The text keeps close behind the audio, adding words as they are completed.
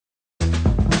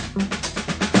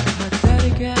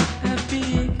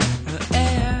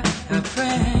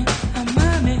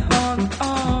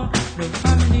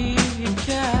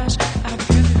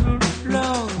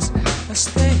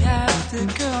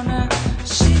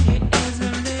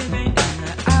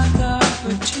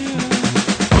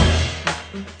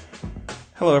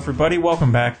Hello, everybody.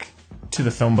 Welcome back to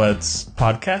the Film Buds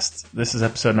podcast. This is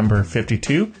episode number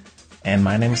 52, and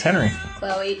my name is Henry.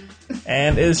 Chloe.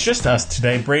 And it's just us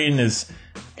today. Braden is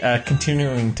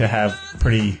continuing to have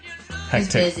pretty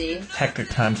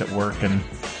hectic times at work, and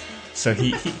so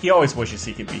he always wishes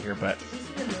he could be here, but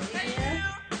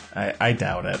I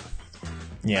doubt it.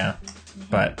 Yeah,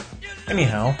 but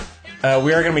anyhow,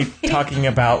 we are going to be talking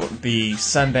about the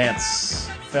Sundance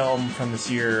film from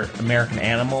this year, American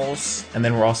Animals, and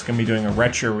then we're also going to be doing a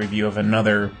retro review of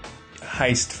another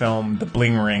heist film, The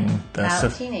Bling Ring.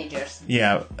 About teenagers.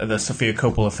 Yeah, the Sofia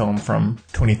Coppola film from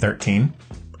 2013.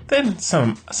 Then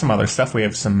some other stuff. We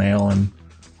have some mail and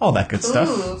all that good stuff.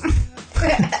 Ooh.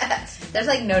 There's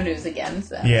like no news again,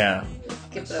 so yeah.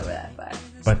 Skip it over that part.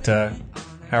 But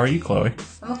how are you, Chloe?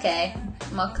 I'm okay.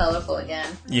 I'm all colorful again.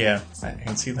 Yeah, I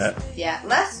can see that. Yeah,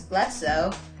 less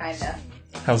so, kinda.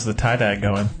 How's the tie-dye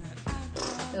going?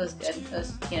 It was good. It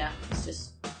was, it's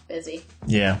just busy.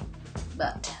 Yeah.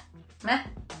 But, meh.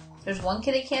 There's one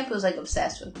kid at camp who's, like,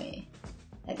 obsessed with me.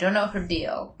 I don't know her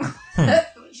deal.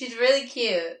 She's really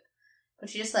cute. But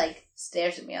she just, like,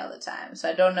 stares at me all the time. So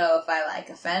I don't know if I, like,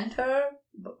 offend her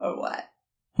or what.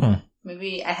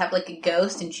 Maybe I have, like, a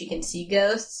ghost and she can see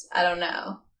ghosts. I don't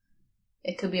know.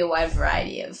 It could be a wide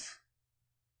variety of...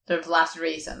 There's lots of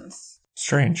reasons.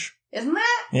 Strange. Isn't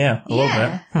that? Yeah, a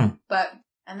little bit. But,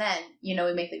 and then,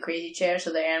 we make the crazy chairs,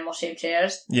 so they're animal-shaped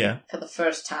chairs. Yeah. For the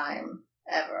first time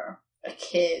ever, a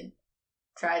kid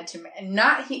tried to,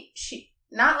 not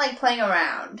like playing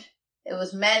around. It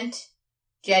was meant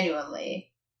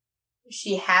genuinely.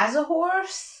 She has a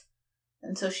horse,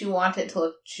 and so she wanted it to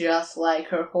look just like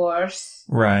her horse.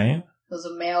 Right. It was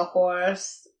a male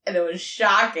horse, and it was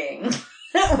shocking.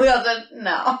 We all said,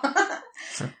 no.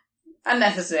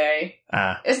 Unnecessary.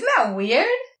 Isn't that weird?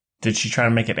 Did she try to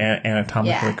make it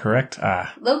anatomically correct?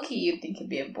 Low-key, you'd think it'd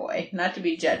be a boy. Not to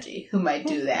be judgy. Who might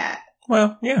do that?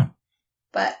 Well, yeah.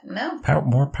 But, no.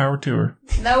 More power to her.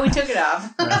 No, we took it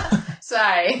off.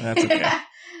 Sorry. That's okay.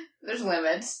 There's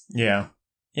limits. Yeah.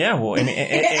 Yeah, well, and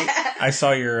I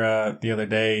saw your, the other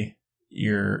day,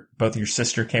 both your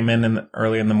sister came in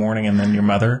early in the morning and then your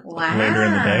mother later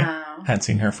in the day. Hadn't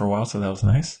seen her for a while, so that was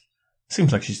nice.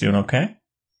 Seems like she's doing okay.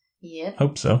 Yep.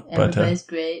 Hope so. Everybody's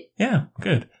great. Yeah,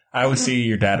 good. I always see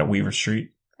your dad at Weaver Street.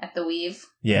 At the Weave?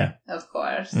 Yeah. Of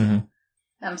course. Mm-hmm.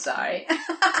 I'm sorry.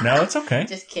 No, it's okay.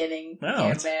 Just kidding. No,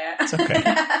 it's okay.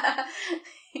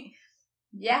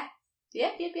 Yeah.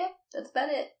 Yep. That's about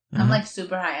it. Mm-hmm. I'm like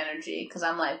super high energy because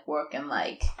I'm like working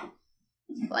like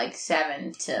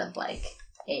 7 to like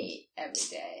 8 every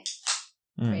day.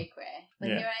 Cray. But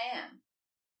here I am.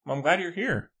 Well, I'm glad you're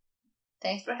here.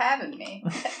 Thanks for having me.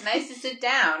 Nice to sit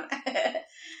down.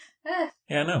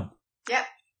 Yeah, I know. Yep.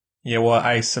 Yeah, well,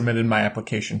 I submitted my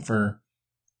application for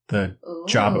the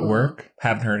job at work.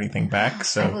 Haven't heard anything back,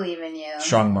 so... I believe in you.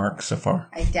 Strong mark so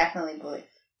far. I definitely believe...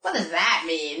 What does that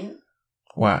mean?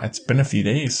 Wow, it's been a few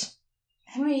days.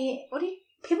 Henry, what do you...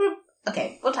 People...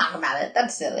 Okay, we'll talk about it.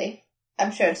 That's silly.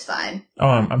 I'm sure it's fine. Oh,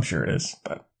 I'm sure it is,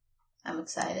 but... I'm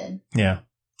excited. Yeah.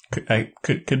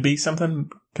 Could be something,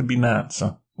 could be not,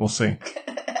 so we'll see.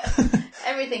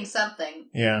 Everything's something.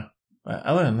 Yeah. But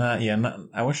other than that,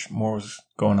 I wish more was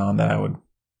going on that I would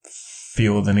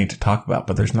feel the need to talk about,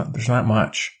 but there's not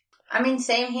much. I mean,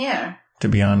 same here. To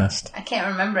be honest. I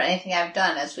can't remember anything I've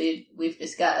done, as we've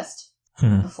discussed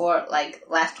before, like,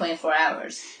 last 24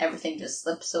 hours. Everything just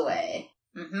slips away.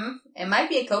 It might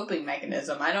be a coping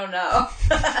mechanism. I don't know.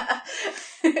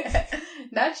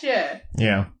 Not sure.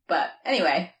 Yeah. But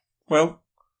anyway. Well.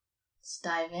 Let's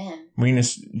dive in. We can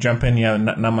just jump in. Yeah,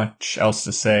 not much else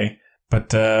to say.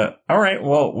 But, all right.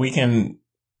 Well, we can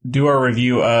do our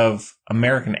review of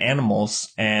American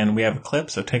Animals, and we have a clip,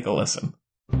 so take a listen.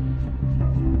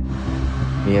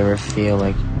 You ever feel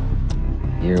like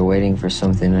you're waiting for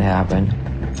something to happen?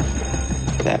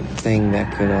 That thing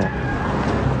that could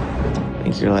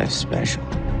make your life special.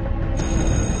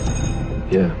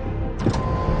 Yeah.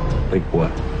 Like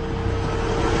what?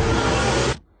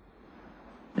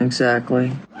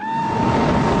 Exactly.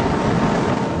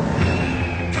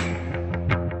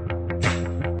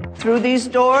 Through these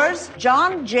doors,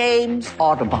 John James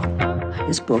Audubon.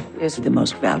 His book is the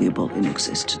most valuable in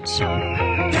existence.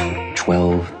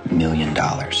 $12 million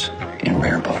in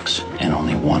rare books, and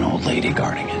only one old lady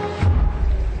guarding it.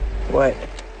 What?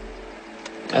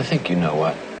 I think you know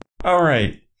what. All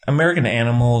right. American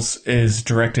Animals is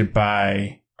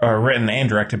written and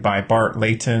directed by Bart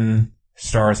Layton,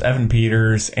 stars Evan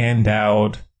Peters, Ann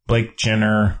Dowd, Blake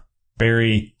Jenner,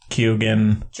 Barry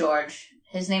Keoghan. George.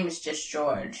 His name is just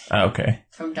George. Oh, okay.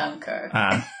 From Dunkirk.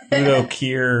 Udo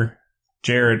Kier,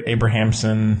 Jared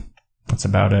Abrahamson. That's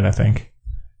about it, I think.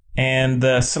 And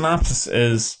the synopsis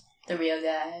is... The real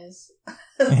guys.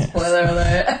 Spoiler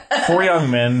alert. 4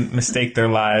 young men mistake their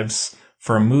lives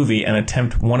for a movie and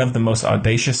attempt one of the most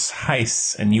audacious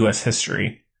heists in U.S.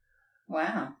 history.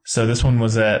 Wow. So this one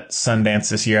was at Sundance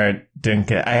this year. I didn't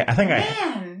get...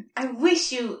 Man, I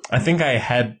wish you... I think I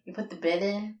had... You put the bid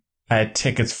in? I had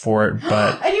tickets for it,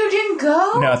 but... And you didn't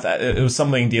go? No, it was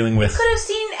something dealing with... You could have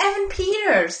seen Evan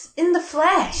Peters in the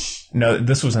flesh. No,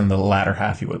 this was in the latter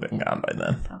half. He would have been gone by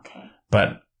then. Okay.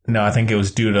 But no, I think it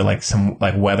was due to like some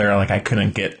like weather. Like I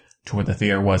couldn't get to where the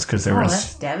theater was because there was...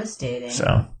 that's devastating.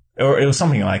 So, or it was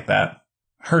something like that.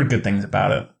 Heard good things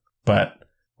about it. But,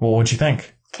 well, what'd you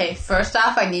think? Okay, first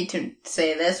off, I need to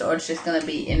say this or it's just going to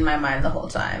be in my mind the whole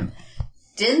time.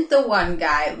 Didn't the one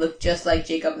guy look just like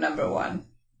Jacob number 1?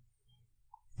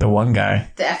 The one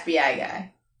guy? The FBI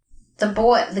guy.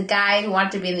 The guy who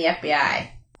wanted to be in the FBI.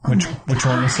 Which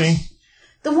one was he?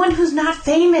 The one who's not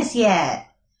famous yet.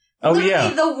 Oh, Literally yeah.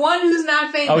 the one who's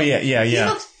not famous. Oh, yeah. He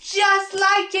looks just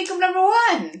like Jacob number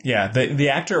 1. Yeah, the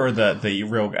actor or the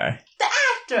real guy? The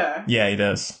actor. Yeah, he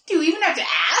does. Do you even have to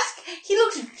ask? He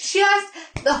looks just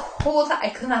the whole time. I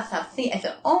could not stop thinking. I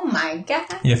said, oh my God.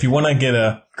 Yeah, if you want to get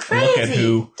a Crazy. look at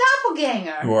who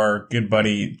Doppelganger. our good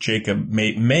buddy Jacob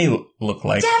may look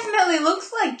like. Definitely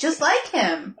looks like, just like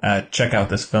him. Check out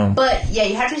this film. But yeah,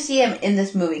 you have to see him in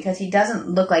this movie because he doesn't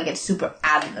look like it's super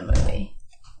out of the movie.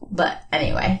 But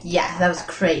anyway, yeah, that was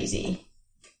crazy.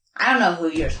 I don't know who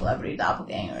your celebrity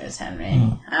doppelganger is, Henry.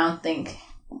 I don't think...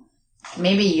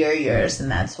 Maybe you're yours,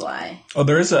 and that's why. Oh,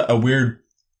 there is a weird...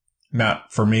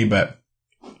 Not for me, but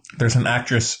there's an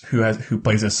actress who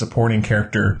plays a supporting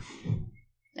character.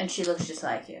 And she looks just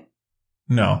like you.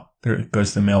 No, there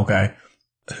goes the male guy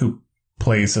who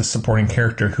plays a supporting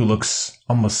character who looks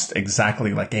almost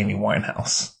exactly like Amy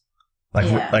Winehouse.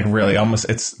 Like really, almost.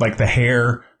 It's like the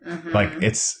hair, like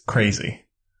it's crazy.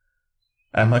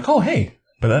 I'm like, oh hey,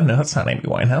 but then no, that's not Amy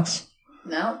Winehouse.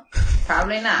 No,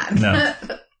 probably not. No,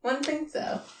 wouldn't think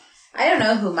so. I don't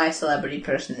know who my celebrity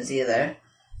person is either.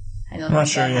 I don't I'm not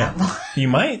think sure I yet. have one. You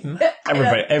might.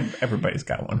 Everybody's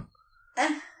got one.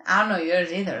 I don't know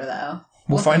yours either, though.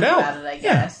 We'll find think out. about it, I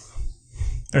guess.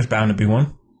 There's bound to be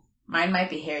one. Mine might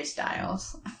be Harry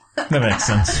Styles. That makes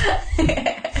sense.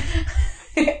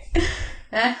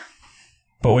 Eh.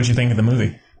 But what'd you think of the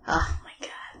movie? Oh my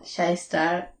God. Should I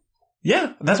start?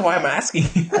 Yeah, that's why I'm asking.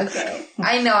 Okay.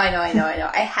 I know. I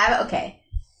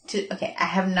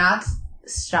have not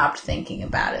stopped thinking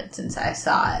about it since I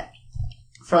saw it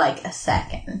for like a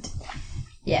second.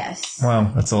 Yes.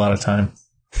 Wow, that's a lot of time.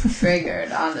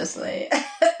 Triggered, honestly.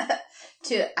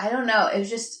 I don't know. It was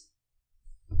just,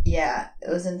 yeah, it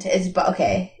was intense.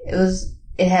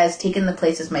 It has taken the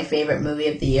place as my favorite movie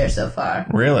of the year so far.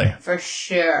 Really? For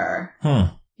sure.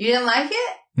 You didn't like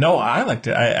it? No, I liked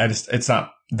it. I just, it's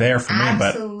not there for me,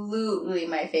 but. Absolutely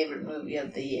my favorite movie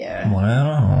of the year.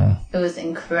 Wow. It was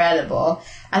incredible.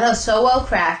 I thought it was so well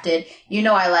crafted. You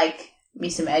know, I like me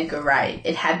some Edgar Wright.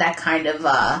 It had that kind of,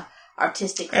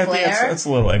 artistic flair. I think it's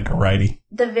a little Edgar Wrighty.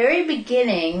 The very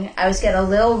beginning, I was getting a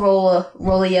little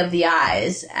rolly of the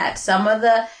eyes at some of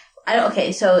the...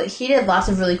 so he did lots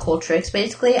of really cool tricks,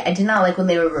 basically. I did not like when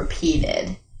they were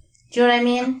repeated. Do you know what I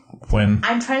mean? When?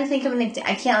 I'm trying to think of an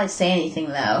example. I can't, say anything,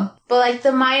 though. But,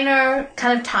 the minor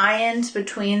kind of tie-ins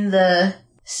between the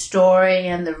story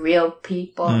and the real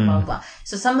people, blah, blah.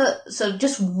 So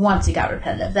just once it got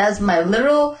repetitive. That was my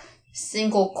literal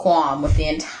single qualm with the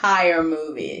entire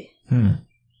movie.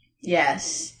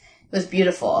 Yes. It was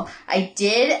beautiful. I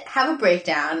did have a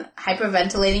breakdown,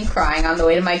 hyperventilating, crying on the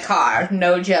way to my car.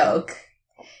 No joke.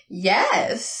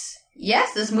 Yes.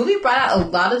 Yes, this movie brought out a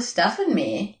lot of stuff in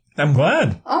me. I'm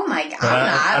glad. Oh my God.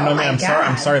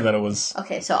 I'm sorry that it was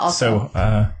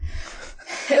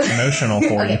emotional for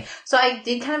you. Okay, so I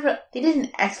did they did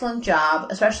an excellent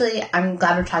job, especially, I'm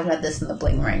glad we're talking about this in the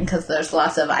Bling ring, because there's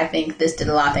lots of, I think this did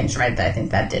a lot of things right that I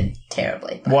think that did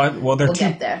terribly. Well, they're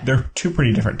two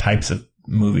pretty different types of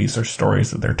movies or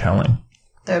stories that they're telling.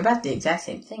 They're about the exact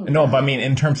same thing. No, but I mean,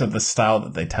 in terms of the style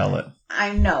that they tell it.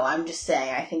 I know, I'm just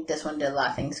saying, I think this one did a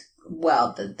lot of things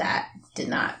well that did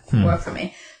not work for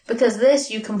me. Because this,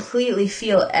 you completely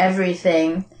feel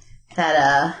everything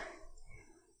that,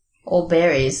 old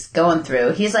Barry's going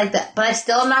through. He's like that, but I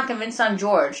still am not convinced on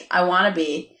George. I want to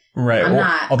be. Right. I'm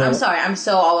not. I'm sorry. I'm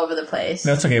so all over the place.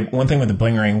 That's okay. One thing with the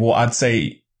Bling ring, I'd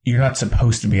say you're not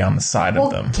supposed to be on the side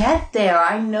of them. Get there.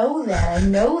 I know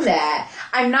that.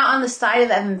 I'm not on the side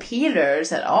of Evan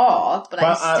Peters at all, but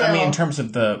I mean, in terms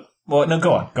of the... Well, no,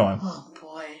 go on. Oh,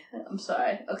 boy. I'm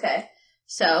sorry. Okay.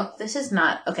 So, this is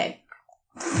not... Okay.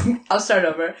 I'll start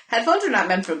over. Headphones are not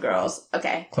meant for girls.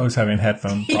 Okay. Chloe's having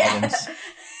headphone problems.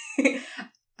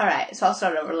 Alright, so I'll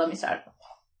start over. Let me start.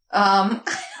 I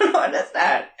don't know where to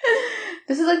start.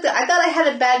 This is like I thought I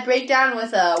had a bad breakdown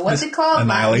with, what's it called?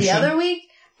 Annihilation? The other week?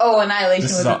 Oh, Annihilation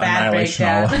was a bad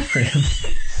breakdown.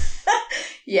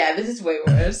 Yeah, this is way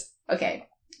worse. Okay.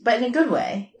 But in a good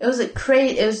way. It was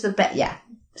the best, yeah.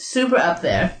 Super up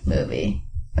there movie.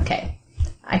 Okay.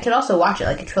 I could also watch it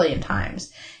like a trillion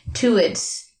times. To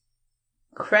its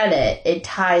credit, it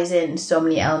ties in so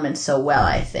many elements so well,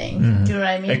 I think. Mm-hmm. Do you know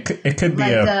what I mean? It could be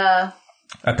like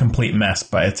a complete mess,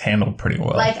 but it's handled pretty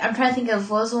well. Like, I'm trying to think of,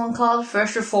 what was the one called?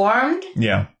 First Reformed?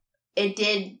 Yeah. It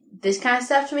did this kind of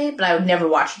stuff to me, but I would never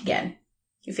watch it again.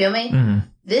 You feel me? Mm-hmm.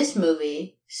 This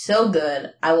movie, so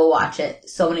good, I will watch it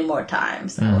so many more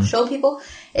times. I will show people.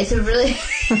 It's a really...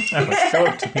 I will show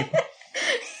it to people.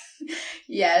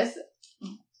 Yes.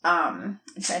 I'm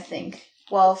trying to think.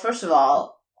 Well, first of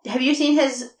all, have you seen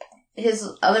his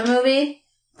other movie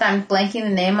that I'm blanking the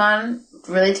name on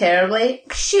really terribly?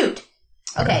 Shoot!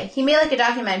 Okay, he made like a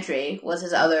documentary, was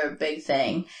his other big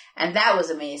thing, and that was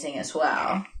amazing as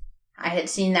well. I had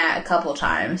seen that a couple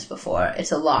times before.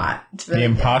 It's a lot. It's really The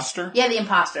Imposter? Good. Yeah, The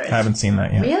Imposter. I haven't seen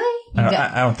that yet. Really?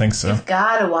 I don't think so. You've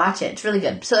got to watch it. It's really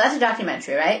good. So that's a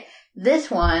documentary, right?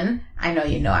 This one, I know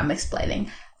you know I'm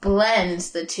explaining,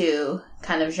 blends the two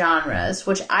kind of genres,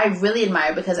 which I really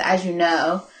admire because, as you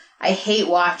know, I hate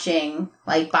watching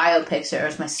like biopics, or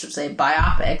as my sister would say,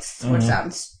 biopics, which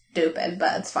sounds stupid,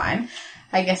 but it's fine.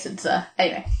 I guess it's,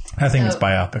 anyway. I think it's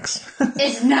biopics.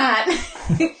 It's not.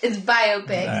 It's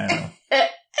biopic. I know.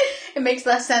 It makes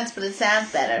less sense, but it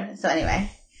sounds better. So anyway.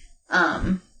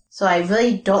 So I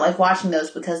really don't like watching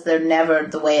those because they're never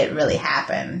the way it really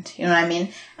happened. You know what I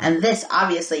mean? And this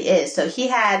obviously is. So he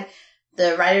had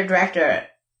the writer-director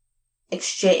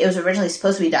exchange. It was originally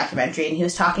supposed to be a documentary, and he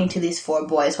was talking to these 4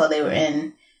 boys while they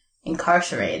were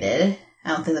incarcerated. I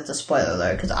don't think that's a spoiler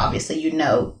alert, because obviously you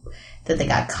know that they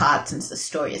got caught since the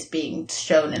story is being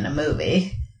shown in a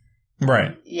movie.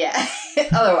 Right. Yeah.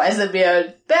 Otherwise, it'd be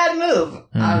a bad move.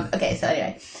 Okay, so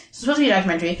anyway. So it's supposed to be a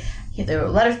documentary. There were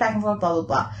letters back and forth, blah, blah,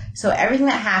 blah. So everything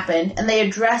that happened, and they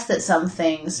addressed that some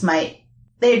things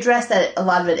they addressed that a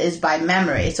lot of it is by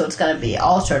memory, so it's going to be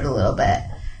altered a little bit.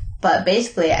 But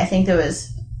basically, I think there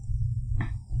was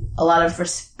a lot of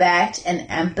respect and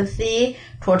empathy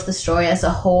towards the story as a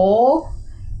whole,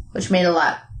 which made it a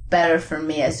lot better for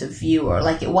me as a viewer.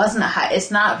 Like, it wasn't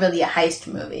it's not really a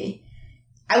heist movie.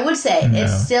 I would say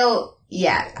it's still,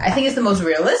 I think it's the most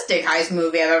realistic heist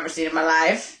movie I've ever seen in my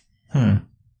life.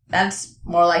 That's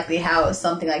more likely how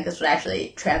something like this would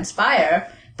actually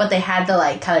transpire. But they had the,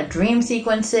 like, kind of dream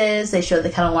sequences. They showed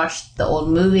they kind of watched the old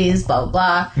movies, blah, blah,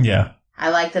 blah. Yeah. I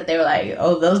like that they were like,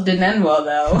 oh, those didn't end well,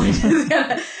 though.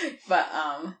 But,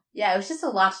 yeah, it was just a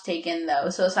lot to take in, though.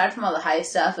 So aside from all the heist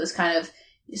stuff, it was kind of,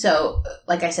 so,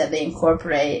 like I said, they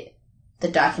incorporate the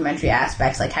documentary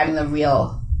aspects, like having the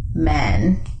real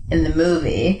men in the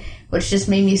movie, which just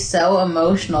made me so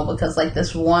emotional because, like,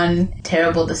 this one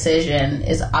terrible decision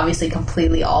is obviously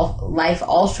completely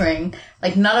life-altering.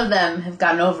 Like, none of them have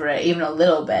gotten over it even a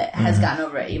little bit, has gotten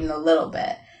over it even a little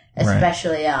bit.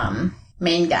 Especially,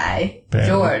 main guy,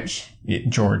 George. Yeah,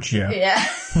 George, yeah. Yeah.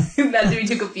 Not to be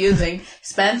too confusing.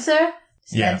 Spencer?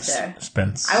 Spencer.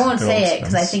 Spence. I won't say it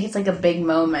because I think it's like a big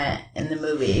moment in the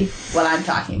movie, what I'm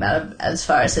talking about as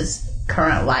far as his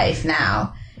current life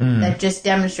now. That just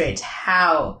demonstrates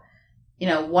how,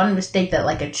 one mistake that,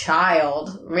 like, a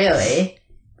child, really,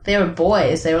 they were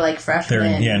boys. They were, like,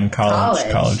 freshmen in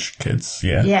college kids,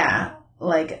 yeah. Yeah.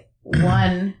 Like,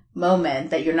 one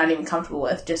moment that you're not even comfortable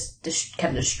with just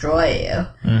can destroy you.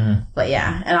 But,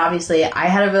 yeah. And obviously, I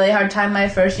had a really hard time my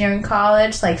first year in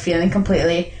college, like, feeling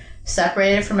completely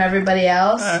separated from everybody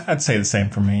else. I'd say the same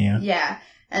for me, yeah. Yeah.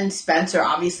 And Spencer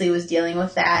obviously was dealing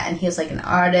with that, and he was like an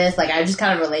artist. Like, I just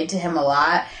kind of relate to him a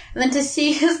lot. And then to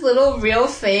see his little real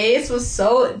face was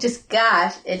so, it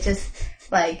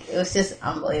was just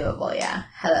unbelievable, yeah.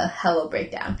 Had a hell of a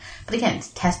breakdown. But again, it's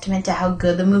a testament to how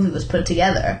good the movie was put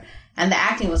together. And the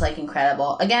acting was, like,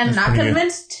 incredible. Again, not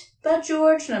convinced about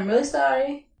George, and I'm really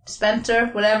sorry. Spencer,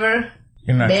 whatever.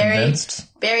 You're not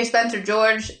convinced? Barry, Spencer,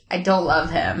 George, I don't love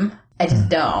him. I just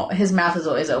don't. His mouth is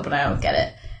always open, I don't get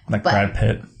it. Like Brad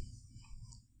Pitt.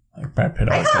 Like Brad Pitt.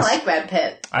 I kind of like Brad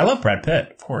Pitt. I love Brad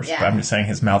Pitt, of course. Yeah. But I'm just saying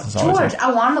his mouth is always George,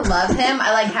 I want to love him.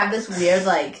 I, like, have this weird,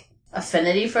 like,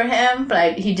 affinity for him,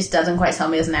 but he just doesn't quite tell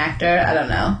me as an actor. I don't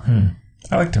know.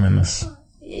 I liked him in this.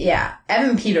 Yeah.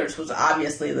 Evan Peters was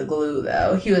obviously the glue,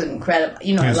 though. He was incredible.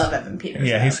 I love Evan Peters.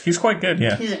 Yeah, he's quite good,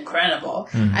 yeah. He's incredible.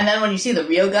 And then when you see the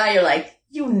real guy, you're like,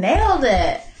 you nailed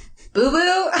it.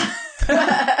 Boo-boo.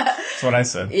 That's what I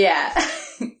said. Yeah.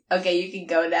 Okay, you can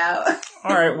go now.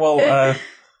 All right, well,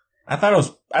 I thought it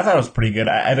was I thought it was pretty good.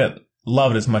 I didn't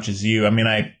love it as much as you. I mean,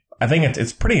 I think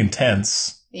it's pretty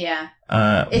intense. Yeah.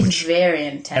 It's very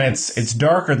intense. And it's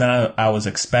darker than I was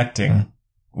expecting,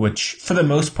 which for the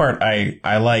most part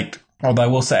I liked. Although I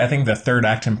will say I think the third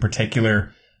act in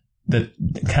particular, the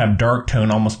kind of dark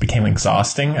tone almost became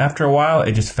exhausting after a while.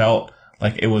 It just felt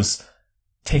like it was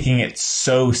taking it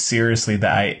so seriously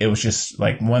that it was just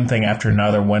like one thing after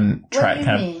another.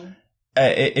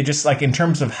 It just like in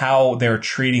terms of how they're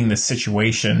treating the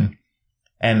situation,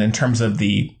 and in terms of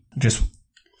the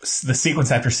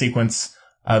sequence after sequence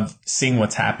of seeing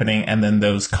what's happening, and then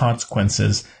those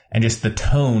consequences, and just the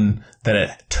tone that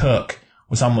it took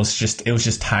was almost just, it was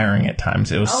just tiring at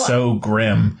times. It was so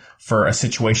grim for a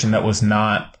situation that was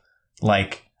not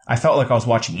like, I felt like I was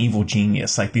watching Evil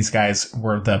Genius. Like these guys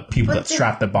were the people that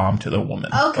strapped the bomb to the woman.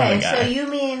 Okay, so you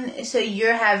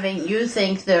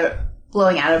think they're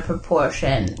blowing out of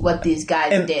proportion what these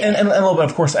guys did. And a little bit,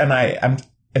 of course, and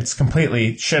it's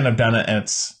completely shouldn't have done it, and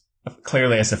it's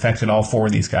clearly has affected all four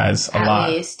of these guys a lot.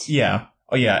 At least. Yeah.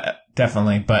 Oh yeah,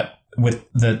 definitely. But with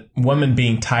the woman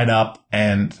being tied up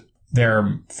and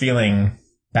they're feeling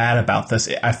bad about this,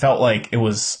 I felt like it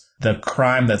was the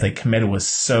crime that they committed was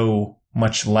so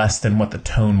much less than what the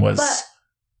tone was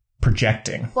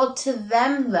projecting. Well, to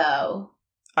them though,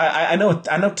 I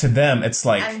know to them it's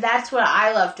like, and that's what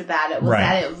I loved about it was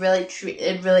that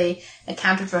it really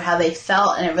accounted for how they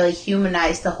felt, and it really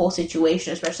humanized the whole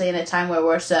situation, especially in a time where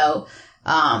we're so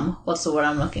what's the word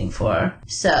I'm looking for?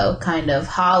 So kind of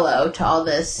hollow to all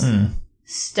this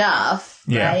stuff,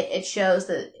 right? It shows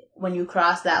that when you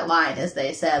cross that line, as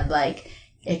they said, like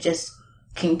it just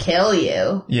can kill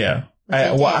you. Yeah.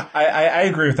 I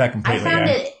agree with that completely. I found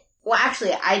it. Well,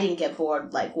 actually, I didn't get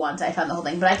bored like once I found the whole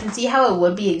thing, but I can see how it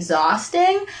would be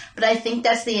exhausting. But I think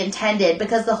that's the intended,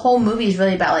 because the whole movie is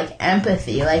really about like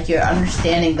empathy, like you're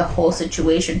understanding the whole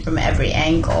situation from every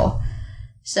angle.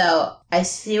 So I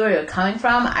see where you're coming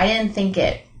from. I didn't think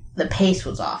the pace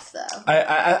was off though.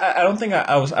 I don't think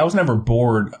I was never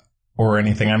bored or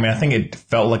anything. I mean, I think it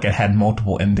felt like it had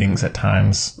multiple endings at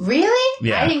times. Really?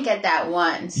 Yeah. I didn't get that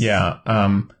once. Yeah.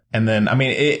 And then, I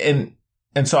mean,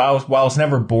 and so while I was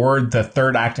never bored, the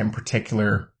third act in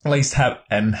particular, at least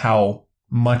how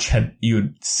much had you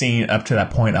seen up to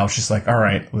that point, I was just like, all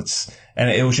right, and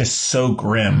it was just so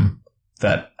grim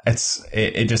that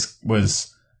it just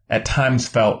was at times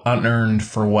felt unearned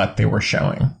for what they were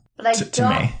showing to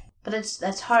me. But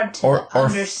that's hard to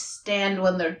understand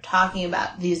when they're talking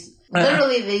about these.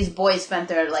 Literally, these boys spent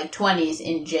their like 20s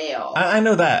in jail. I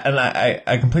know that, and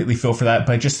I completely feel for that.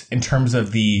 But just in terms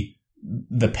of the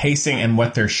pacing and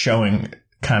what they're showing,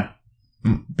 kind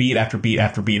of beat after beat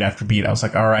after beat after beat, I was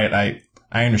like, all right,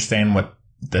 I understand what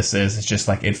this is. It's just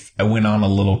like it went on a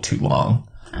little too long.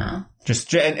 Oh.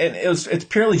 And it's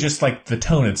purely just like the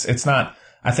tone. It's not.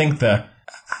 I think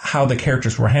how the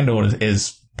characters were handled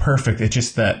is perfect. It's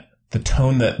just that the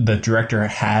tone that the director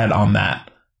had on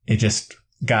that, it just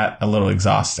got a little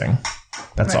exhausting.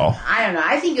 That's all. I don't know.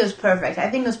 I think it was perfect.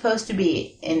 I think it was supposed to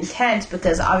be intense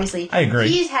because obviously I agree.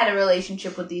 He's had a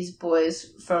relationship with these boys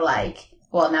for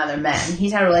now they're men.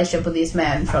 He's had a relationship with these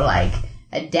men for like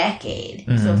a decade.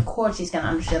 Mm-hmm. So of course he's going to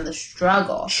understand the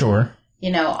struggle. Sure.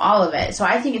 All of it. So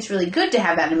I think it's really good to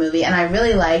have that in a movie, and I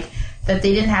really like that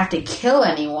they didn't have to kill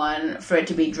anyone for it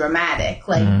to be dramatic.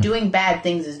 Like, doing bad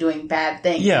things is doing bad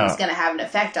things. Yeah. It's going to have an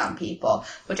effect on people,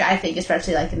 which I think,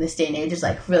 especially like in this day and age, is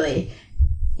like really,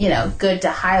 good to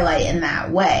highlight in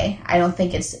that way. I don't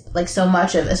think it's like so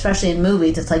much of, especially in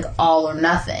movies, it's like all or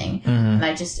nothing. Mm-hmm.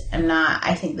 And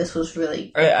I think this was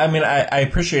really... I mean, I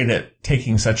appreciate it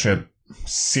taking such a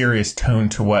serious tone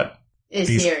to what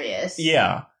is serious.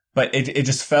 Yeah. But it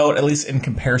just felt, at least in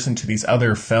comparison to these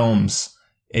other films,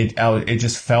 it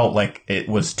just felt like it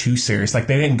was too serious. Like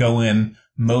they didn't go in,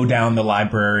 mow down the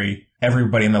library,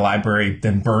 everybody in the library,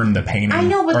 then burn the painting. I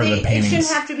know, but it shouldn't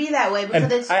have to be that way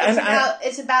because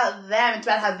it's about them. It's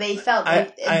about how they felt.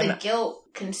 The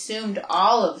guilt consumed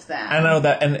all of them. I know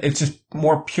that, and it's just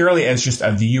more purely as just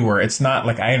a viewer. It's not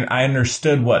like I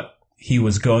understood what he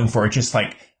was going for. It's just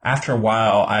like after a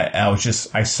while,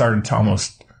 I started to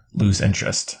almost lose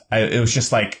interest. It was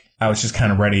just like I was just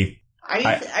kind of ready.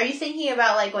 Are you thinking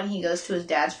about like when he goes to his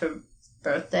dad's for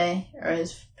birthday or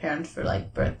his parents for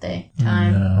like birthday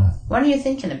time? No. What are you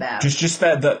thinking about? Just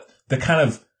that the kind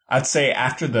of, I'd say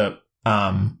after the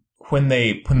when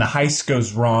the heist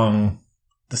goes wrong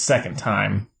the second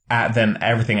time, then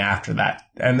everything after that,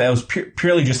 and that was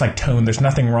purely just like tone. There's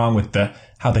nothing wrong with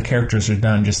how the characters are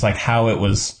done, just like how it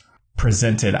was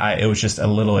presented. It was just a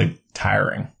little like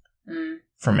tiring.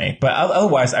 For me. But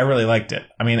otherwise, I really liked it.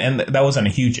 I mean, and that wasn't a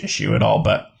huge issue at all.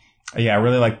 But yeah, I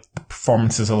really liked the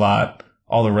performances a lot.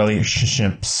 all the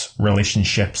relationships.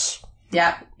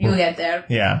 Yeah, you'll get there.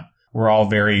 Yeah. We're all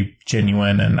very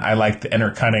genuine, and I like the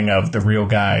intercutting of the real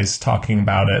guys talking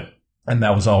about it, and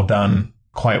that was all done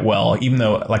quite well, even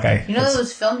though, like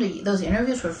those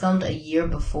interviews were filmed a year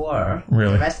before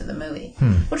really? The rest of the movie,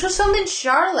 which was filmed in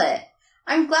Charlotte.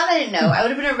 I'm glad I didn't know. I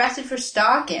would have been arrested for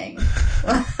stalking.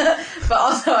 But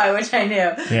also, I wish I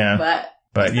knew. Yeah.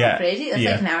 But yeah. Crazy? It's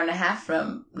like an hour and a half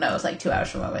from, no, it's like 2 hours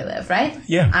from where we live, right?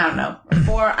 Yeah. I don't know.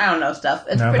 4, I don't know stuff.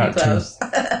 It's pretty close.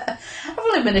 I've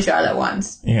only been to Charlotte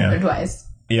once. Or twice.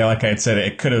 Yeah, like I had said,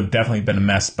 it could have definitely been a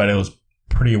mess, but it was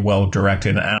pretty well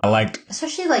directed. And I liked...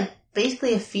 Especially like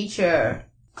basically a feature,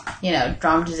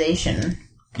 dramatization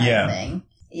kind of thing.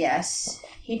 Yes.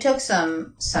 He took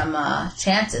some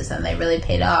chances and they really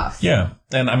paid off. Yeah.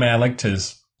 And I mean, I liked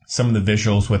some of the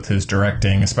visuals with his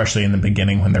directing, especially in the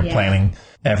beginning when they're planning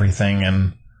everything.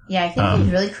 And yeah, I think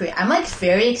he's really creative. I'm like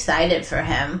very excited for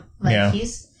him. Like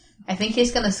I think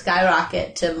he's going to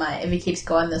skyrocket to if he keeps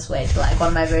going this way, to like one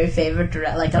of my very favorite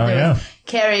up there with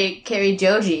Cary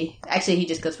Joji. Actually, he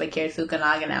just goes by Cary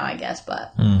Fukunaga now, I guess,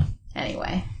 but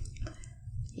anyway.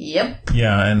 Yep.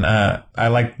 Yeah, and I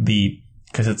like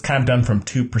because it's kind of done from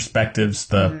two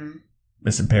perspectives.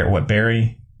 Is it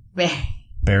Barry?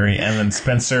 Barry, and then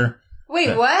Spencer.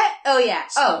 Wait, what? Oh, yeah.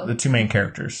 Oh. The two main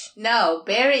characters. No,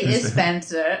 Barry is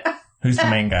Spencer. Who's the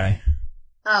main guy?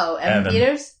 Oh, Evan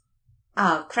Peters?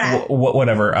 Oh, crap.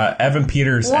 Whatever. Evan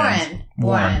Peters Warren.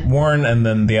 and Warren, and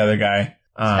then the other guy.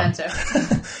 Spencer.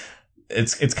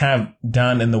 It's kind of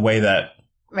done in the way that...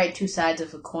 Right, two sides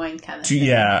of a coin kind of thing.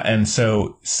 Yeah, and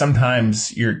so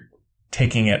sometimes you're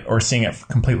taking it or seeing it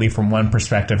completely from one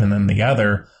perspective and then the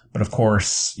other, but of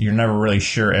course, you're never really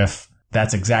sure if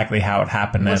that's exactly how it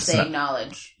happened. Which they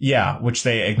acknowledge. Yeah, which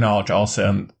they acknowledge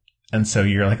also. And so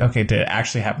you're like, okay, did it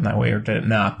actually happen that way or did it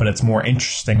not? But it's more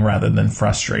interesting rather than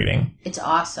frustrating. It's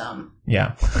awesome.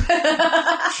 Yeah.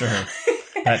 Sure.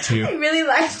 That too. I really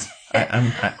liked it.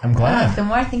 I'm glad. The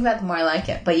more I think about it, the more I like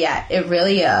it. But yeah, it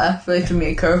really threw me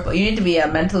a curveball. You need to be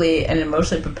mentally and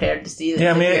emotionally prepared to see this.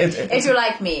 Yeah, I mean, if you're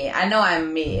like me. I know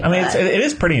I'm me. I mean, it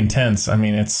is pretty intense. I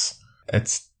mean, it's,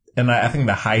 and I think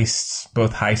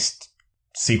both heist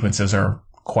sequences are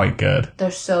quite good.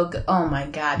 They're so good. Oh my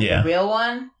God. Yeah. The real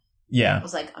one? Yeah.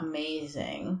 Was like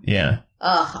amazing. Yeah.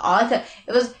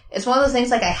 It's one of those things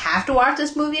like I have to watch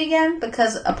this movie again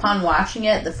because upon watching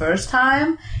it the first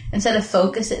time, instead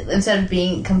of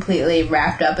being completely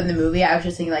wrapped up in the movie, I was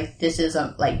just thinking like this is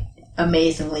like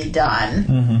amazingly done.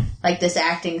 Mm-hmm. Like this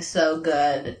acting's so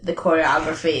good, the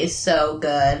choreography is so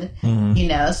good,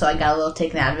 so I got a little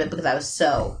taken out of it because I was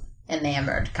so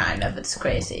enamored. Kind of, it's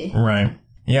crazy. Right.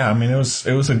 Yeah. I mean, it was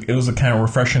a kind of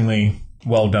refreshingly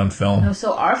well done film. It was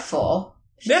so artful.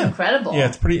 It's incredible. Yeah,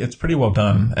 it's pretty well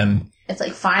done, and it's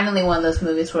like finally one of those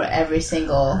movies where every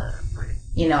single,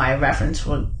 I referenced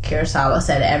what Kurosawa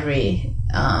said. Every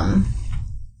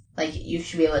like you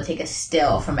should be able to take a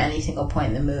still from any single point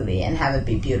in the movie and have it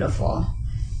be beautiful.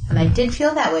 And I did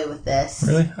feel that way with this.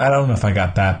 Really, I don't know if I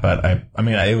got that, but I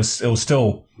mean, it was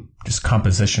still just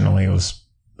compositionally,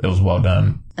 it was well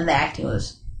done, and the acting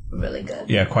was really good.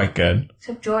 Yeah, quite good.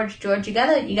 Except George, you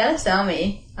gotta sell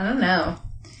me. I don't know.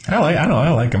 I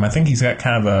like him. I think he's got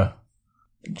kind of a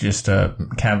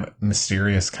kind of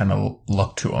mysterious kind of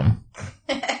look to him.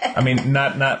 I mean,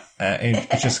 not.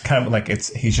 It's just kind of like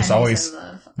he's just always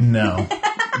no,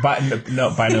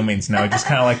 by no means no. Just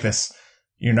kind of like this.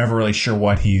 You're never really sure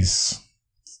what he's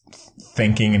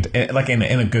thinking, and like in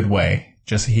a good way.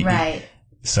 Just right.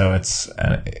 So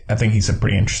I think he's a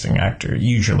pretty interesting actor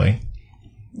usually.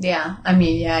 Yeah, I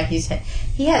mean, yeah, he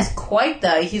has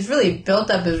he's really built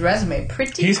up his resume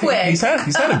pretty quick. He's had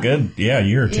a good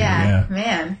year or two. Yeah,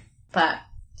 man. But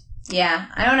yeah,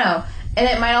 I don't know, and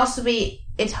it might also be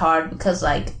it's hard because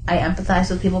like I empathize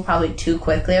with people probably too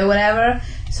quickly or whatever.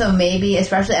 So maybe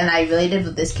especially, and I really did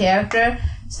with this character.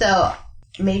 So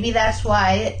maybe that's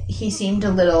why he seemed a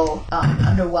little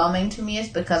underwhelming to me. Is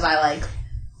because I like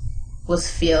was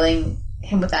feeling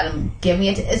him without him giving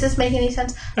it. Is this making any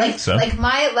sense? I think so. Like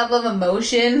my level of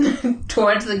emotion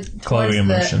towards the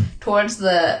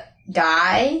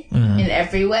guy in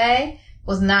every way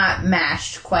was not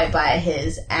matched quite by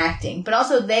his acting. But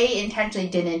also they intentionally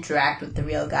didn't interact with the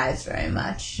real guys very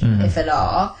much, if at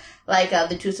all. Like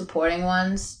the two supporting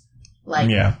ones, like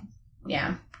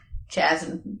Chaz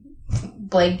and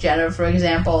Blake Jenner, for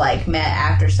example, like met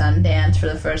after Sundance for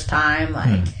the first time,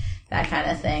 like that kind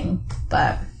of thing.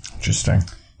 But interesting.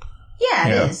 Yeah,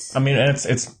 it is. I mean,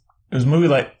 it was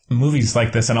movies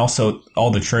like this, and also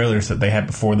all the trailers that they had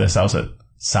before this. I was at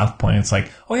South Point. It's like,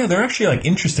 oh yeah, they're actually like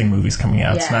interesting movies coming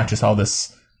out. Yeah. It's not just all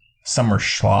this summer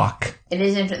schlock. It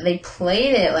is interesting. They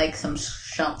played it like some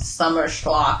summer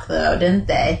schlock, though, didn't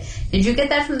they? Did you get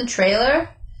that from the trailer?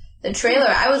 The trailer,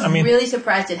 I was really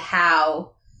surprised at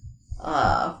how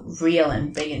real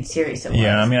and big and serious it was.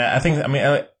 Yeah,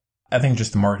 I think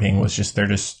just the marketing was just it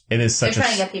is such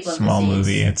a small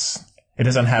movie. It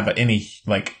doesn't have any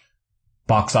like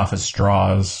box office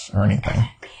draws or anything.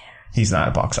 He's not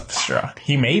a box office draw.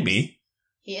 He may be.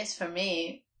 He is for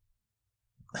me.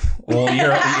 Well,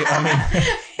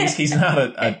 he's not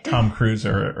a Tom Cruise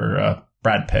or a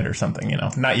Brad Pitt or something,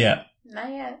 Not yet. Not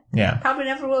yet. Yeah. Probably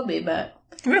never will be, but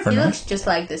he looks just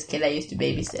like this kid I used to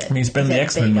babysit. He's been in the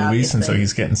X-Men movies, and so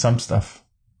he's getting some stuff.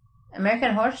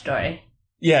 American Horror Story.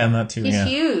 Yeah, and that too. He's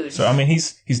huge. So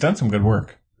he's done some good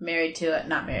work.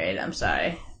 Not married. I'm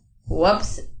sorry.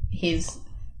 Whoops. He's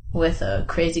with a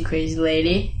crazy, crazy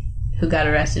lady who got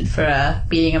arrested for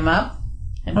beating him up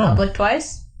in public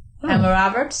twice. Emma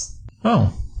Roberts.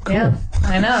 Oh, cool. Yeah,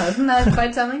 I know. Isn't that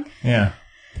quite something? Yeah.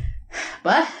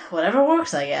 But whatever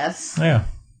works, I guess. Yeah.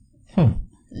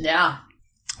 Yeah.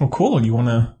 Well, cool. You want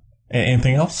to...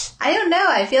 Anything else? I don't know.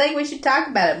 I feel like we should talk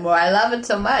about it more. I love it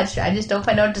so much. I just don't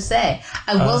quite know what to say.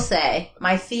 I will say,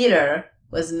 my theater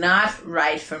was not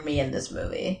right for me in this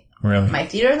movie. Really? My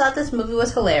theater thought this movie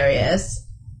was hilarious.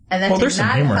 And that did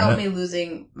not help me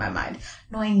losing my mind.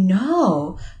 No, I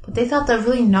know. But they thought the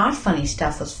really not funny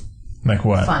stuff was like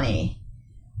what? Funny.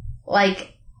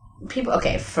 Like, people...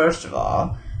 Okay, first of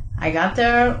all, I got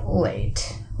there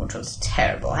late, which was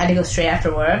terrible. I had to go straight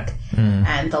after work,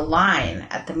 and the line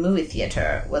at the movie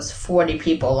theater was 40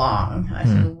 people long. And I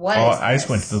said, what is this? I just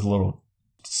went to the little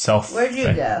Where'd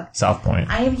you go? South Point.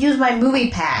 I have used my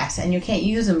movie pass, and you can't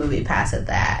use a movie pass at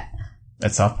that.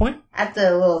 At South Point? At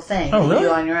the little thing. Oh, really? You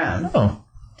do on your own. Oh.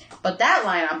 But that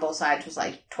line on both sides was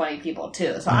like 20 people,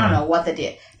 too. So I don't know what the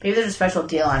deal... Maybe there's a special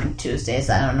deal on Tuesdays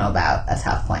that I don't know about at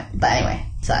South Point. But anyway,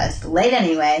 so I was late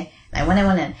anyway. And I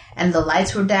went in, and the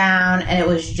lights were down, and it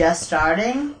was just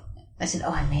starting. I said,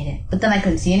 I made it. But then I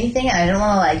couldn't see anything, and I didn't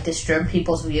want to, like, disturb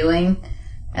people's viewing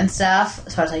and stuff.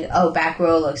 So I was like, back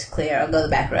row looks clear. I'll go to the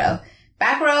back row.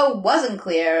 Back row wasn't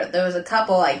clear. There was a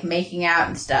couple, like, making out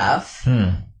and stuff.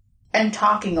 And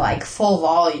talking, like, full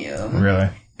volume. Really?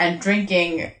 And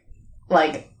drinking,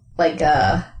 like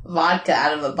vodka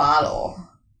out of a bottle.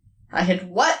 I said,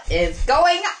 what is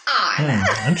going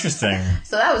on? Interesting.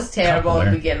 So that was terrible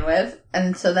to begin with.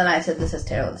 And so then I said, this is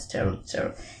terrible,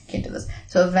 can't do this.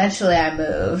 So eventually I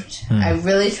moved. I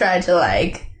really tried to,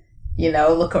 like,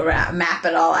 look around, map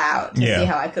it all out to see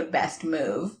how I could best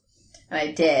move. And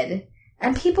I did.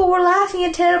 And people were laughing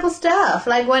at terrible stuff.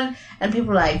 And people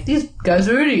were like, these guys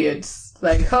are idiots.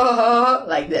 Like, ho, ho, ho,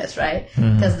 like this, right?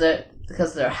 Because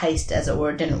their heist, as it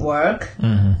were, didn't work.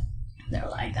 They were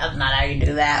like, that's not how you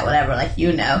do that, whatever,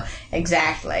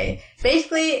 exactly.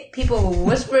 Basically, people were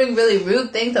whispering really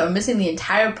rude things that were missing the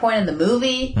entire point of the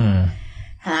movie. And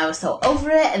I was so over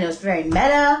it, and it was very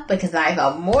meta, because I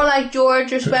felt more like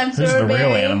George or Spencer. Who's the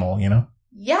real animal,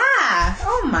 Yeah.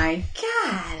 Oh my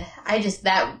god.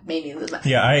 That made me lose my...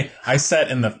 Yeah, I sat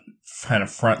in the kind of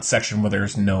front section where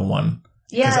there's no one.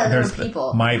 Yeah, there were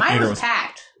people. Mine was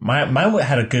packed. Mine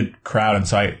had a good crowd, and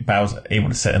so I was able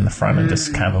to sit in the front and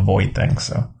just kind of avoid things.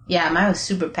 So yeah, mine was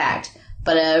super packed,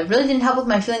 but it really didn't help with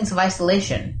my feelings of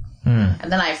isolation.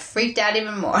 And then I freaked out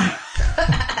even more.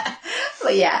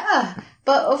 But yeah,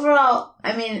 but overall,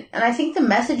 and I think the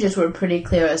messages were pretty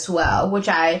clear as well,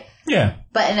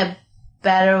 but in a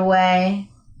better way.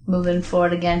 Moving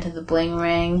forward again to the Bling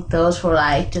ring, those were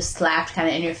like just slapped kind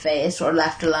of in your face or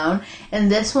left alone.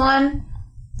 And this one,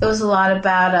 it was a lot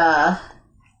about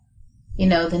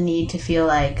the need to feel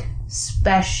like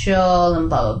special and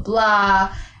blah blah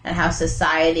blah, and how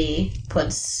society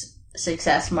puts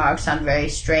success marks on very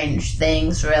strange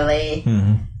things, really.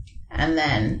 And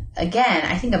then again,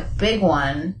 I think a big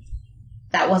one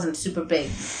that wasn't super big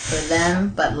for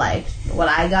them, but like what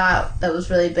I got that was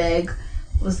really big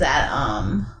was that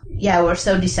we're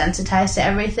so desensitized to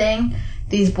everything.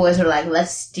 These boys are like,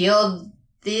 let's steal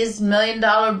these $1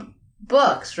 million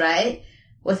books, right?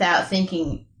 Without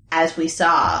thinking, as we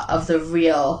saw, of the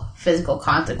real physical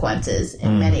consequences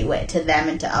in many ways to them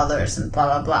and to others and blah,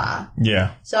 blah, blah.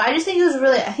 Yeah. So I just think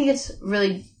it's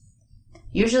really,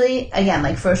 usually, again,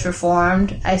 like First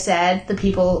Reformed, I said, the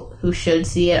people who should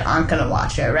see it aren't going to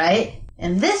watch it, right?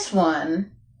 And this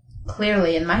one,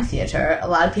 clearly in my theater, a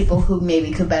lot of people who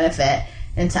maybe could benefit,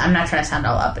 and so I'm not trying to sound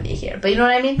all uppity here, but you know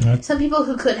what I mean? Some people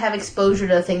who could have exposure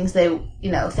to things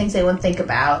things they wouldn't think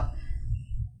about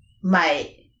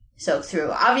might soak through.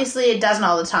 Obviously, it doesn't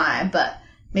all the time, but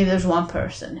maybe there's one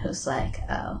person who's like,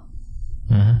 oh,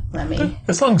 let me.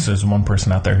 As long as there's one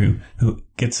person out there who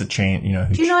gets a chain, you know.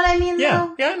 Do you know what I mean?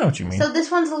 Yeah, though? I know what you mean. So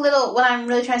this one's a little. What I'm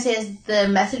really trying to say is the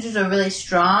messages are really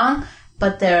strong,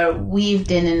 but they're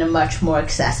weaved in a much more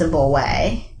accessible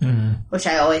way, which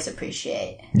I always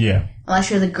appreciate. Yeah.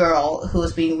 Unless you're the girl who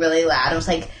was being really loud. It was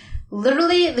like,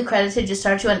 literally, the credits had just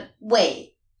started. She went,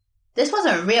 "Wait, this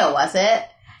wasn't real, was it?"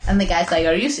 And the guy's like,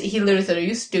 he literally said, "Are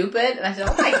you stupid?" And I said,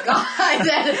 "Oh my God."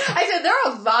 I said, there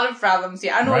are a lot of problems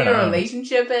here. I don't know what your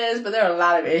relationship is, but there are a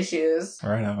lot of issues.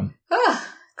 Right on. Ugh,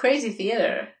 crazy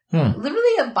theater.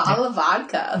 Literally a bottle of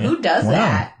vodka. Yeah. Who does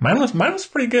that? Mine was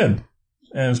pretty good.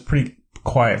 And it was pretty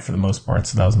quiet for the most part,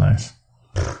 so that was nice.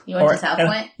 You went to South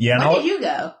Point? Yeah. When did you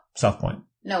go? South Point.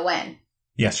 No, when?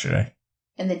 Yesterday.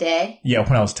 In the day? Yeah,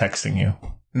 when I was texting you.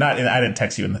 I didn't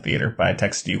text you in the theater, but I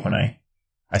texted you when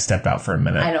I stepped out for a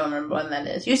minute. I don't remember when that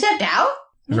is. You stepped out?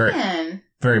 Man.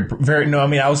 Very, no, I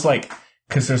mean, I was like,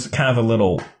 because there's kind of a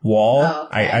little wall. Oh,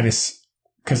 okay. I just,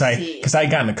 because I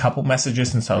gotten a couple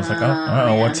messages, and so I was like, I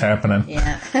don't know what's happening.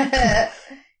 Yeah.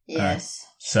 Yes.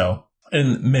 So,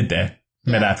 in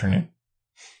mid-afternoon.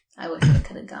 I wish I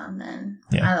could have gone then.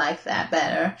 Yeah. I like that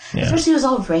better. Yeah. Especially it was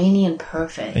all rainy and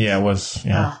perfect. Yeah, it was.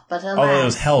 Yeah. But although it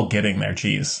was hell getting there,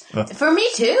 jeez. For me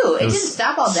too. It didn't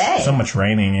stop all day. So much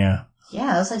raining, yeah.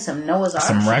 Yeah, it was like some Noah's Ark.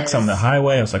 Some wrecks on the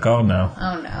highway. I was like, oh no.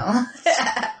 Oh no.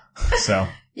 So.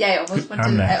 Yeah, I almost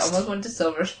went to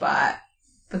Silver Spot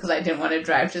because I didn't want to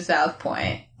drive to South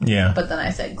Point. Yeah. But then I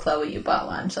said, Chloe, you bought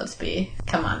lunch.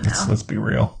 Come on now. Let's be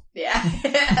real. Yeah.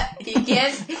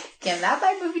 You cannot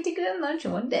buy movie ticket and lunch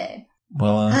in one day.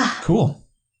 Well, cool.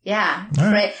 Yeah.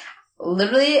 Right.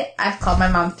 Literally, I've called my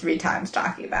mom 3 times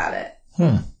talking about it.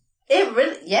 It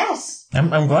really, yes. I'm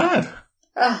glad.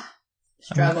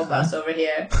 Struggle bus over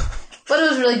here. But it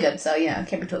was really good, so,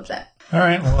 can't be too upset. All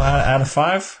right, well, out of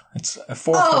 5, it's a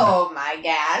 4 for me. Oh, my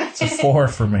God. It's a 4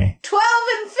 for me. 12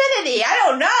 infinity, I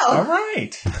don't know. All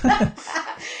right.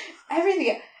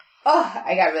 Everything. Oh,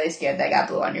 I got really scared that got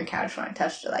blue on your couch when I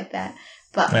touched it like that.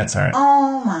 But that's all right.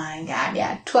 Oh, my God,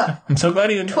 yeah. 12. I'm so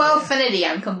glad you enjoyed 12 infinity,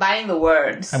 I'm combining the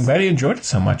words. I'm glad you enjoyed it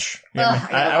so much. Yeah,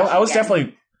 I was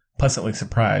definitely pleasantly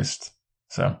surprised,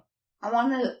 so. I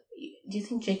want to... Do you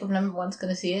think Jacob number 1's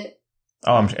going to see it?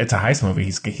 Oh, it's a heist movie.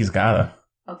 He's gotta.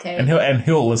 Okay. And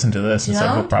he'll listen to this, and so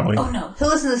he'll probably. Oh no, he'll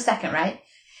listen to the second, right?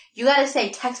 You gotta say,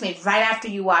 text me right after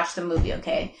you watch the movie,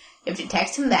 okay? You have to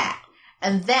text him that,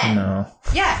 and then. No.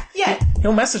 Yeah.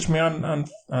 He'll message me on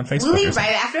Facebook. Will he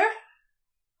right after?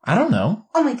 I don't know.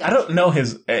 Oh my gosh. I don't know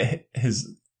his.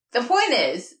 The point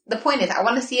is, I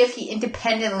want to see if he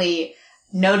independently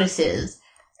notices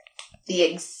the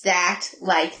exact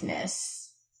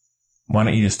likeness. Why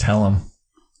don't you just tell him?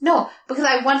 No, because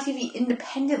I want to see if he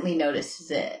independently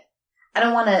notices it. I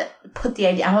don't want to put the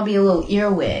idea. I want to be a little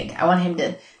earwig. I want him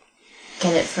to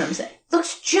get it from himself.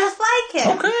 Looks just like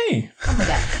him. Okay. Oh my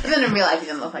god. But then in real life, he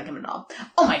doesn't look like him at all.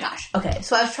 Oh my gosh. Okay,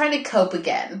 so I was trying to cope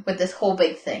again with this whole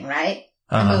big thing, right?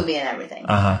 The movie and everything.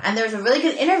 And there was a really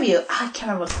good interview. I can't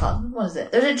remember what it's called. What is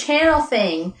it? There's a channel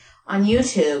thing on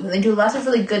YouTube. They do lots of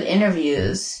really good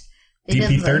interviews.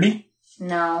 DP30?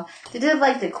 No. They did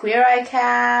like the Queer Eye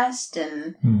cast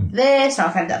and this and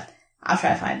all kinds of stuff. I'll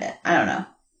try to find it. I don't know.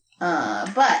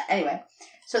 But anyway.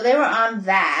 So they were on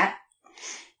that.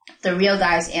 The real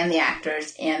guys and the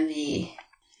actors and the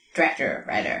director,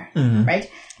 writer. Right?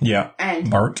 Yeah. And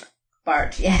Bart.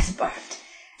 Yes, Bart.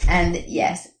 And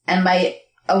yes. And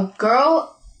a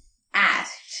girl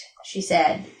asked, she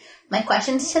said, my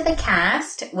questions to the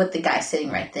cast with the guy sitting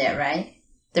right there, right?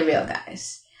 The real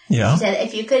guys. Yeah. She said,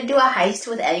 if you could do a heist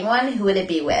with anyone, who would it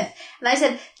be with? And I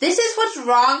said, this is what's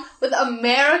wrong with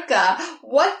America.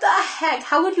 What the heck?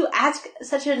 How would you ask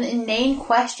such an inane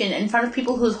question in front of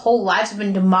people whose whole lives have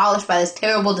been demolished by this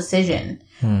terrible decision?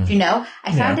 You know?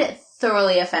 I found it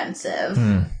thoroughly offensive.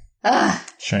 Ugh.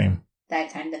 Shame.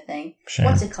 That kind of thing. Shame.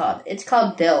 What's it called? It's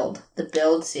called Build. The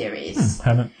Build series.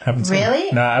 Haven't seen Really?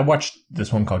 it. No, I watched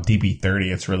this one called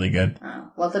DB30. It's really good. Oh,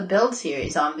 well, the Build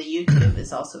series on the YouTube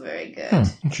is also very good.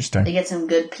 Interesting. They get some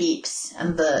good peeps,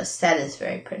 and the set is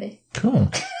very pretty. Cool.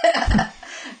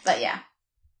 But yeah.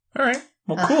 All right.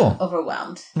 Well, cool.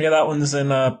 Overwhelmed. Yeah, that one's in.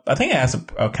 I think it has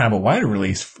a kind of a wider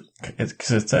release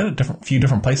because it's at a few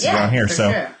different places around here.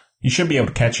 So sure. You should be able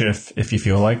to catch it if you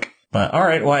feel like. But all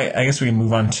right. Well, I guess we can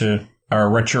move on to our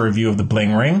retro review of the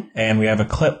Bling ring, and we have a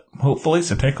clip, hopefully,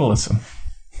 so take a listen.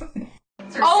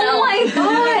 Oh my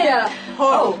god!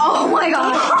 Oh my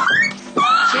god!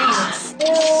 Jesus.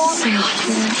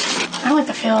 I like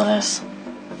the feel of this.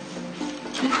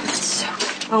 It's so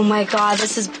good. Oh my god,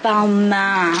 this is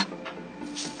Balmain.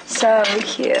 So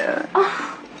cute.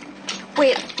 Oh.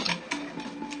 Wait.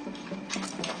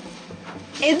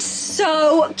 It's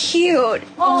so cute.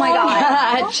 Oh my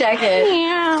god. Check it.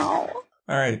 Meow.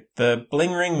 All right. The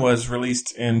Bling Ring was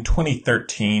released in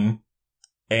 2013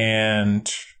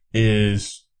 and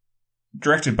is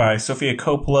directed by Sofia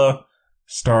Coppola,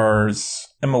 stars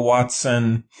Emma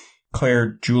Watson,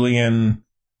 Claire Julian,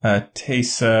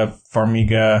 Tessa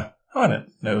Farmiga. Oh, I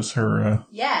knows her.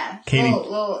 Yeah. Katie.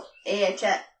 Little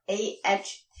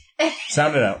A-H.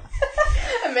 Sound it out.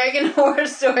 American Horror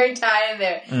Story tie in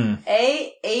there. Mm.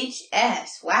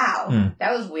 AHS. Wow.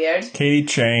 That was weird. Katie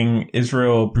Chang,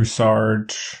 Israel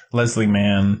Broussard, Leslie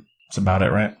Mann. That's about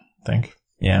it, right? I think.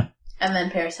 Yeah. And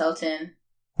then Paris Hilton.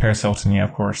 Paris Hilton, yeah,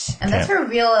 of course. And that's her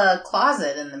real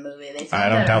closet in the movie. They filmed I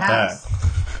don't at her doubt house.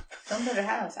 that. Filmed at her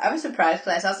house. I was surprised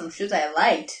because I saw some shoes I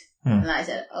liked. And I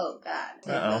said, oh, God.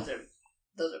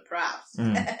 Those are props.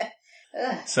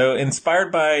 So,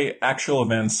 inspired by actual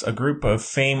events, a group of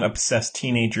fame-obsessed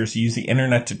teenagers use the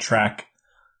internet to track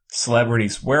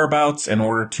celebrities' whereabouts in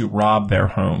order to rob their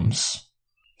homes.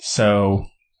 So...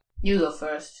 You go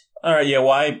first. Alright, yeah,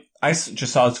 well, I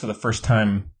just saw this for the first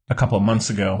time a couple of months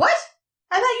ago. What?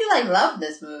 I thought you, loved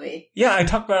this movie. Yeah, I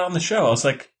talked about it on the show. I was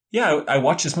like, yeah, I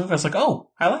watched this movie. I was like, oh,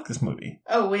 I like this movie.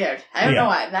 Oh, weird. I don't know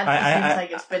why. That seems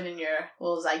like it's been in your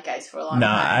little zeitgeist for a long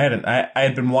time. Nah, I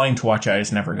had been wanting to watch it. I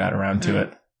just never got around to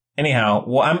it. Anyhow,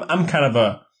 well, I'm kind of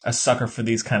a sucker for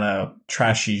these kind of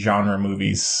trashy genre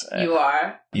movies. You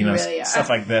are. You really are. Stuff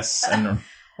like this,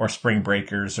 or Spring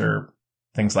Breakers, or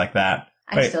things like that.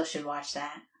 I still should watch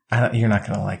that. You're not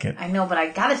going to like it. I know, but I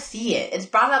gotta see it. It's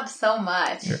brought up so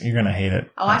much. You're going to hate it.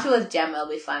 I'll watch it with Gemma. It'll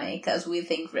be funny, because we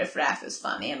think Riff Raff is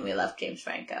funny, and we love James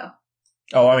Franco.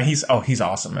 Oh, I mean, he's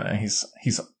awesome, and he's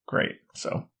great.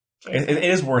 So it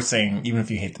is worth saying, even if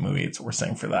you hate the movie, it's worth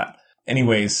saying for that.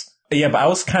 Anyways, yeah, but I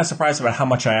was kind of surprised about how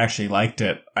much I actually liked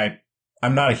it.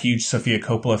 I'm not a huge Sofia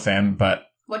Coppola fan, but...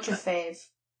 What's your fave?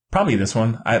 Probably this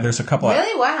one. There's a couple...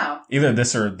 Really? Wow. Either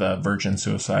this or the Virgin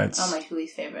Suicides. Oh, my two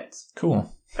least favorites.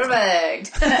 Cool.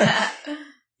 Perfect.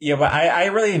 Yeah, but I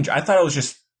really enjoyed... I thought it was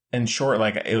just, in short,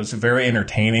 like, it was very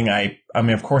entertaining. I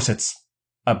mean, of course, it's...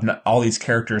 all these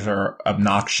characters are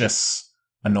obnoxious,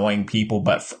 annoying people,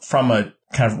 but from a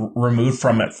kind of removed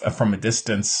from it, from a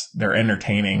distance, they're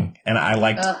entertaining. And I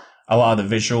liked a lot of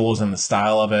the visuals and the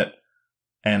style of it.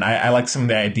 And I like some of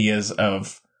the ideas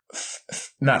of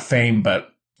not fame, but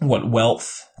what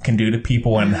wealth can do to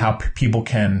people and how people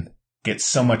can get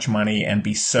so much money and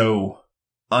be so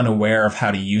unaware of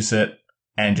how to use it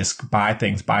and just buy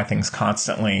things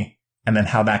constantly. And then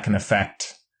how that can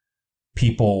affect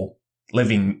people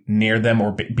living near them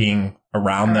or being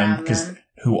around them, because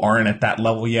who aren't at that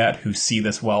level yet, who see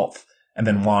this wealth and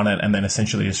then want it, and then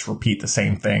essentially just repeat the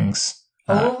same things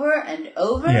over and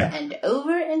over and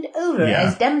over and over,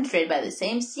 as demonstrated by the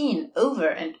same scene over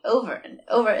and over and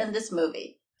over in this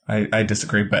movie. I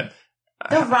disagree, but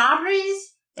the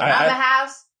robberies, they rob a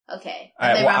house, okay,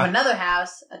 and they rob another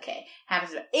house, okay,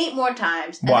 happens 8 more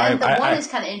times, and then the one is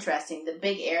kind of interesting, the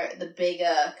big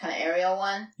kind of aerial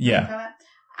one. Yeah.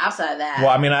 Outside of that, well,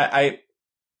 I mean,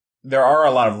 there are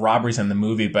a lot of robberies in the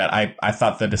movie, but I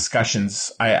thought the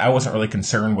discussions, I wasn't really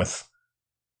concerned with.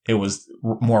 It was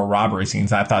more robbery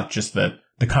scenes. I thought just that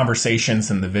the conversations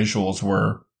and the visuals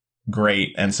were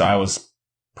great, and so I was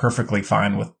perfectly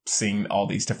fine with seeing all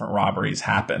these different robberies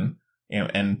happen,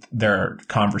 and their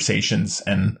conversations,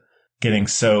 and getting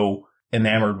so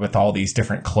enamored with all these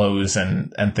different clothes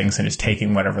and things, and just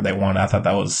taking whatever they want. I thought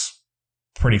that was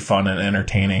pretty fun and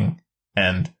entertaining,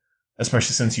 and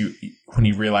especially since when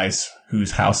you realize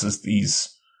whose houses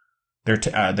they're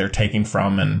taking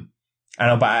from, and I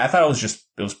don't know, but I thought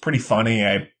it was pretty funny.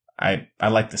 I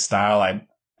liked the style.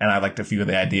 And I liked a few of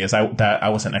the ideas that I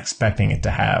wasn't expecting it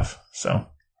to have. So,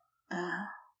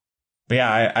 but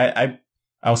yeah,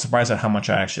 I was surprised at how much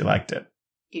I actually liked it.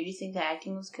 Did you think the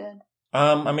acting was good?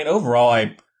 I mean, overall,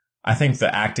 I think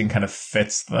the acting kind of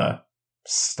fits the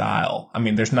style. I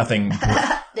mean, there's nothing.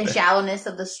 The shallowness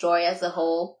of the story as a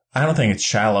whole. I don't think it's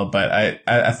shallow, but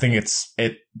I think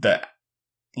the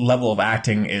level of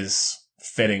acting is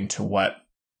fitting to what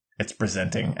it's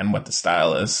presenting and what the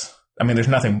style is. I mean, there's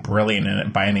nothing brilliant in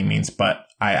it by any means, but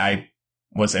I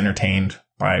was entertained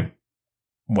by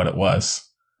what it was.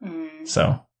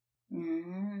 So,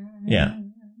 yeah.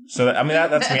 So, I mean,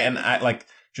 that's me. And I like,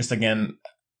 just again,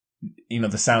 the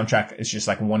soundtrack is just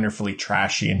like wonderfully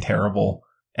trashy and terrible.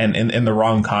 And in the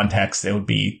wrong context, it would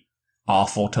be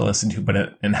awful to listen to, but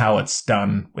in how it's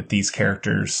done with these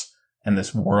characters and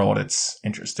this world, it's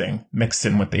interesting. Mixed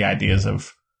in with the ideas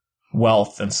of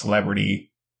wealth and celebrity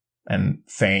and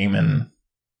fame and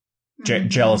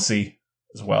jealousy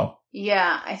as well.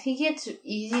 Yeah, I think it's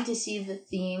easy to see the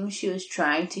theme she was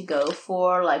trying to go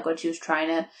for, like what she was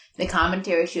the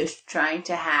commentary she was trying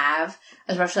to have,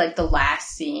 especially like the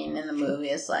last scene in the movie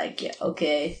is like, yeah,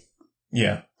 okay.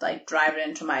 Yeah. Like, drive it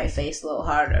into my face a little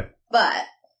harder. But,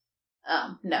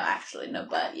 no, actually, no,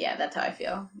 but yeah, that's how I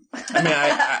feel. I mean,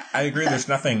 I agree there's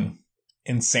nothing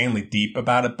insanely deep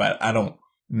about it, but I don't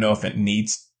know if it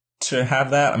needs to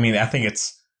have that. I mean, I think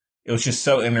it was just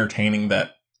so entertaining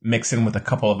that mixed in with a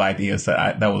couple of ideas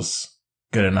that was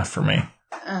good enough for me.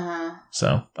 Uh-huh.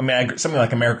 So, I mean, something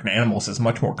like American Animals is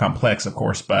much more complex, of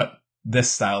course, but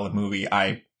this style of movie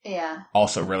I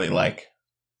also really like.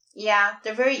 Yeah,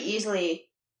 they're very easily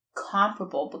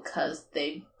comparable because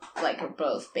they are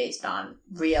both based on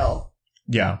real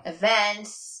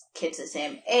events, kids the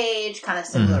same age, kind of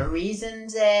similar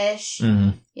reasons-ish, you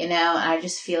know, and I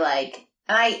just feel like,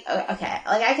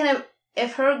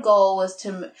 if her goal was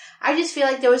to, I just feel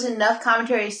like there was enough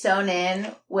commentary sewn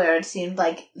in where it seemed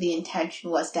like the intention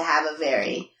was to have a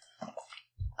very,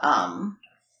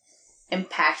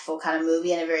 impactful kind of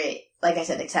movie in a very, like I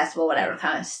said, accessible, whatever,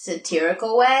 kind of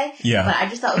satirical way. Yeah. But I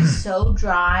just thought it was so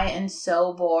dry and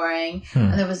so boring,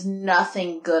 and there was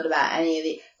nothing good about any of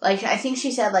the, like, I think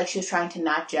she said, like, she was trying to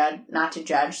not to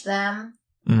judge them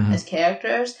as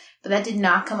characters, but that did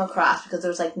not come across because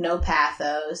there was, like, no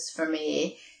pathos for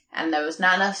me. And there was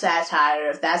not enough satire,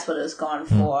 if that's what it was going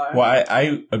for. Well,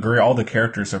 I agree. All the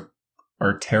characters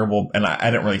are terrible, and I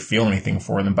didn't really feel anything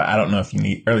for them, but I don't know if you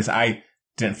need, or at least I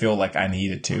didn't feel like I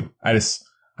needed to. I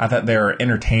thought they were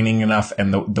entertaining enough,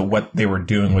 and the what they were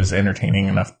doing was entertaining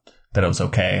enough that it was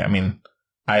okay. I mean,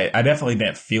 I definitely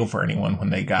didn't feel for anyone when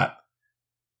they got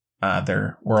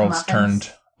their worlds turned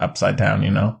upside down,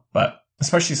 you know? But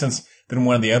especially since then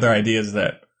one of the other ideas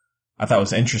that I thought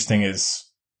was interesting is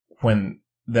when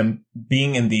them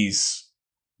being in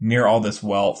near all this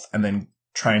wealth and then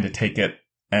trying to take it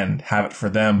and have it for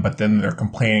them, but then they're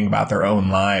complaining about their own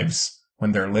lives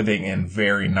when they're living in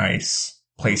very nice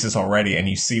places already. And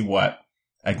you see what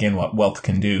wealth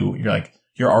can do. You're like,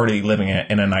 you're already living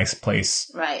in a nice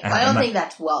place. Right. Well, I don't think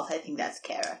that's wealth. I think that's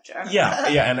character. Yeah.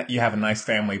 Yeah. And you have a nice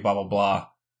family, blah, blah, blah.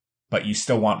 But you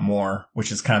still want more,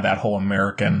 which is kind of that whole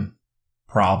American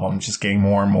problem, just getting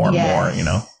more and more and more, you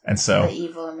know? And so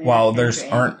while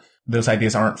those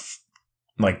ideas aren't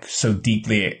like so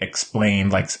deeply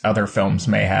explained like other films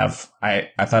may have, I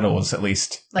thought it was at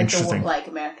least like interesting. Like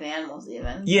American Animals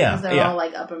even. Yeah. Because they're all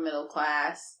like upper middle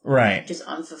class. Right. Just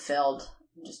unfulfilled.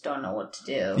 Just don't know what to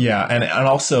do. Yeah. And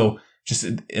also just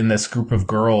in this group of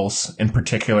girls in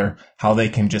particular, how they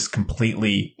can just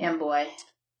completely. And boy.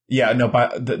 Yeah. No,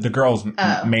 but the girls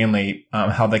mainly,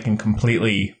 how they can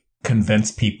completely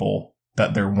convince people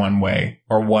that they're one way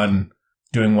or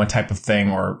doing one type of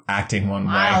thing or acting one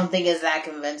way. I don't think it's that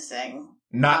convincing.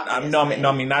 Not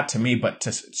to me, but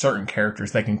to certain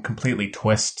characters, they can completely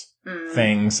twist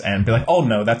things and be like, "Oh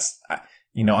no, that's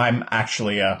I'm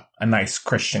actually a nice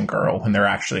Christian girl," when they're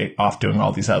actually off doing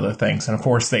all these other things. And of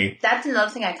course, that's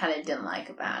another thing I kind of didn't like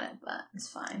about it, but it's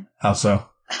fine. How so?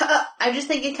 I just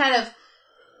think it kind of.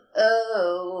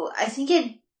 I think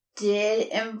it did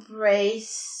embrace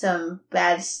some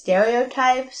bad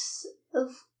stereotypes of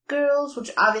girls,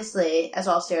 which obviously, as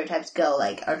all stereotypes go,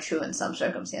 like, are true in some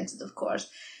circumstances, of course.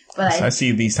 But I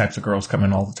see these types of girls come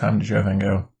in all the time to Joe Van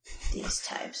Gogh. These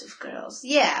types of girls.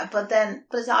 Yeah, but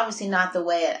it's obviously not the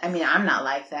way I'm not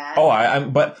like that. Oh, I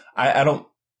don't,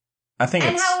 I think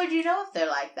And how would you know if they're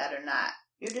like that or not?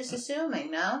 You're just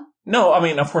assuming, no? No, I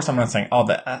mean, of course I'm not saying, oh,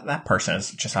 that person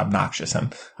is just obnoxious.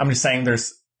 And I'm just saying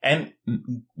and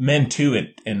men too,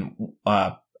 in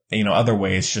other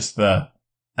ways, just I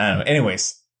don't know.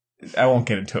 Anyways, I won't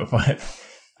get into it, but,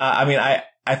 I mean,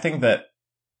 I think that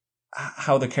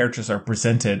how the characters are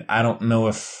presented, I don't know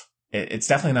if it's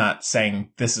definitely not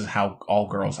saying this is how all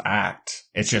girls act.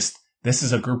 It's just, this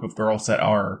is a group of girls that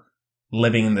are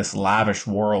living in this lavish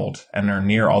world and are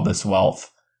near all this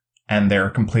wealth, and they're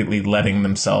completely letting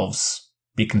themselves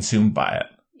be consumed by it.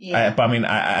 Yeah.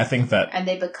 I think that... And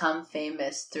they become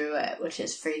famous through it, which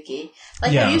is freaky.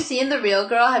 Like, Have you seen The Real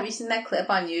Girl? Have you seen that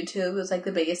clip on YouTube? It was, like,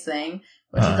 the biggest thing.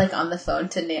 Where she's, like, on the phone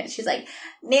to Nancy. She's like,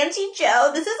 Nancy Joe,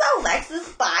 this is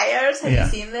Alexis Byers. Have you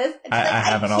seen this? And she's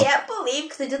I can't believe...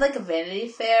 Because they did, like, a Vanity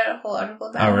Fair whole article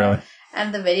about it. Oh, really?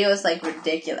 And the video is, like,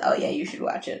 ridiculous. Oh, yeah, you should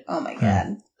watch it. Oh, my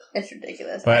God. It's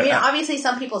ridiculous. But, obviously,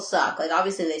 some people suck. Like,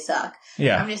 obviously, they suck.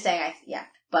 Yeah. I'm just saying,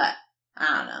 but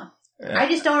I don't know. Yeah. I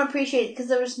just don't appreciate it because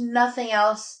there was nothing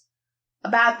else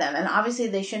about them. And obviously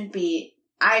they shouldn't be,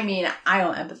 I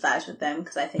don't empathize with them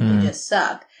because I think they just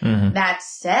suck. Mm-hmm. That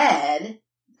said,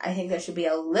 I think there should be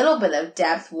a little bit of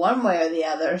depth one way or the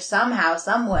other, somehow,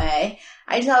 some way.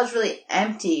 I just thought it was really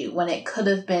empty when it could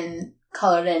have been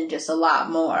colored in just a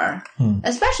lot more.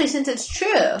 Especially since it's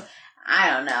true. I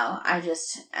don't know.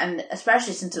 And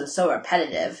especially since it was so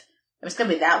repetitive. If it's going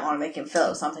to be that long, they can fill it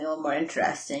with something a little more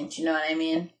interesting. Do you know what I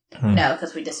mean? No,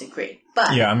 because we disagree.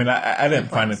 But yeah, I mean, I didn't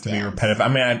find it to be repetitive. I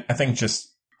mean, I think just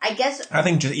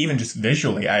even just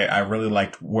visually, I really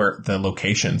liked where the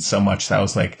location so much that I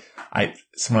was like, I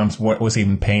sometimes was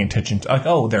even paying attention to, like,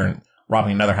 oh, they're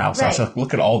robbing another house. Right. I was like,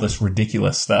 look at all this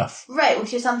ridiculous stuff. Right,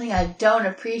 which is something I don't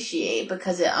appreciate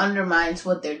because it undermines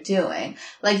what they're doing.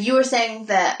 Like, you were saying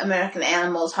that American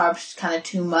Animals harps kind of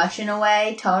too much in a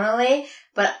way, tonally,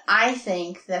 but I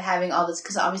think that having all this,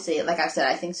 because obviously, like I said,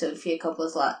 I think Sofia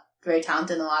Coppola's very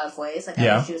talented in a lot of ways. Like,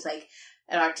 I wish she was, like,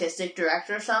 an artistic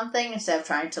director or something instead of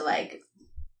trying to, like,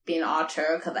 be an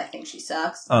auteur, because I think she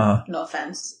sucks. No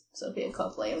offense, Sofia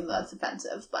Coppola, even though that's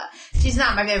offensive, but she's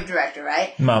not my favorite director,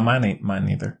 right? No, mine ain't mine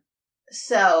either.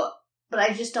 So, but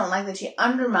I just don't like that she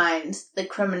undermines the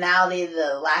criminality,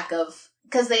 the lack of,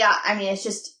 because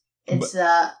it's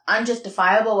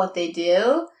unjustifiable what they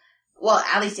do. Well,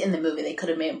 at least in the movie, they could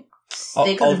have made it a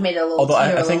little. Although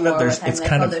I think that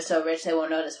they're so rich they won't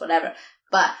notice, whatever.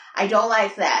 But I don't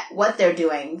like that what they're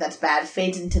doing that's bad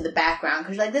fades into the background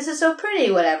because you're like, this is so pretty,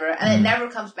 whatever, and it never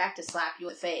comes back to slap you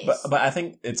in the face. But I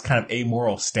think it's kind of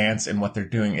amoral stance in what they're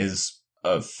doing is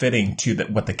fitting to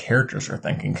what the characters are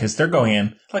thinking because they're going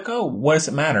in like, oh, what does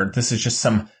it matter? This is just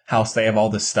some house. They have all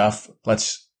this stuff.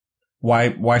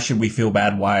 Why should we feel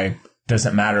bad? Why does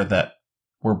it matter that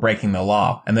we're breaking the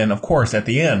law? And then of course at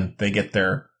the end they get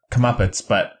their comeuppance.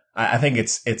 But I think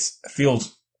it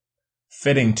feels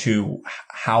fitting to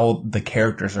how the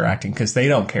characters are acting because they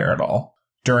don't care at all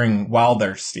while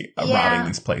they're robbing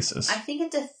these places. I think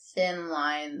it's a thin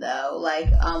line though.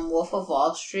 Like Wolf of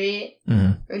Wall Street,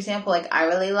 for example, like I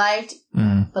really liked,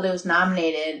 but it was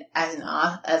nominated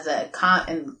as a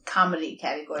comedy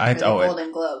category for the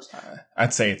Golden Globes.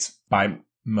 I'd say it's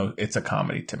it's a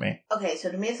comedy to me. Okay,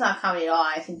 so to me it's not a comedy at all.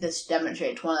 I think this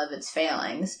demonstrates one of its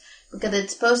failings. Because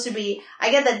it's supposed to be,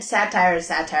 I get that satire is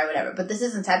satire, whatever, but this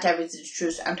isn't satire because it's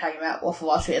true. I'm talking about Wolf of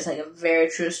Wall Street. It's like a very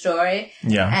true story.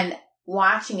 Yeah. And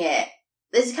watching it,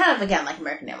 this is kind of, again, like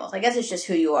American Animals. I guess it's just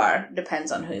who you are.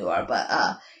 Depends on who you are. But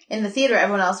in the theater,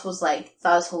 everyone else was like,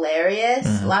 thought it was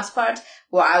hilarious, last part,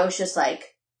 where I was just like,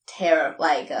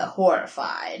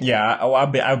 horrified. Yeah,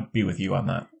 I'd be with you on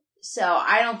that. So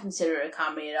I don't consider it a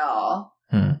comedy at all.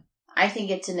 I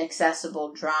think it's an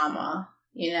accessible drama.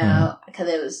 You know,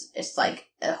 because it's like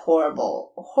a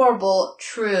horrible,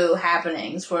 true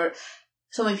happenings where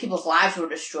so many people's lives were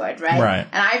destroyed, right? Right.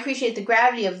 And I appreciate the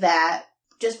gravity of that.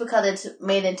 Just because it's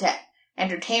made into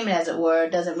entertainment, as it were,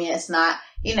 doesn't mean it's not,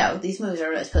 these movies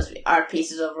are really supposed to be art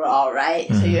pieces overall, right?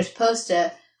 So you're supposed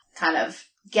to kind of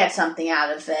get something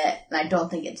out of it, and I don't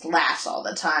think it's laughs all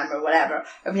the time or whatever.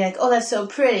 Or be like, oh, that's so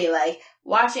pretty. Like,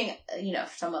 watching,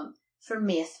 someone... For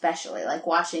me especially, like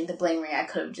watching the Bling ring, I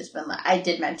could have just been like, I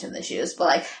did mention the shoes, but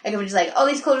like, I could be just like, oh,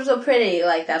 these clothes are so pretty,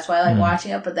 like, that's why I like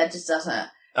watching it, but that just doesn't,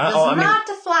 not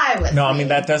to fly with No, me. I mean,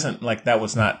 that doesn't, like, that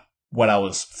was not what I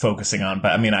was focusing on,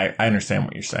 but I mean, I understand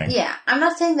what you're saying. Yeah, I'm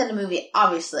not saying that a movie,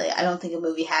 obviously, I don't think a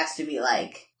movie has to be,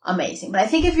 like, amazing, but I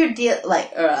think if you're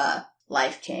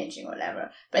life-changing,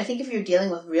 whatever, but I think if you're dealing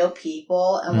with real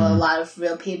people, and with a lot of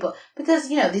real people, because,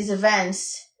 these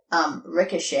events...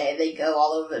 ricochet, they go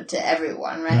all over to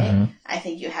everyone, right? I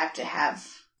think you have to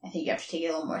take it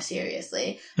a little more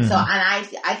seriously. So, and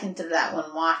I consider that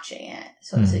when watching it.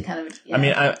 So it's a kind of, I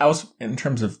mean, I was, in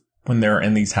terms of when they're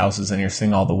in these houses and you're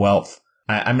seeing all the wealth,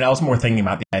 I mean, I was more thinking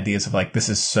about the ideas of like, this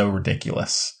is so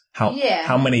ridiculous.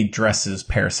 How many dresses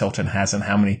Paris Hilton has and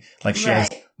how many, like she has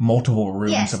multiple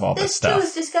rooms of all this stuff.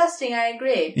 This too is disgusting, I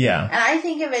agree. Yeah. And I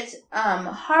think if it's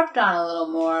harped on a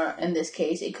little more in this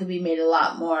case, it could be made a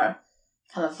lot more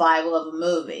kind of viable of a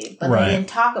movie. But they didn't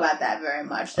talk about that very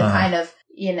much. The kind of,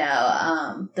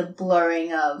 the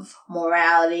blurring of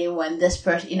morality when this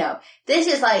person,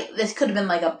 this could have been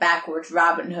like a backwards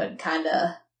Robin Hood kind of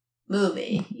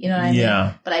movie, you know what I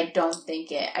mean? But I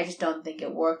just don't think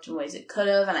it worked in ways it could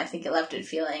have, and I think it left it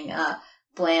feeling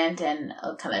bland and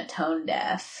kind of tone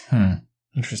deaf.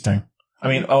 Interesting. I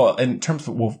mean, in terms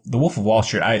of the Wolf of Wall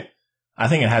Street, I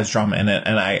think it has drama in it,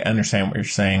 and I understand what you're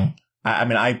saying. I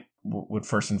mean, I would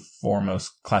first and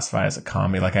foremost classify it as a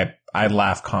comedy. Like, I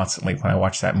laugh constantly when I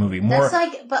watch that movie. More, that's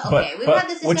like, we've had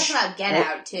this discussion about Get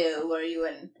Out too, where you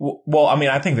and... Well, I mean,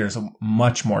 I think there's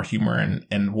much more humor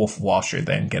in Wolf of Wall Street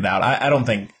than Get Out. I don't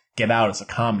think Get Out is a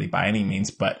comedy by any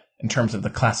means, but in terms of the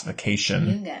classification...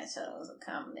 You guys thought it was a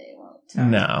comedy. Well,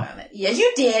 No. Yes,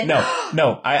 you did.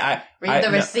 No. Read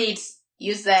the receipts.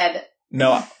 You said.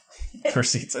 No.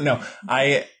 Receipts. No.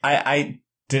 I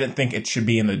didn't think it should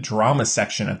be in the drama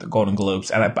section at the Golden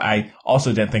Globes. And I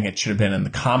also didn't think it should have been in the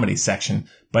comedy section.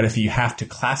 But if you have to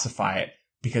classify it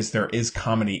because there is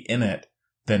comedy in it,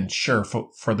 then sure,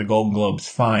 for the Golden Globes,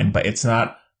 fine. But it's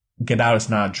not, Get Out is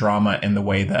not a drama in the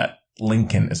way that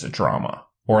Lincoln is a drama.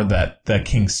 Or that the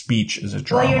King's Speech is a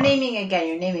drama. Well,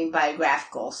 you're naming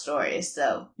biographical stories,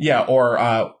 so. Yeah,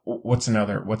 or, what's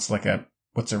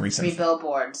a recent? Three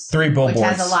Billboards. Three Billboards. Which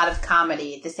has a lot of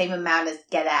comedy, the same amount as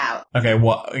Get Out. Okay,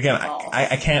 well, again,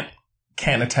 I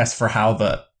can't attest for how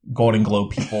the Golden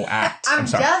Globe people act. I'm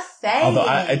sorry. just saying.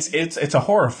 Although it's a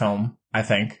horror film, I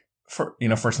think,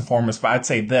 first and foremost, but I'd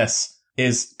say this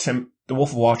is The Wolf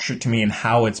of Wall Street to me and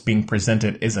how it's being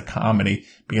presented is a comedy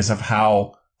because of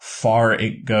how far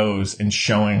it goes in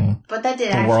showing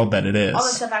the world that it is. All the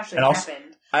stuff actually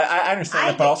happened. I understand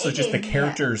that, but also just the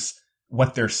characters,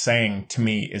 what they're saying to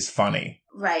me is funny.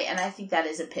 Right, and I think that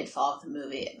is a pitfall of the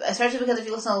movie. Especially because if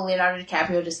you listen to Leonardo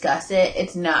DiCaprio discuss it,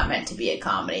 it's not meant to be a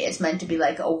comedy. It's meant to be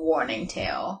like a warning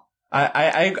tale. But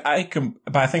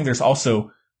I think there's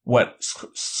also what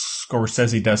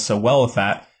Scorsese does so well with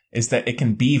that is that it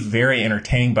can be very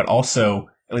entertaining, but also,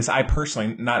 at least I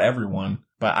personally, not everyone,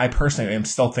 but I personally am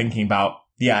still thinking about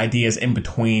the ideas in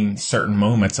between certain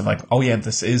moments of like, oh yeah,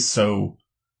 this is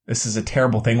a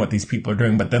terrible thing what these people are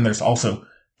doing, but then there's also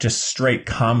just straight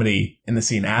comedy in the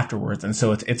scene afterwards. And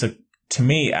so it's to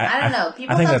me, I don't know.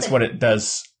 I think that's what it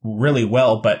does really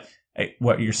well, but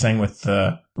what you're saying with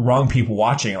the wrong people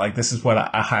watching it, like this is what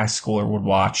a high schooler would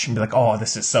watch and be like, oh,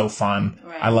 this is so fun.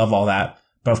 Right. I love all that.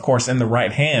 But of course, in the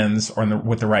right hands or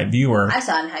with the right viewer. I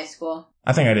saw it in high school.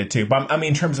 I think I did too. But I mean,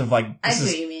 in terms of like, I see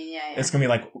what you mean. Yeah. It's going to be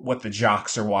like what the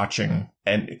jocks are watching.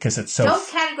 And because it's so. Don't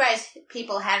categorize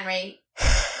people, Henry.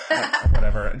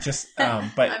 Whatever. Just, but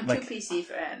I'm like. too PC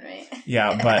for Henry.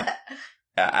 Yeah, but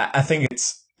I think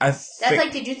it's.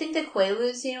 Did you think the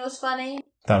Quaalude scene was funny?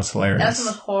 That was hilarious. That was the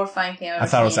most horrifying thing I've ever seen.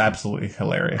 I thought it was absolutely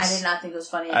hilarious. I did not think it was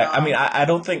funny at all. I mean, I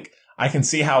don't think, I can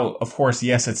see how, of course,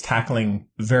 yes, it's tackling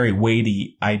very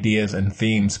weighty ideas and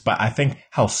themes, but I think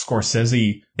how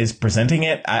Scorsese is presenting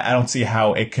it, I don't see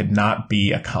how it could not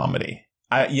be a comedy.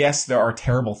 Yes, there are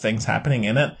terrible things happening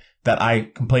in it that I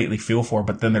completely feel for,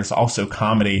 but then there's also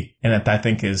comedy in it that I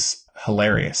think is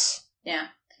hilarious. Yeah.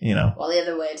 You know? Well, the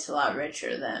other way, it's a lot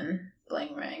richer than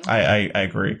Bling Ring. I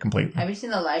agree completely. Have you seen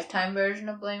the Lifetime version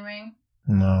of Bling Ring?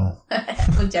 No.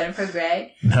 With Jennifer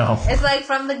Grey? No. It's like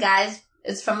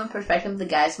it's from the perspective of the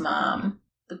guy's mom.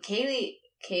 But Kate,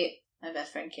 my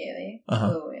best friend Kaylee,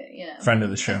 who, you know. Friend of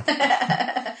the show.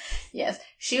 Yes.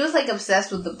 She was like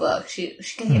obsessed with the book. She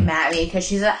can get mad at me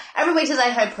because everybody says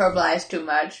I hyperbolize too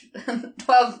much.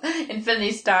 12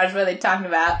 Infinity Stars, what are they talking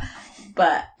about?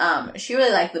 But, she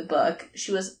really liked the book.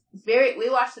 She was we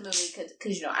watched the movie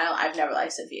because, you know, I've never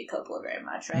liked Sofia Coppola very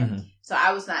much, right? Mm-hmm. So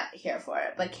I was not here for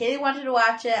it. But Katie wanted to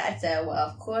watch it. I said, well,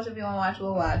 of course, if you want to watch it,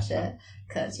 we'll watch it.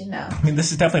 Because, you know. I mean,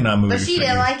 this is definitely not a movie. But she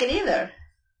didn't like it either.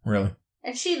 Really?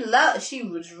 And she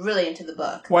was really into the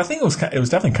book. Well, I think it was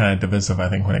definitely kind of divisive, I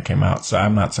think, when it came out. So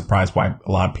I'm not surprised why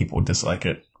a lot of people dislike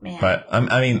it. Man. But,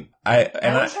 I mean, I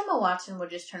wish Emma Watson would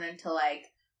just turn into, like,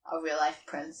 a real life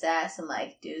princess and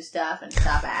like do stuff and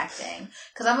stop acting.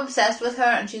 Because I'm obsessed with her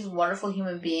and she's a wonderful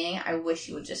human being. I wish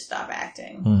she would just stop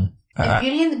acting. If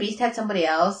Beauty and the Beast had somebody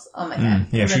else, oh my god.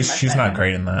 Yeah, she's not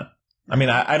great in that. I mean,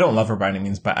 I don't love her by any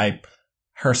means, but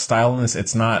her style in this,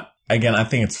 it's not. Again, I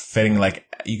think it's fitting. Like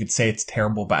you could say it's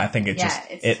terrible, but I think it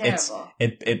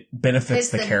it benefits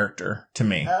the character to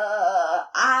me.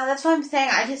 That's what I'm saying.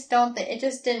 I just don't think it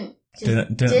just didn't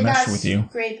mesh with you.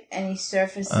 Scrape any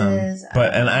surfaces.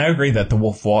 And I agree that The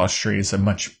Wolf of Wall Street is a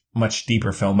much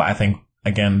deeper film, but I think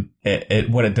again,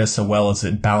 what it does so well is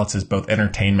it balances both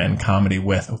entertainment and comedy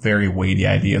with very weighty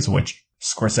ideas, which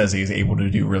Scorsese is able to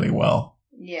do really well.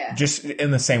 Yeah. Just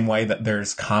in the same way that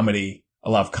there's a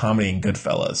lot of comedy in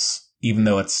Goodfellas, even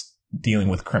though it's dealing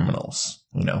with criminals,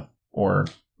 you know, or.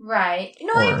 Right. You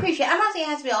know, I appreciate I'm not saying it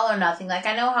has to be all or nothing. Like,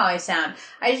 I know how I sound.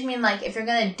 I just mean, like, if you're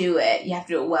gonna do it, you have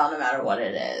to do it well no matter what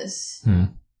it is.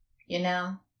 You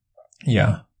know?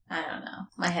 Yeah. I don't know.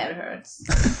 My head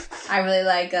hurts. I really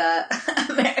like,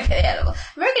 American Animals.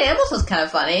 American Animals was kind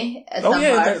of funny at some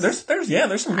parts.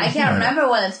 There's some. I can't remember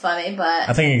when it's funny, but.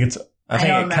 I think it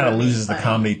kind of loses the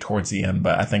comedy towards the end,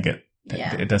 but I think it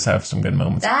does have some good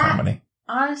moments of comedy.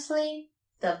 Honestly,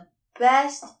 the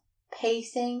best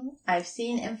pacing I've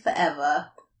seen in forever.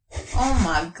 Oh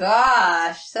my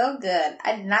gosh, so good.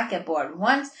 I did not get bored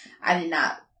once. I did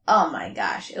not. Oh my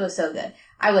gosh, it was so good.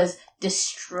 I was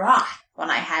distraught when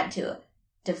I had to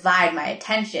divide my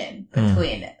attention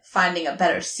between finding a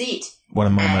better seat What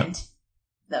a moment. and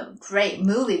the great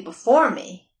movie before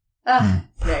me. Ugh,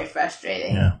 very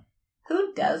frustrating. Yeah.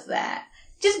 Who does that?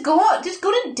 Just go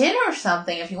to dinner or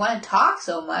something if you want to talk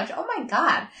so much. Oh my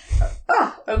god.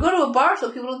 Ugh. Or go to a bar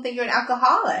so people don't think you're an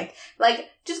alcoholic. Like,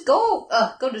 just go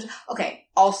to... Okay,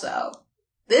 also,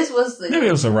 this was the... Maybe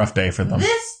it was a rough day for them.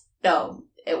 No,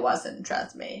 it wasn't,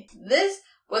 trust me. This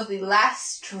was the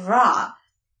last straw.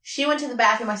 She went to the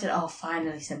bathroom. I said, oh,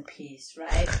 finally some peace,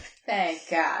 right? Thank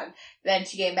God. Then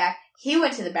she came back. He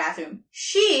went to the bathroom.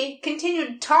 She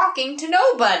continued talking to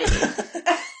nobody.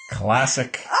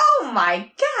 Classic. Oh,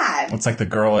 my God. It's like the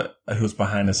girl who's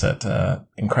behind us at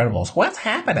Incredibles. What's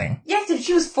happening? Yeah, because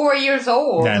she was 4 years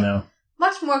old. Yeah, I know.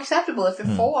 Much more acceptable if you're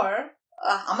 4.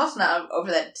 I'm also not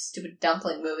over that stupid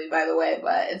dumpling movie, by the way,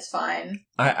 but it's fine.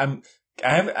 I'm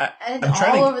And it's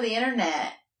all over the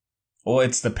internet. Well,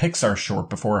 it's the Pixar short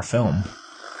before a film.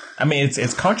 I mean,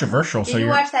 it's controversial. Did you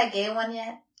watch that gay one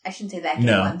yet? I shouldn't say that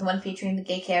gay one. The one featuring the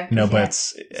gay characters. No, but yet.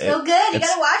 it's so good. You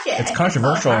gotta watch it. It's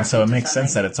controversial, and so it makes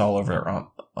sense that it's all over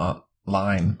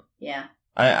online. Yeah.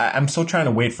 I'm still trying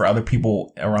to wait for other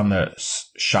people around the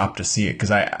shop to see it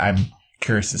because I'm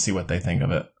curious to see what they think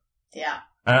of it. Yeah.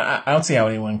 I don't see how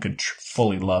anyone could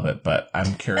fully love it, but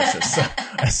I'm curious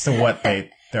as to what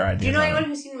their ideas are. Do you know anyone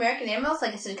who's seen American Animals?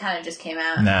 Like I said, it kind of just came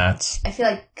out. Nah, I feel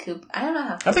like Cooper. I don't know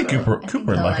how. I think Cooper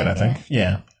would like it. I think.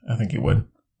 Yeah, I think he would.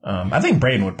 I think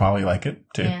Braden would probably like it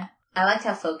too. Yeah, I liked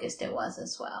how focused it was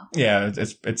as well. Yeah,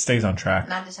 it stays on track.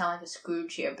 Not to sound like a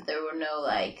Scrooge here, but there were no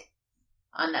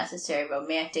unnecessary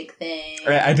romantic things.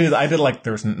 I did like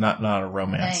there was not a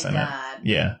romance Thank in God. it.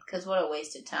 Yeah, because what a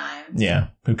waste of time. Yeah,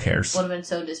 who cares? Would have been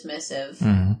so dismissive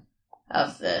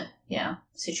of the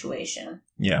situation.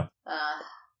 Yeah.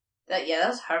 That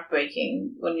was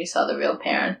heartbreaking when you saw the real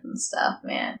parents and stuff,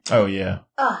 man. Oh, yeah.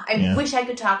 I wish I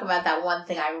could talk about that one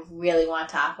thing I really want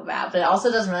to talk about, but it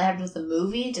also doesn't really have to do with the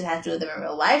movie. It just has to do with them in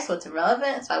real life, so it's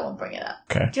irrelevant, so I won't bring it up.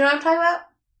 Okay. Do you know what I'm talking about?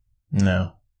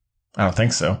 No. I don't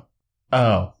think so.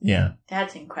 Oh, yeah.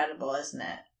 That's incredible, isn't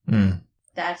it?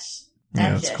 That's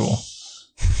just cool.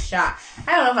 Shock.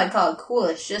 I don't know if I'd call it cool.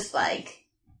 It's just like,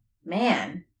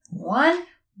 man, one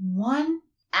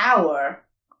hour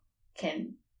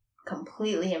can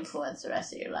completely influence the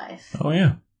rest of your life. Oh,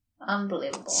 yeah.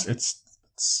 Unbelievable.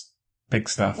 It's big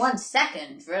stuff. 1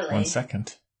 second, really. 1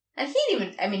 second. And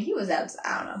he was out,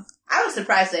 I don't know. I was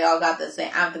surprised they all got the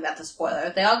same, I don't think that's a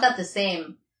spoiler. They all got the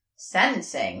same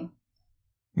sentencing.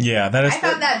 Yeah, that is. I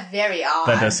found that very odd.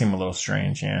 That does seem a little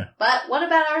strange, yeah. But what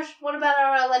about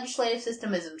our legislative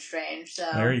system isn't strange, so.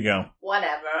 There you go.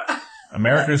 Whatever.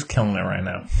 America's killing it right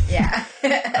now. Yeah.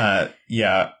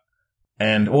 Yeah.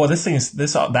 And, well,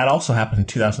 that also happened in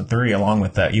 2003 along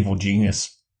with that Evil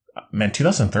Genius. Man,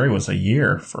 2003 was a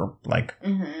year for,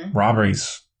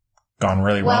 robberies gone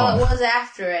really wrong. Well, it was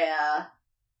after a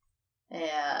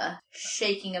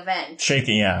shaking event.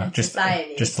 Shaking, yeah. In just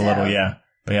society, a little, yeah.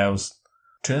 But yeah, it was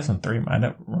 2003. I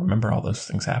don't remember all those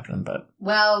things happening, but.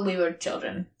 Well, we were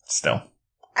children. Still.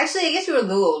 Actually, I guess you were a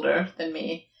little older than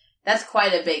me. That's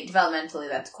quite a big, developmentally,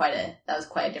 that was quite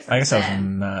a difference. I guess I was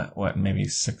not, maybe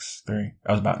 6'3".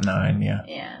 I was about 9, yeah.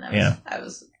 Yeah, and I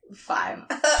was 5.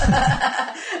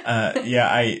 Yeah,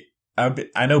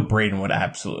 I know Braden would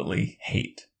absolutely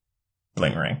hate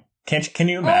Bling Ring. Can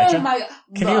you imagine? Oh my God.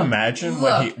 Can you imagine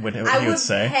what he would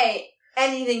say? Hey,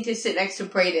 anything to sit next to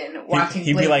Braden watching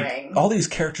He'd Bling be like, Ring. all these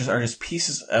characters are just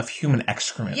pieces of human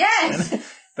excrement.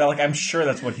 Yes! But I'm sure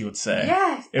that's what he would say.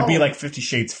 Yes. It'd be like 50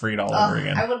 Shades Freed all over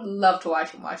again. I would love to watch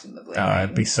him watching the Bling Ring.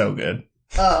 It'd be so good.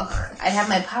 Oh, I'd have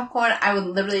my popcorn. I would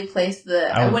literally place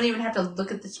I wouldn't even have to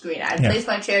look at the screen. I'd place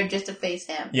my chair just to face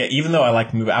him. Yeah, even though I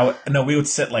like movie, we would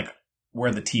sit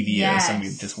where the TV is and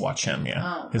we'd just watch him, yeah.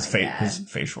 Oh, his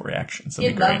facial reactions.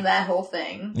 He'd love that whole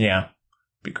thing. Yeah.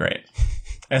 Be great.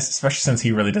 Especially since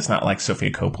he really does not like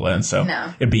Sofia Coppola, and so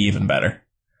it'd be even better.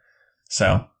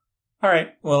 So, alright,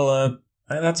 well,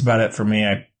 that's about it for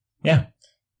me. Yeah.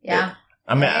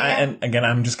 I mean, and again,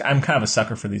 I'm kind of a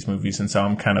sucker for these movies, and so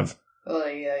I'm kind of a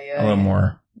little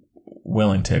more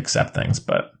willing to accept things,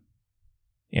 but,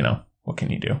 what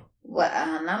can you do?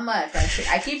 Well, not much.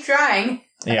 I keep trying.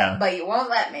 Yeah. But you won't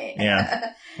let me.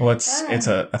 Yeah. Well,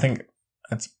 I think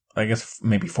it's, I guess,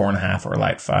 maybe 4.5 or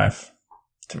light 5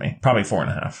 to me. Probably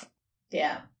 4.5.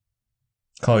 Yeah.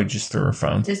 Chloe just threw her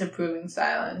phone. Disapproving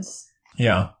silence.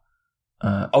 Yeah.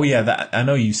 That I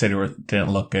know you said it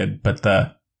didn't look good, but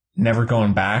the Never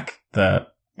Going Back,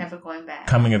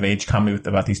 coming of age comedy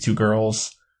about these 2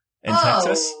 girls in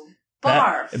Texas.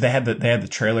 Barf. They had the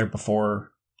trailer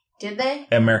before. Did they?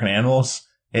 American Animals.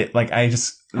 I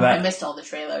missed all the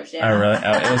trailers. Yeah. Oh, really?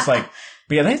 It was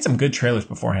But yeah, they had some good trailers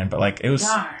beforehand. But like it was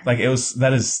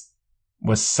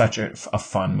was such a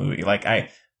fun movie. Like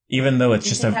even though it's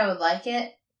just I would like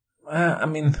it. I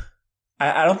mean,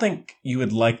 I don't think you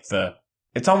would like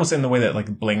it's almost in the way that like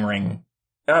Bling Ring.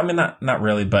 I mean, not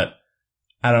really, but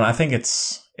I don't know. I think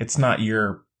it's not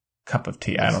your cup of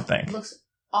tea. I don't think. Looks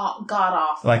god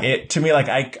awful. Like to me, like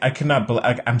I could not believe,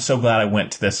 like, I'm so glad I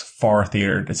went to this far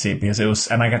theater to see it because it was,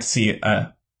 and I got to see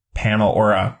a panel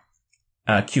or a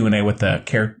Q&A with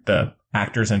the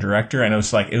actors and director. And it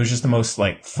was just the most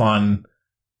like fun,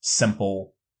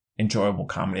 simple, enjoyable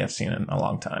comedy I've seen in a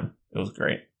long time. It was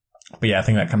great. But yeah, I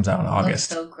think that comes out in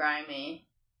August. It looks so grimy.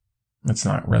 It's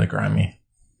not really grimy,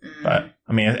 but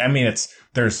I mean, it's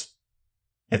kind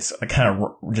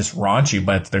of just raunchy,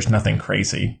 but there's nothing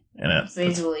crazy in it.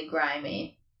 Visually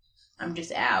grimy. I'm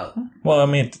just out. Well, I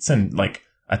mean, it's in like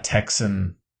a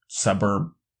Texan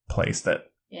suburb place that,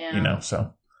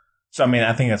 so I mean,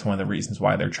 I think that's one of the reasons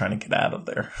why they're trying to get out of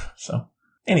there. So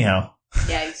anyhow.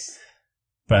 Yikes.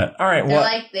 But all right. They're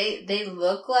like, they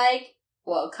look like,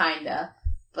 well, kinda,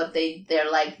 but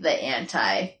they're like the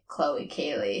anti Chloe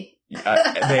Kaylee.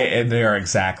 They are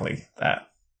exactly that.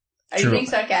 Are you being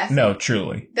sarcastic? No,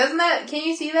 truly. Can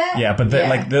you see that? Yeah, but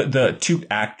like the two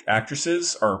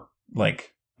actresses are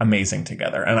like amazing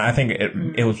together. And I think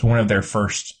it was one of their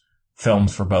first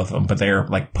films for both of them, but they're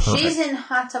like perfect. She's in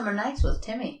Hot Summer Nights with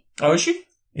Timmy. Oh, is she?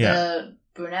 Yeah. The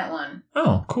brunette one.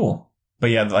 Oh, cool. But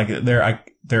yeah, like they're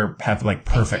have like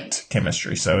perfect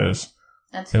chemistry. So it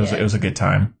was a good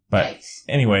time. But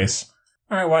anyways,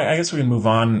 all right, well, I guess we can move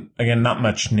on. Again, not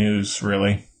much news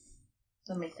really.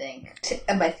 Let me think.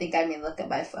 And by think, I mean look at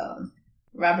my phone.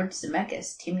 Robert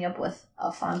Zemeckis teaming up with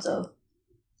Alfonso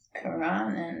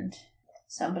Cuarón and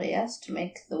somebody else to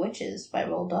make The Witches by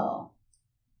Roald Dahl.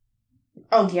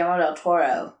 Oh, Guillermo del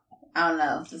Toro. I don't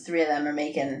know. The three of them are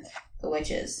making The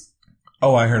Witches.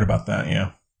 Oh, I heard about that,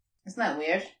 yeah. Isn't that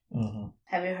weird? Mm-hmm.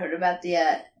 Have you heard about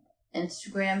the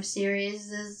Instagram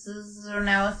series are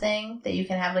now a thing? That you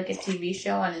can have like a TV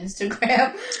show on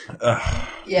Instagram?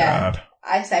 Yeah. God.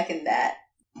 I second that.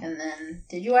 And then,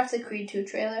 did you watch the Creed 2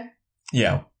 trailer?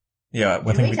 Yeah. Yeah.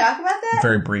 Did we talk about that?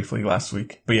 Very briefly last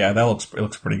week. But yeah, it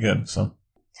looks pretty good, so.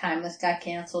 Timeless got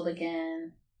canceled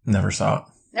again. Never saw it.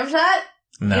 Never saw it?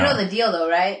 No. You know the deal though,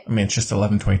 right? I mean, it's just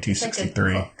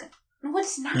 11/22/63. Like no,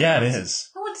 it's not. Yeah, it is.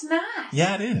 No, it's not.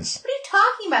 Yeah, it is. What are you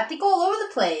talking about? They go all over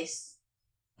the place.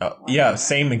 Oh, yeah,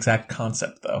 same exact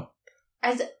concept though.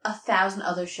 As 1,000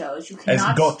 other shows, you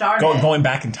cannot start it. Going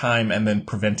back in time and then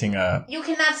preventing a... You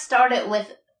cannot start it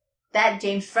with... That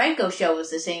James Franco show was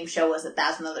the same show as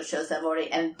 1,000 other shows that have already...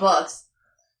 And books.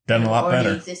 Done a lot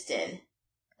better. Existed.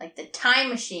 Like The Time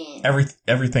Machine.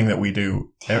 Everything that we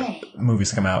do,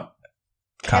 movies come out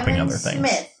copying other things.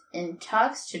 Smith in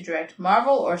talks to direct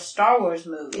Marvel or Star Wars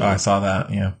movies. Oh, I saw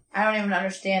that, yeah. I don't even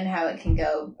understand how it can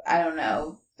go. I don't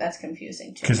know. That's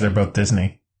confusing to me. Because they're both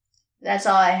Disney. That's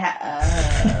all I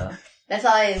have. That's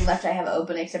all I left. I have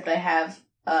open, except I have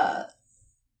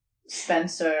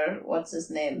Spencer. What's his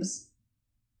name's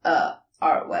art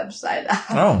website?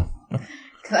 Oh,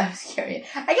 because I was curious.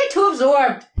 I get too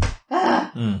absorbed.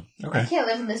 Okay. I can't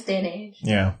live in this day and age.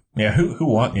 Yeah.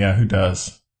 Who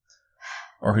does,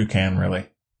 or who can really?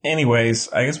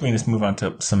 Anyways, I guess we can just move on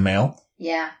to some mail.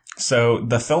 Yeah. So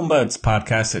the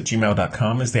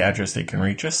filmbuds.podcast@gmail.com is the address that you can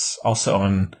reach us. Also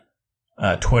on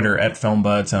Twitter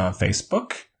 @filmbuds and on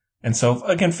Facebook. And so,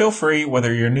 again, feel free,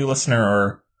 whether you're a new listener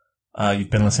or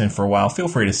you've been listening for a while, feel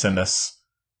free to send us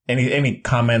any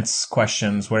comments,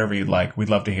 questions, whatever you'd like. We'd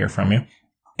love to hear from you.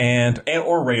 And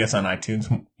or rate us on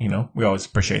iTunes. You know, we always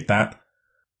appreciate that.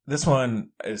 This one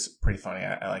is pretty funny.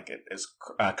 I like it. It's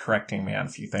correcting me on a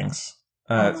few things.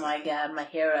 Oh my God, my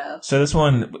hero. So this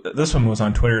one was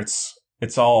on Twitter.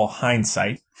 It's all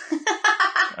hindsight.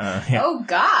 Yeah. Oh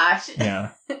gosh.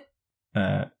 Yeah.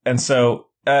 And so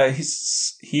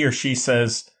he or she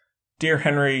says, "Dear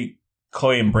Henry,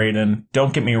 Chloe, and Braden,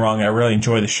 don't get me wrong, I really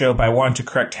enjoy the show, but I wanted to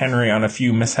correct Henry on a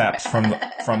few mishaps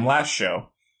from last show.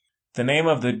 The name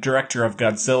of the director of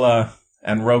Godzilla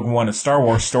and Rogue One: A Star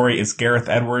Wars Story is Gareth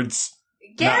Edwards.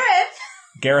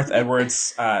 Gareth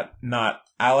Edwards, not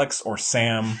Alex or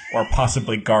Sam or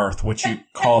possibly Garth, which you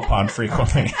call upon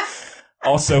frequently.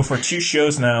 Also, for 2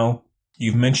 shows now,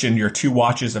 you've mentioned your 2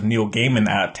 watches of Neil Gaiman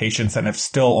adaptations and have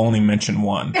still only mentioned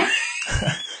one.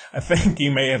 I think you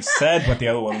may have said what the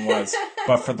other one was,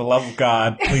 but for the love of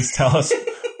God, please tell us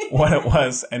what it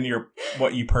was and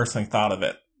what you personally thought of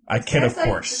it." I kid, of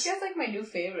course. This guy's like my new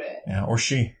favorite. Yeah, or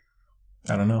she.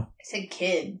 I don't know. I said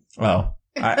kid. Well,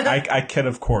 I kid,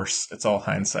 of course. It's all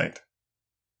hindsight.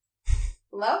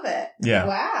 Love it. Yeah.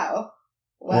 Wow.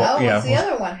 Well, what's the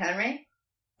other one, Henry?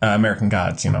 American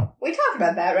Gods, We talked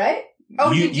about that, right?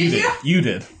 Oh, you did. You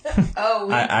did. Oh,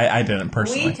 I didn't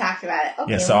personally. We talked about it.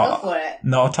 Okay, Yeah, so we'll go for it.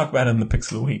 No, I'll talk about it in the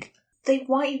Picks of the Week. They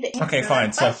want you to answer Okay, fine.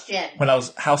 the question. So when I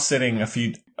was house sitting a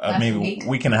few, maybe a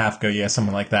week and a half ago,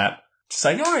 something like that, just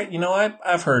like, all right,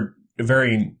 I've heard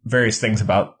various things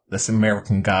about this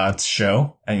American Gods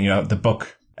show, and the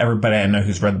book. Everybody I know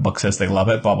who's read the book says they love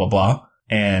it, blah blah blah,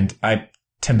 and I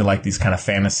tend to like these kind of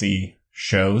fantasy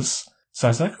shows, so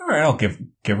I was like, all right, I'll give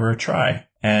her a try,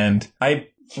 and I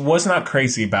was not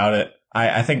crazy about it.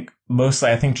 I think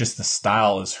just the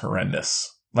style is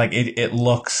horrendous. Like it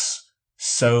looks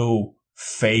so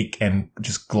fake and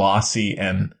just glossy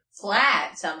and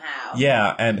flat somehow.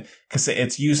 Yeah, and because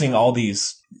it's using all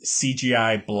these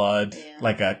CGI blood,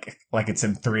 like it's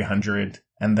in 300,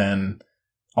 and then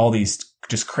all these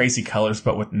just crazy colors,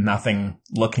 but with nothing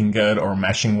looking good or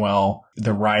meshing well.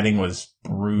 The writing was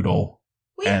brutal.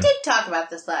 We did talk about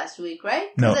this last week, right?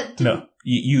 No,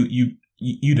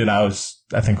 you did.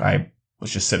 I think I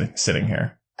was just sitting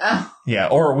here. Oh. Yeah,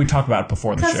 or we talked about it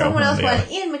before the show. Because someone else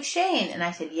went, Ian McShane. And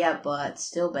I said, yeah, but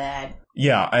still bad.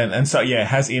 Yeah, and so, it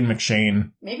has Ian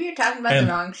McShane. Maybe you're talking about the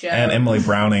wrong show. And Emily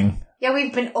Browning. Yeah,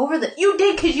 we've been over you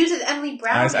did, because you said Emily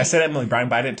Browning. I said Emily Browning,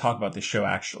 but I didn't talk about this show,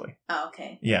 actually. Oh,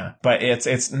 okay. Yeah, but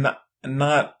it's not,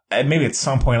 maybe at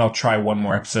some point I'll try one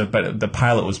more episode, but the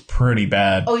pilot was pretty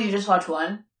bad. Oh, you just watched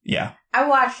one? Yeah. I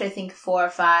watched, I think, 4 or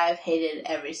 5, hated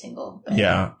every single bit.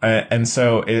 Yeah, and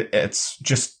so it's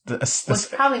just... Which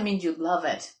probably means you love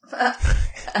it.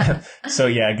 So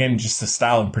again, just the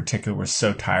style in particular was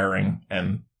so tiring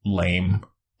and lame.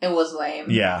 It was lame.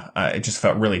 Yeah, it just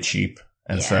felt really cheap.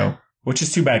 And so, which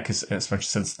is too bad, because especially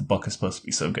since the book is supposed to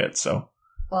be so good, so...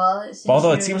 Well,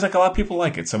 although it seems like a lot of people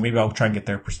like it, so maybe I'll try and get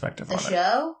their perspective on it. The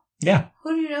show? Yeah.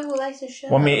 Who do you know who likes the show?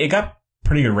 Well, I mean, it got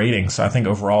pretty good ratings, so I think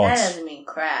overall that doesn't mean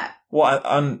crap. Well,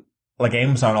 on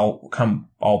Amazon,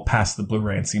 all past the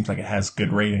Blu-ray, it seems like it has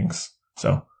good ratings.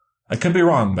 So I could be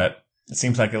wrong, but it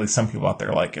seems like at least some people out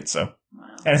there like it. So,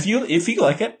 and if you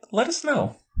like it, let us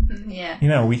know. Yeah.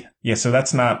 So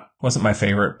that's wasn't my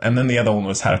favorite. And then the other one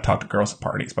was How to Talk to Girls at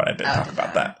Parties, but I didn't talk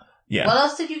about that. Yeah. What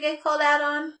else did you get called out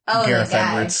on? Oh, Gareth the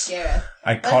guy, Edwards.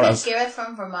 Gareth. Gareth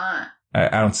from Vermont.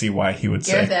 I don't see why he would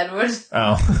Gareth say Edwards.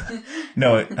 Oh,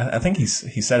 no, I think he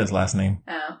said his last name.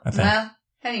 Oh, I think. Well,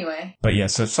 anyway. But yeah,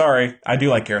 so sorry. I do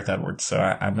like Gareth Edwards, so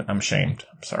I'm ashamed.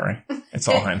 I'm sorry. It's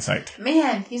all hindsight.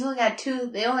 Man, he's only got 2.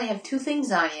 They only have 2 things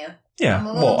on you. Yeah.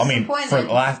 Well, I mean,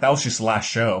 that was just the last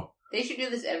show. They should do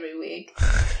this every week.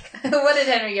 What did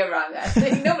Henry get wrong, guys?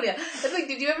 Like, nobody else. It's like,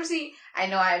 did you ever see? I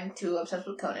know I'm too obsessed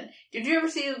with Conan. Did you ever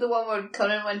see the one where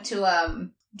Conan went to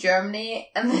Germany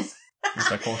and then?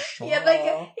 He's like, oh, sure. He had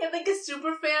like a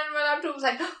super fan run up to him and was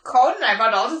like, Conan, I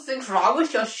got all these things wrong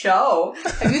with your show.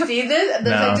 Have you seen this? And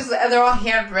there's and they're all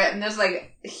handwritten. There's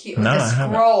like a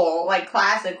scroll, like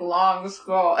classic long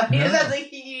scroll. And he just has a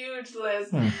huge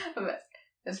list.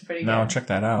 It's pretty good. No, check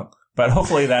that out. But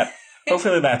hopefully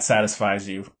that satisfies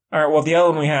you. All right. Well, the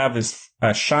other one we have is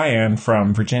Cheyenne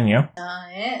from Virginia.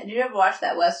 Yeah. Did you ever watch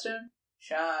that Western?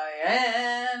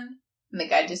 Cheyenne. And the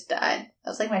guy just died.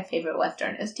 That was like my favorite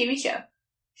Western. It was a TV show.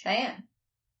 Cheyenne.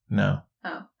 No.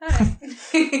 Oh.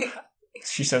 Alright.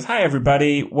 She says, hi,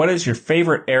 everybody. What is your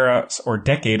favorite era or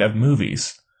decade of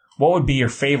movies? What would be your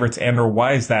favorites and or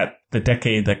why is that the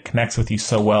decade that connects with you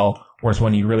so well or is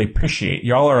one you really appreciate?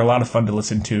 Y'all are a lot of fun to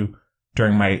listen to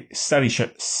during my study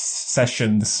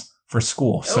sessions for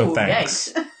school. So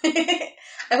thanks.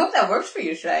 I hope that works for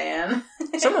you, Cheyenne.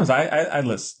 Sometimes I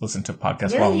listen to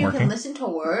podcasts while I'm you working. can listen to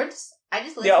words? I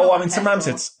just listen Yeah, well, I mean, to sometimes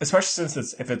especially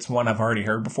since if it's one I've already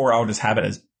heard before, I'll just have it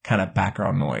as kind of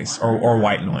background noise or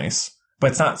white noise.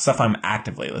 But it's not stuff I'm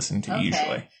actively listening to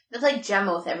usually. It's like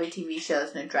Gemma with every TV show,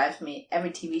 and it drives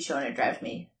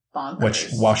me bonkers. Which,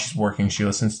 while she's working, she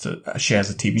listens to, she has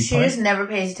a TV She play? just never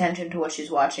pays attention to what she's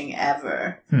watching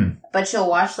ever. But she'll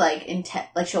watch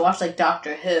she'll watch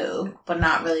Doctor Who, but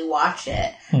not really watch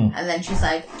it. And then she's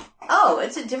like, oh,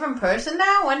 it's a different person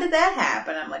now? When did that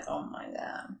happen? I'm like, oh my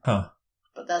god. Huh.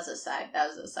 But that was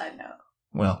a side note.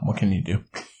 Well, what can you do?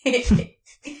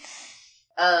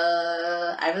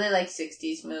 I really like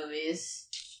 60s movies.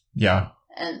 Yeah.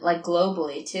 And like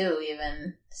globally too,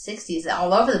 even 60s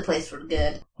all over the place were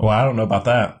good. Well, I don't know about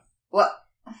that. What?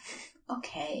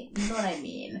 Okay, you know what I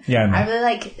mean. Yeah, I know. I really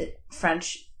like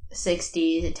French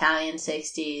 60s, Italian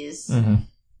 60s. Mm-hmm.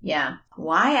 Yeah.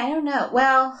 Why? I don't know.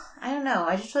 Well, I don't know.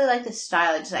 I just really like the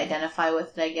style. I just identify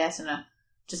with it, I guess, and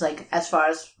just like as far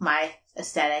as my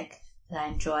aesthetic that I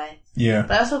enjoy. Yeah.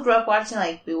 But I also grew up watching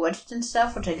like Bewitched and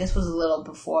stuff, which I guess was a little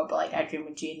before, but like I Dream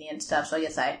of Jeannie and stuff. So I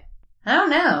guess I don't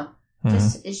know.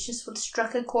 It's just what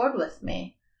struck a chord with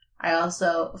me. I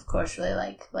also, of course, really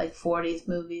like 40s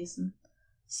movies and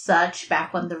such,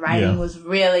 back when the writing was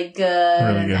really good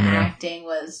and the acting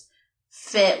was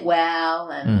fit well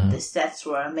and the sets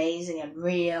were amazing and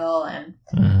real and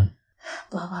blah,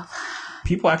 blah, blah.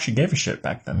 People actually gave a shit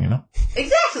back then, you know?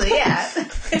 Exactly, yeah.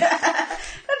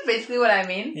 That's basically what I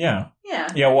mean. Yeah. Yeah.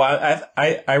 Yeah, well,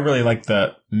 I really like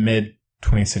the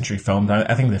mid-20th century films.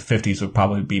 I think the 50s would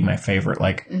probably be my favorite,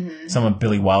 like some of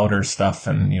Billy Wilder's stuff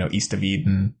and, East of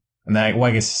Eden. And then,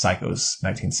 I guess Psycho's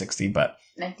 1960, but...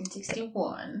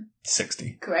 1961.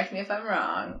 60. Correct me if I'm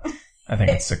wrong. I think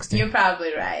it's 60. You're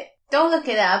probably right. Don't look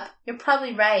it up. You're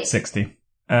probably right. 60.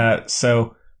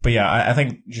 But yeah, I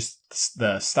think just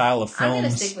the style of films. I'm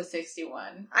gonna stick with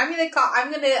 61.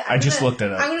 I just looked at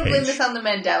a I'm gonna blame this on the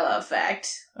Mandela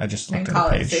effect. I just looked at call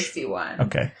a page. it 61.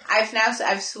 Okay.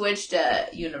 I've switched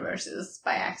universes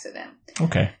by accident.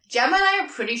 Okay. Gemma and I are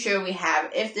pretty sure we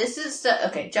have. If this is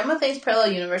okay, Gemma thinks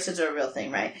parallel universes are a real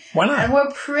thing, right? Why not? And we're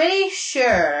pretty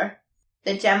sure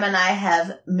that Gemma and I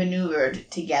have maneuvered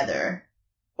together,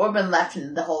 or been left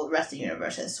and the whole rest of the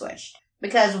universe has switched.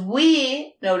 Because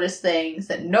we notice things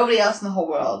that nobody else in the whole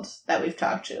world that we've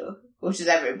talked to, which is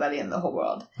everybody in the whole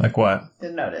world, like what?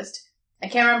 Has noticed. I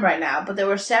can't remember right now, but there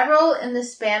were several in the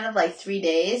span of 3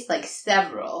 days,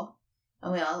 several.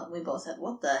 And we both said,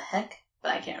 what the heck?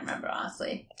 But I can't remember,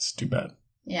 honestly. It's too bad.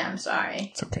 Yeah, I'm sorry.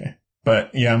 It's okay.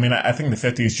 But yeah, I mean, I think the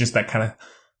 50s, just that kind of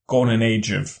golden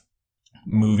age of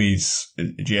movies.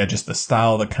 Yeah, just the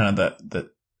style, the kind of the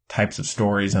types of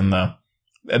stories and a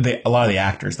lot of the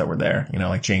actors that were there,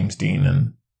 like James Dean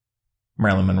and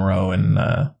Marilyn Monroe and,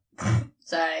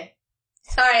 Sorry,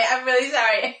 I'm really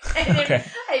sorry. I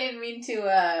didn't mean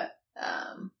to,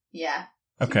 yeah.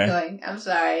 Okay. Keep going. I'm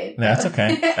sorry. No, that's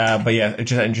okay. But yeah,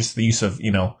 just the use of,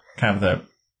 kind of the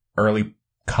early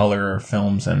color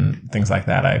films and things like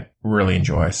that, I really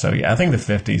enjoy. So yeah, I think the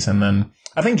 50s, and then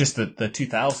I think just the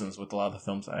 2000s with a lot of the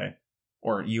films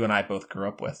or you and I both grew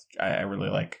up with, I really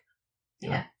like.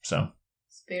 Yeah. So.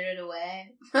 Spirited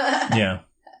Away. Yeah.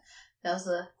 That was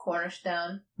the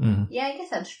cornerstone. Mm-hmm. Yeah, I guess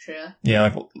that's true. Yeah,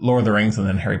 like Lord of the Rings and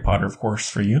then Harry Potter, of course,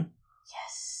 for you.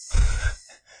 Yes.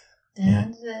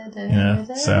 Yeah.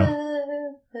 So.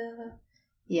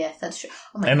 Yes, that's true.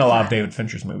 Oh and a lot of David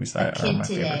Fincher's movies that are my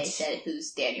today favorites. said,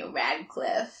 "Who's Daniel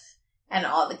Radcliffe?" And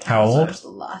all the How old? counselors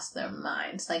lost their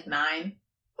minds. 9.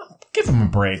 Give him a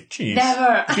break. Jeez.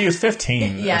 Never. If he was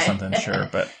 15 Yeah. or something, sure,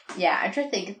 but. Yeah, I'm trying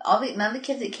to think. None of the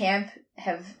kids at camp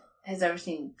has ever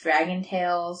seen Dragon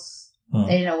Tales.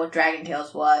 They didn't know what Dragon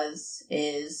Tales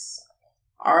is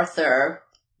Arthur.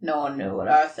 No one knew what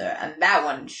Arthur, and that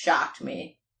one shocked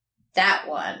me. That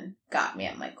one got me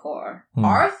at my core.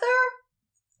 Arthur?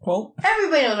 Well,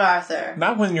 everybody knows Arthur.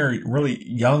 Not when you're really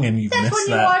young and you've missed that. That's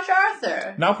when you watch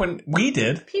Arthur. Not when we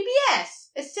did. PBS.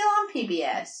 It's still on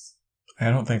PBS. I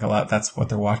don't think a lot. That's what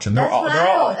they're watching. That's what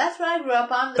I grew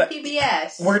up on, the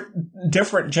PBS. We're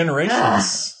different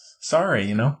generations.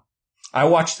 Sorry, I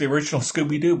watched the original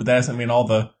Scooby-Doo, but that doesn't mean all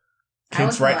the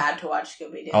kids I wasn't allowed to watch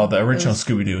Scooby-Doo. Oh, the original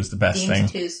Scooby-Doo is the best thing.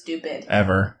 Too stupid.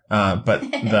 Ever. But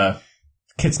the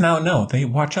kids now know. They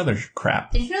watch other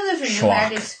crap. Did you know there's a new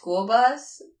Magic School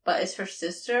Bus, but it's her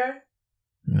sister?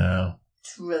 No.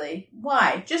 It's really...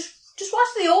 Why? Just watch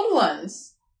the old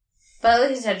ones. But at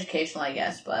least it's educational, I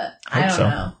guess, but I don't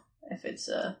know if it's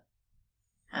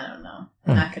I don't know.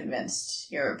 I'm not convinced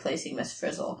you're replacing Miss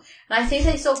Frizzle. And I think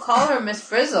they still call her Miss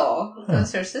Frizzle because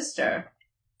it's her sister.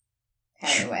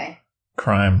 Anyway.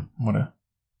 Crime.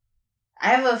 I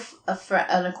have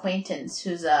an acquaintance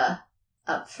who's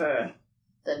up for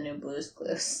the new Blue's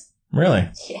Clues. Really?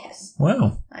 Yes.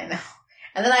 Wow. I know.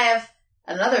 And then I have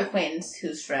another acquaintance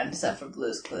whose friend is up for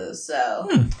Blue's Clues, so...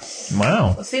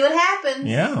 Wow. We'll see what happens.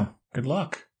 Yeah. Good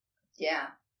luck. Yeah.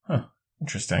 Huh.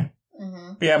 Interesting.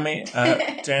 Mm-hmm. But yeah,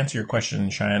 to answer your question,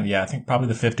 Cheyenne, yeah, I think probably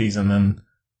the 50s and then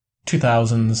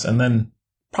 2000s and then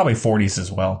probably 40s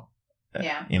as well.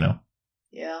 Yeah. Yeah.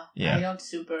 I don't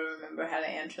super remember how to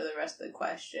answer the rest of the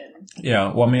question.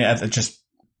 Yeah. Well, that in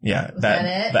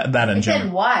general.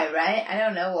 Said why, right? I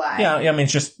don't know why. Yeah.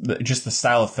 It's just the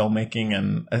style of filmmaking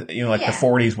and, the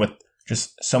 40s with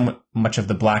just so much of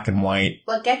the black and white.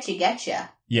 What getcha.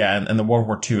 Yeah. And the World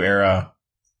War II era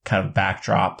kind of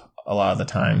backdrop a lot of the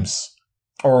times,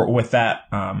 or with that,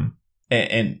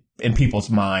 in people's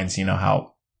minds,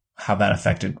 how that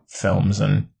affected films.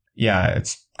 And yeah,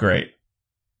 it's great.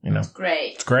 It's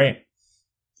great. It's great.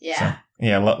 Yeah. So,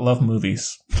 yeah. Love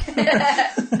movies.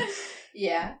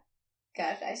 Yeah.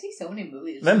 Gosh, I see so many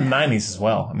movies. Then the 90s as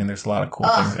well. There's a lot of cool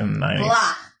things in the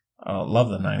 90s. Love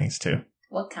the 90s too.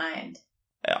 What kind?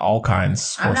 All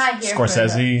kinds. I'm not here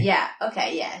Scorsese. for yeah,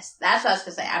 okay, yes. That's what I was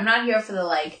going to say. I'm not here for the,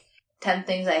 10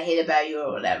 Things I Hate About You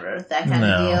or whatever. That kind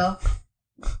of deal.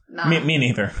 Not, me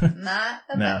neither. Not.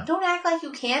 No. Don't act like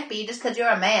you can't be just because you're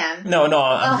a man. No,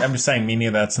 I'm just saying me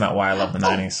neither. That's not why I love the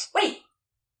 90s. Wait.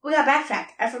 We got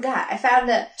backtracked. I forgot. I found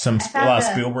a lot of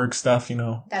Spielberg stuff,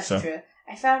 That's true.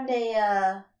 I found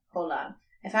a hold on.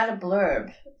 I found a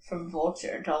blurb from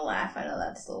Vulture. Don't laugh. I know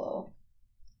that's a little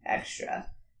extra.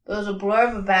 But it was a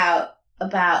blurb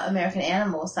about American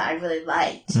Animals that I really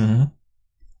liked. Mm-hmm.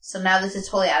 So now this is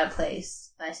totally out of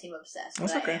place, and I seem obsessed.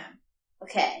 That's but okay. I am.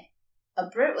 Okay. A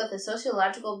Brit with a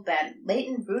sociological bent,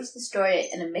 Leighton roots the story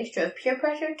in a mixture of peer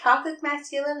pressure, toxic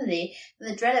masculinity, and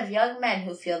the dread of young men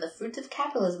who feel the fruits of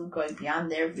capitalism going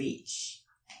beyond their reach.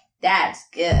 That's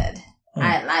good.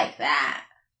 I like that.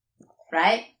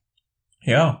 Right?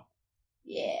 Yeah.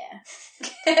 Yeah.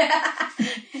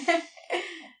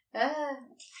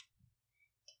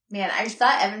 Man, I just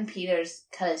thought Evan Peters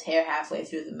cut his hair halfway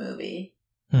through the movie.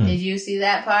 Did you see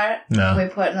that part? No. We're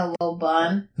putting a little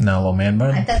bun. No, a little man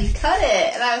bun? I thought he cut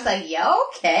it. And I was like, yeah,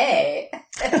 okay.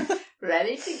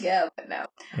 Ready to go. But no.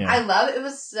 Yeah. I love it. It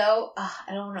was so... I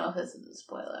don't know if this is a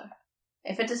spoiler.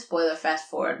 If it's a spoiler, fast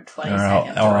forward 20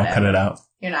 seconds. Or I'll cut it out.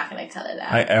 You're not going to cut it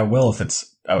out. I will if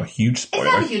it's a huge spoiler.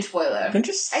 It's not a huge spoiler. Then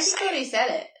just... I just already said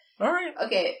it. Alright.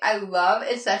 Okay, I love,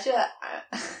 it's such a,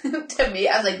 to me,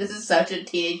 I was like, this is such a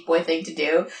teenage boy thing to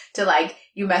do, to like,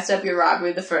 you messed up your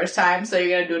robbery the first time, so you're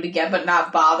gonna do it again, but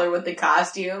not bother with the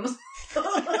costumes. Like,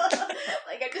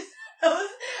 I thought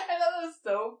it was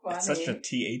so funny. It's such a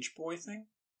TH boy thing?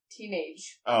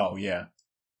 Teenage. Oh, yeah.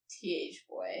 TH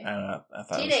boy. I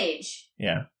thought Teenage.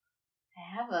 Yeah.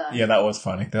 I have a... Yeah, that was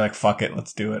funny. They're like, fuck it,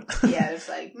 let's do it. Yeah, it's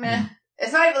like, meh.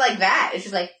 It's not even like that, it's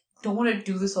just like, don't want to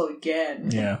do this all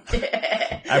again. Yeah.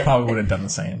 I probably would have done the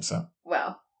same, so.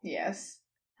 Well, yes.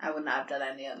 I would not have done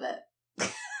any of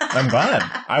it. I'm glad.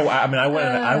 I mean, I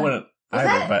wouldn't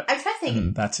either, but I'm trying to think.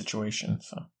 in that situation,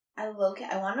 so. I want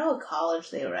to know what college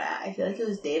they were at. I feel like it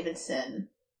was Davidson.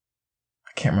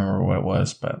 I can't remember what it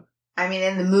was, but. I mean,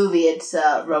 in the movie, it's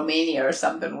Romania or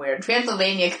something weird.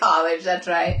 Transylvania College, that's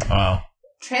right. Oh.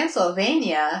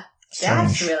 Transylvania?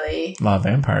 Strange. That's really... A lot of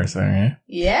vampires there, eh?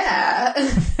 Yeah.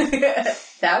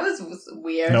 That was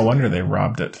weird. No wonder they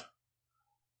robbed it.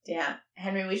 Yeah.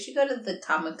 Henry, we should go to the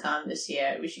Comic-Con this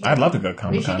year. I'd love to go to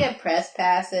Comic-Con. We should get press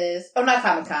passes. Oh, not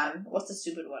Comic-Con. What's the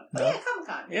stupid one? No. Oh, yeah,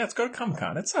 Comic-Con. Yeah, let's go to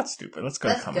Comic-Con. It's not stupid. Let's go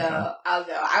to Comic-Con. Go. I'll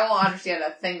go. I won't understand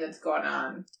a thing that's going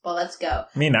on, but let's go.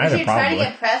 Me neither, we should probably. try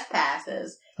to get press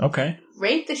passes. Okay.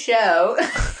 Rate the show.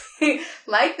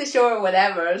 Like the show or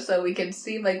whatever, so we can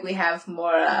seem like we have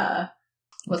more,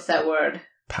 what's that word?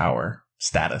 Power.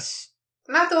 Status.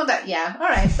 Not the one that, yeah.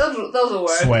 Alright, those will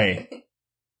work. Sway.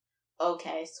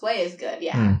 Okay, sway is good,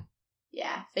 yeah.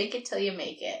 Yeah, fake it till you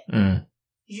make it. Did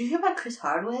you hear about Chris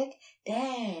Hardwick?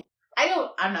 Dang.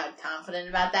 I'm not confident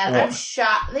about that. What? I'm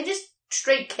shocked. They just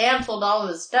straight canceled all of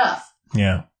his stuff.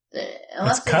 Yeah.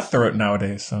 It's cutthroat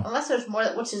nowadays, so. Unless there's more,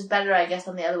 which is better, I guess,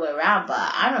 than the other way around, but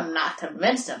I'm not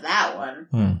convinced of that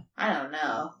one. I don't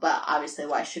know. But obviously,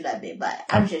 why should I be? But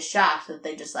I'm just shocked that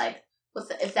they just like,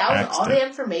 if that was all the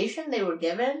information they were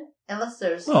given, unless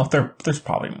there's... Well, there's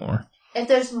probably more. If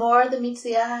there's more that meets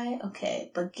the eye, okay.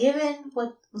 But given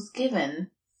what was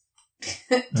given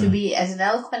to be as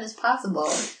eloquent as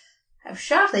possible, I'm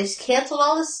shocked they just canceled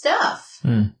all this stuff.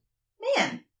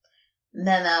 Man. And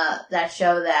then that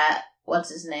show that,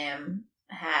 what's his name,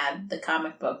 had the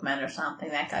comic book men or something,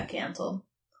 that got canceled.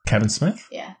 Kevin Smith?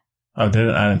 Yeah. Oh, did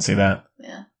it? I didn't see that.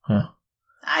 Yeah. Huh.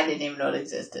 I didn't even know it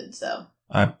existed, so.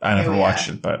 I never watched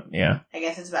it, but yeah. I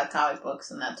guess it's about comic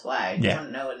books, and that's why I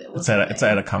didn't know what it was. It's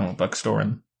at a comic book store.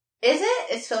 And is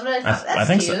it? It's filmed at a comic book store? I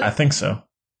think so. I think so.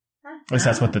 Huh. At least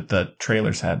that's what the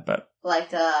trailers had, but.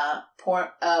 Like,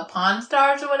 Pawn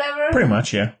Stars or whatever? Pretty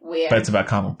much, yeah. Weird. But it's about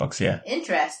comic books, yeah.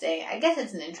 Interesting. I guess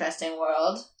it's an interesting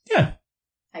world. Yeah.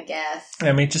 I guess.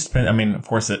 I mean, it just depends. I mean, of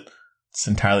course, it's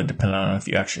entirely dependent on if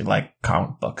you actually like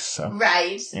comic books, so.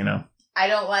 Right. You know. I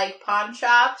don't like pawn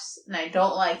shops, and I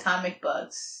don't like comic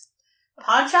books.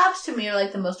 Pawn shops, to me, are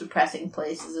like the most depressing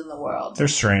places in the world. They're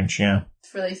strange, yeah.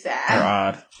 It's really sad. They're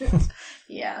odd.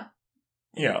 Yeah.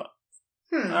 Yeah.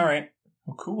 All right.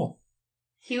 Well, cool.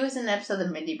 He was in an episode of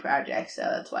the Mindy Project, so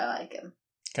that's why I like him.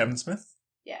 Kevin Smith?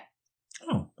 Yeah.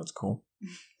 Oh, that's cool.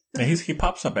 Yeah, he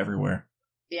pops up everywhere.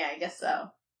 Yeah, I guess so.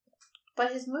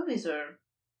 But his movies are...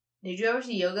 Did you ever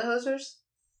see Yoga Hosers?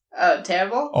 Oh,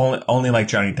 terrible? Only like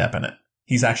Johnny Depp in it.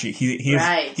 He's actually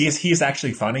he's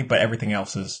actually funny, but everything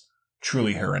else is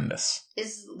truly horrendous.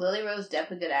 Is Lily Rose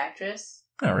Depp a good actress?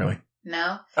 Not really.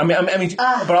 No? I mean,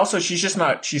 but also she's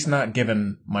not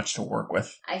given much to work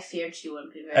with. I feared she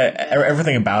wouldn't be very good.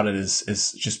 Everything about it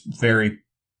is just very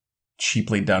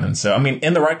cheaply done. And so, I mean,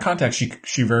 in the right context,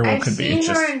 she very well could be. I've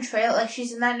seen her in trail, like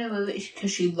she's in that new movie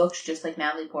because she looks just like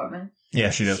Natalie Portman. Yeah,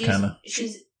 she does kind of.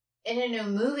 She's in a new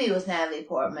movie with Natalie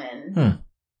Portman.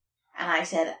 And I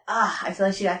said, I feel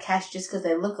like she got cast just because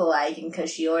they look alike and because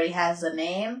she already has a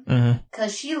name.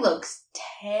 Because she looks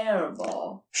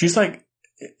terrible. She's like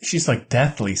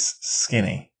deathly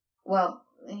skinny. Well,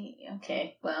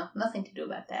 okay. Well, nothing to do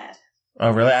about that.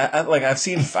 Oh, really? I've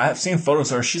seen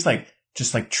photos of her. She's like,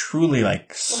 just like truly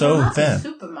like so thin. A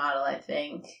supermodel, I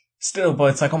think. Still, but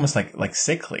it's like almost like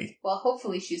sickly. Well,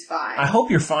 hopefully she's fine. I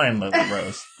hope you're fine, Lily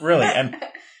Rose. Really. And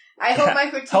I hope my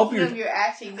critique of your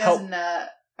acting doesn't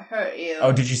hurt you.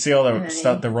 Oh, did you see all the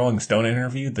stuff, the Rolling Stone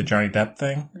interview, the Johnny Depp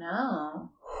thing?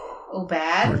 No. Oh,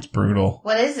 bad? It's brutal.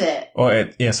 What is it?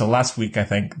 Oh, so last week I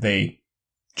think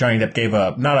Johnny Depp gave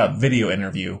not a video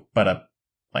interview, but a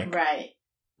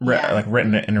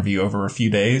written interview over a few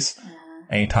days,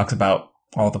 and he talks about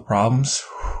all the problems.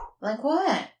 Like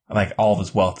what? Like all of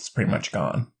his wealth is pretty much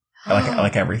gone.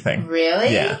 like everything.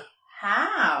 Really? Yeah.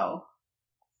 How?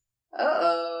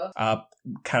 Uh-oh.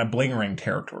 Kind of bling ring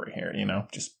territory here,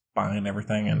 just buying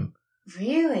everything and...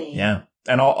 Really? Yeah.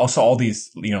 And also all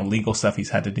these, legal stuff he's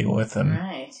had to deal with. And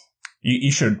right.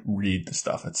 You should read the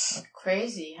stuff. It's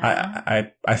crazy, huh?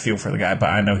 I feel for the guy, but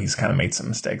I know he's kind of made some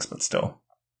mistakes, but still.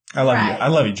 I love you. I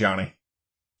love you, Johnny.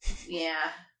 Yeah.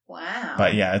 Wow.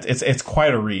 But yeah, it's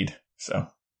quite a read, so.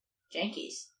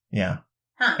 Jankies. Yeah.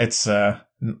 Huh. It's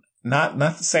not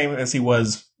the same as he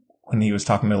was when he was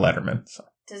talking to Letterman, so.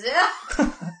 Does it?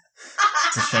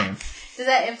 It's a shame. Does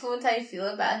that influence how you feel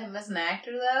about him as an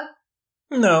actor, though?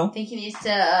 No. Think he needs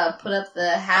to put up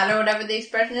the hat or whatever the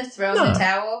expression is, throw in the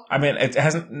towel? I mean, it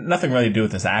has nothing really to do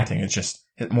with his acting. It's just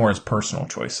more his personal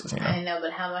choices, I know,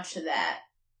 but how much of that?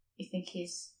 You think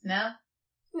he's... No?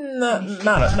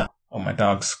 No. Oh, my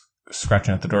dog's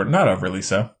scratching at the door. Not overly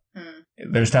so.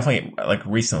 There's definitely,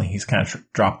 recently he's kind of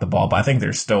dropped the ball, but I think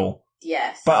there's still...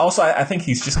 Yes. But also, I think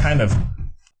he's just kind of...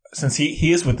 Since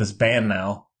he is with this band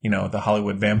now, the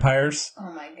Hollywood Vampires.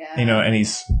 Oh, my God. And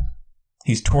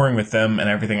he's touring with them and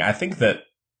everything. I think that,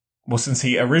 since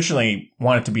he originally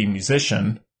wanted to be a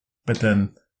musician, but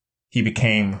then he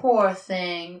became... Poor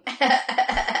thing.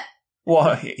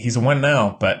 Well, he's a one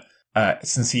now, but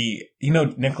since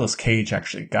Nicolas Cage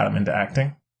actually got him into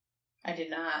acting. I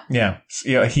did not. Yeah.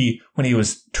 When he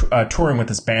was touring with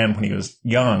his band when he was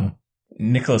young,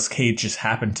 Nicolas Cage just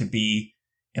happened to be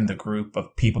in the group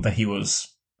of people that he was,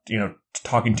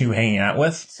 talking to, hanging out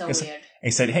with. So weird.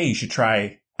 He said, hey, you should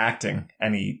try acting.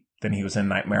 And then he was in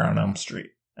Nightmare on Elm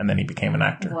Street. And then he became an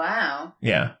actor. Wow.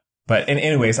 Yeah. But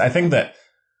anyways, I think that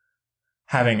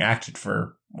having acted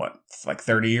for,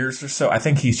 30 years or so, I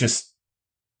think he's just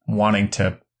wanting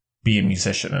to be a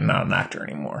musician and not an actor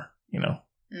anymore,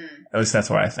 At least that's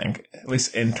what I think. At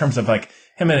least in terms of,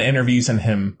 him in interviews and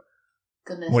him,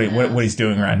 what he's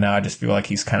doing right now, I just feel like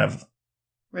he's kind of...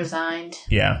 Resigned.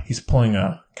 Yeah, he's pulling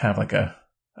a, kind of like a,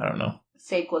 I don't know.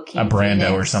 Fake Joaquin a Brando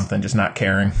Phoenix. Or something, just not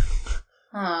caring.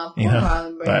 Oh, poor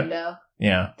Marlon Brando. But,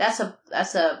 yeah. That's a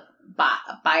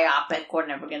biopic we're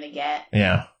never going to get.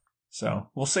 Yeah. So,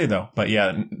 we'll see though. But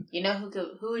yeah.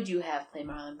 Who would you have play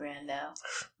Marlon Brando?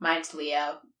 Mine's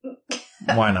Leo.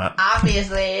 Why not?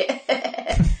 Obviously.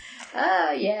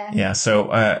 Oh, yeah. Yeah, so,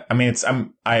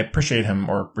 I appreciate him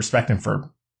or respect him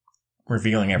for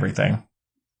revealing everything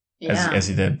as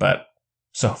he did, but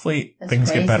so hopefully things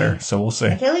get better, so we'll see. I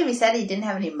can't believe he said he didn't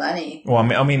have any money. Well,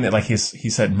 he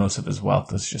said most of his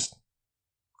wealth is just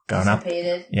gone up.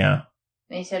 Yeah.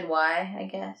 And he said why, I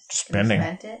guess? Just spending. He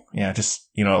spent it? Yeah, just,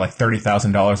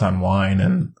 $30,000 on wine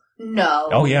and... No.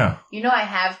 Oh, yeah. I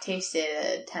have tasted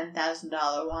a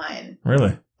 $10,000 wine.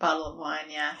 Really? Bottle of wine,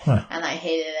 yeah. Huh. And I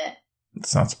hated it.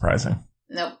 It's not surprising.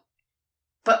 Nope.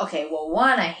 But, okay, well,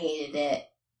 one, I hated it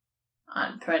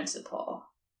on principle.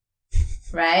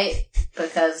 Right?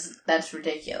 Because that's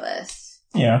ridiculous.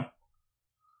 Yeah.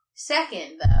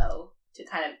 Second, though, to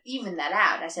kind of even that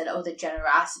out, I said, the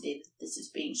generosity that this is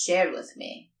being shared with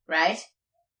me, right?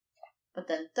 But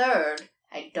then third,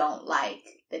 I don't like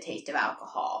the taste of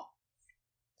alcohol.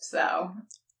 So,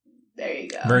 there you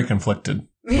go. Very conflicted.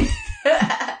 Did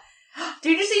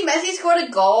you see Messi scored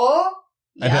a goal?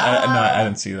 Yeah. I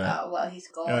didn't see that. Oh, well, he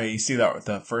scored. Oh, you see that with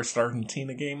the first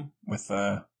Argentina game with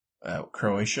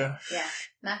Croatia? Yeah,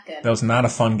 not good. That was not a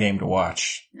fun game to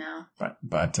watch. No.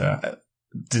 But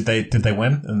did they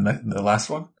win in the last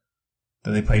one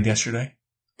that they played yesterday?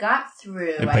 Got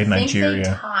through. They played Nigeria. They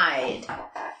tied.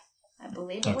 I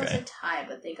believe it was a tie,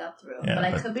 but they got through. Yeah, but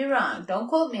I could be wrong. Don't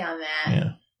quote me on that.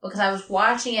 Yeah. Because I was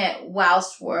watching it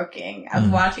whilst working. I was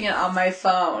watching it on my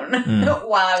phone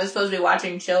while I was supposed to be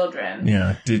watching children.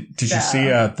 Yeah. Did you see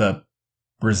the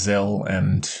Brazil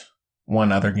and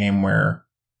one other game where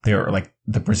they were like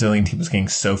the Brazilian team was getting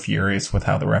so furious with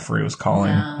how the referee was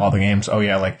calling all the games. Oh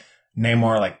yeah, like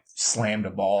Neymar like slammed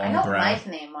a ball on the ground. I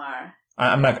don't like Neymar.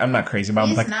 I'm not crazy about him.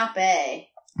 He's Like, not bae.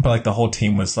 but like the whole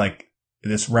team was like,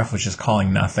 this ref was just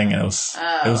calling nothing, and it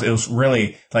was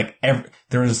really like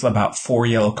there was about 4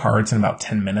 yellow cards in about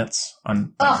 10 minutes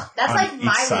on. That's on like each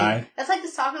my side. league. That's like the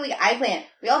soccer league I play in.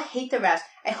 We all hate the refs.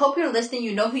 I hope you're listening.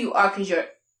 You know who you are because you're a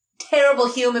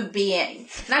terrible human being.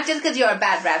 Not just because you're a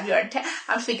bad ref.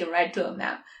 I'm speaking right to him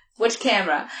now. Which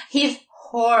camera? He's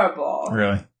horrible.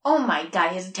 Really? Oh my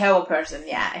god, he's a terrible person.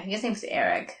 Yeah, I think his name's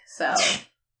Eric. So.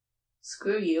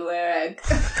 Screw you, Eric.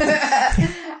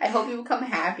 I hope you become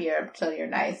happier until you're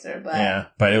nicer. But yeah,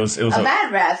 but it was a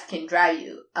bad ref can drive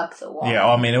you up the wall. Yeah,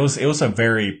 I mean, it was a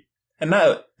very, and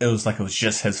not it was like it was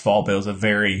just his fault, but it was a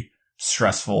very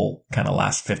stressful kind of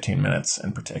last 15 minutes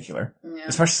in particular,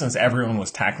 especially since everyone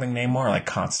was tackling Neymar like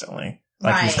constantly,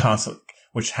 like he was constantly,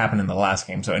 which happened in the last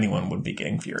game, so anyone would be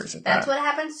getting furious at that. That's what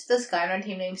happens to this guy on our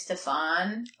team named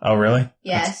Stefan. Oh, really?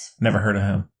 Yes. Never heard of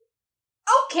him.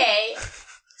 Okay.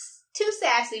 Too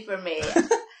sassy for me.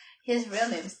 His real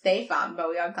name is Stefan, but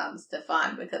we all call him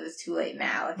Stefan because it's too late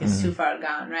now. Like, it's too far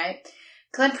gone, right?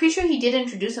 Because I'm pretty sure he did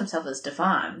introduce himself as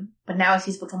Stefan, but now as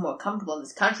he's become more comfortable in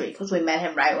this country, because we met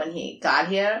him right when he got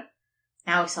here,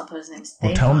 now we still put his name Stefan.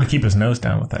 Well, tell him to keep his nose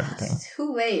down with everything. It's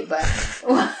too late, but...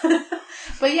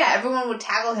 But yeah, everyone would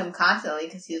tackle him constantly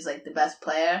because he was, like, the best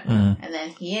player, and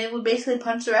then he would basically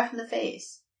punch the ref in the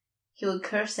face. He would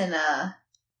curse in a...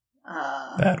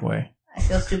 bad way. I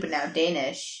feel stupid now,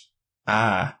 Danish.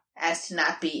 As to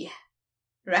not be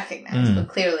recognized. But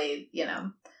clearly,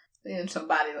 in some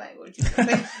body language.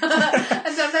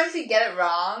 And sometimes he'd get it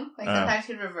wrong. Like, sometimes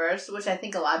he'd reverse, which I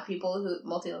think a lot of people who,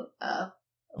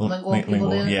 multilingual people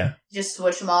do. Yeah. Just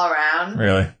switch them all around.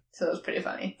 Really? So it was pretty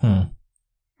funny.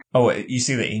 Oh, you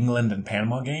see the England and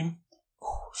Panama game?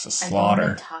 It's a slaughter. I don't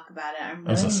want to talk about it.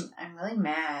 I'm really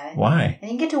mad. Why? I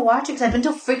didn't get to watch it because I've been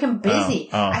so freaking busy.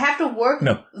 I have to work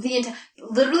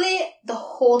literally the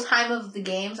whole time of the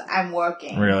games. I'm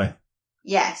working. Really?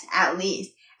 Yes, at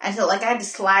least. And so, I had to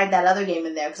slide that other game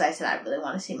in there because I said I really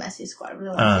want to see Messi's squad. I really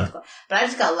want to see his squad. But I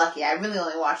just got lucky. I really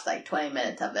only watched 20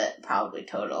 minutes of it, probably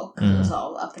total, because it was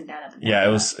all up and down, Yeah,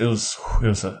 it was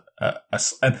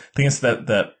I think it's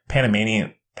the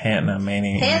Panamanian.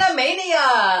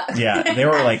 Yeah, they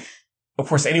were like, of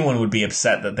course, anyone would be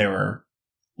upset that they were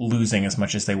losing as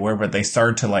much as they were, but they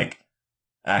started to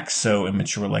act so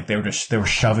immature, like they were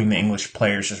shoving the English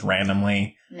players just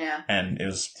randomly. Yeah, and it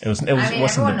wasn't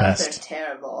the best. They're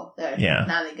terrible. They're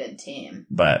not a good team.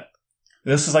 But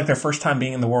this was their first time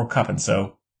being in the World Cup, and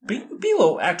so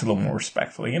act a little more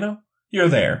respectfully. You're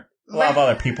there. A lot of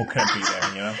other people couldn't be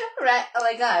there. Right,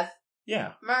 like us.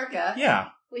 Yeah, America. Yeah.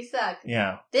 We suck.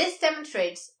 Yeah. This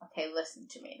demonstrates, okay, listen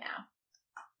to me now.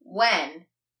 When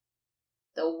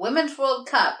the Women's World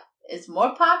Cup is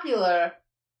more popular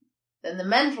than the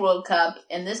Men's World Cup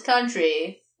in this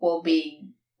country, will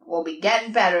be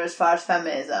getting better as far as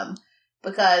feminism.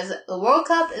 Because the World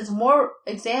Cup is more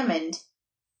examined,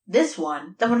 this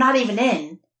one, than we're not even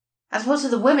in. As opposed to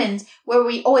the women's, where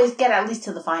we always get at least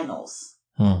to the finals.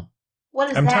 What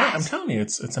is that? I'm telling you,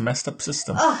 it's a messed up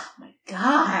system. Oh my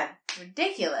god.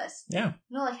 Ridiculous. Yeah.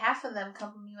 Half of them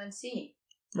come from UNC.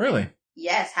 Really?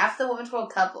 Yes, half the Women's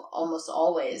World Cup almost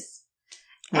always.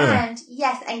 Really? And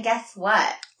yes, and guess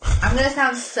what? I'm gonna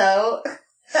sound so...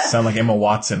 Sound like Emma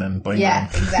Watson and Bling. Yeah,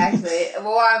 exactly.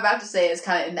 Well, what I'm about to say is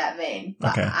kind of in that vein.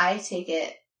 But okay. I take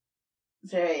it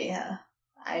very,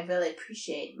 I really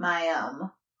appreciate my,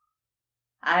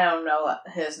 I don't know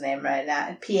his name right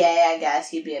now. PA, I guess.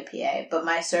 He'd be a PA. But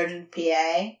my surgeon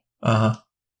PA. Uh-huh.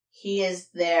 He is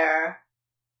their,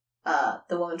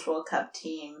 the Women's World Cup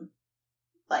team,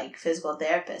 physical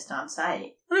therapist on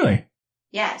site. Really?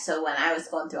 Yeah, so when I was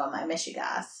going through all my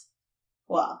Michigas,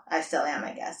 well, I still am,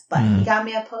 I guess, but he got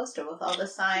me a poster with all the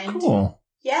signed. Cool.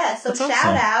 Yeah, so That's shout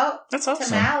awesome. out That's awesome.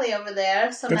 to Mally over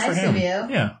there. So good nice for him. of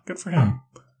you. Yeah, good for him.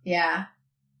 Yeah.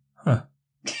 Huh.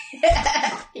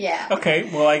 Yeah. Okay,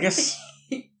 well, I guess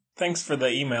thanks for the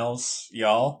emails,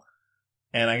 y'all.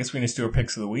 And I guess we just do our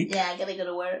picks of the week. Yeah, I gotta go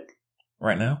to work.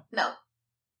 Right now? No.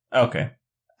 Okay.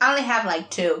 I only have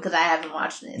 2 because I haven't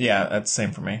watched it. Yeah, that's the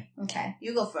same for me. Okay,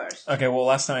 you go first. Okay, well,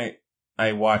 last night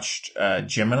I watched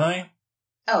Gemini.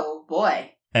 Oh,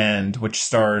 boy. And which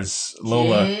stars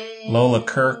Lola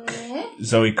Kirk,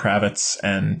 Zoe Kravitz,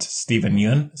 and Steven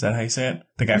Yeun. Is that how you say it?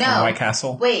 The guy from White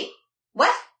Castle? Wait,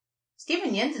 what?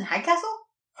 Steven Yeun's in White Castle?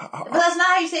 But that's not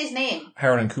how you say his name.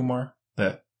 Harold and Kumar?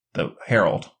 The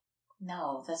Harold.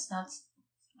 No, that's not...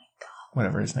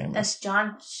 Whatever his name That's is.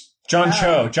 John John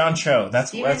Cho. That's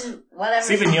Steven, whatever.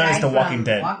 Stephen Yeun is the Walking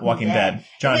Dead.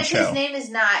 John Except Cho. his name is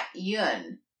not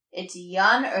Yun. It's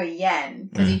Yun or Yen.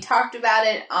 Because he talked about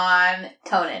it on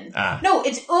Conan. No,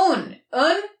 it's Un.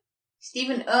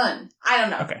 Stephen Un. I don't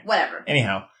know. Okay. Whatever.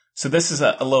 Anyhow, so this is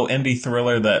a little indie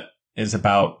thriller that is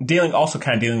about dealing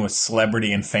with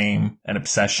celebrity and fame and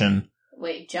obsession.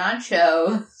 Wait, John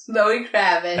Cho, Zoe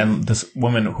Kravitz. And this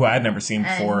woman who I had never seen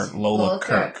before, Lola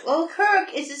Kirk. Lola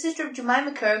Kirk is the sister of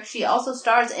Jemima Kirk. She also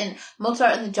stars in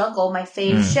Mozart in the Jungle, my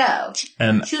fave show.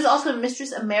 And she was also in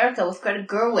Mistress America with Greta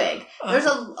Gerwig. There's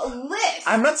a list.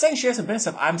 I'm not saying she hasn't been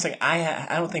stuff. I'm saying I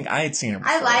don't think I had seen her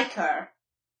before. I like her.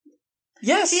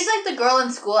 Yes. She's like the girl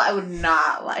in school I would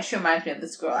not like. She reminds me of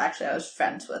this girl actually I was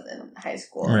friends with in high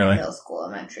school. Really? Middle school,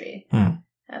 elementary.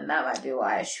 And that might be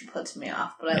why she puts me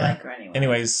off, but I like her anyway.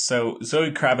 Anyways, so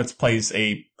Zoe Kravitz plays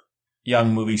a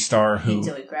young movie star who... I hate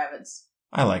Zoe Kravitz.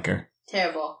 I like her.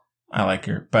 Terrible. I like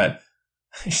her, but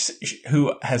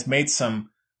who has made some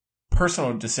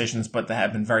personal decisions, but that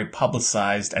have been very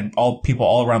publicized, and people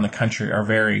all around the country are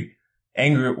very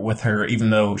angry with her,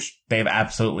 even though they have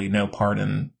absolutely no part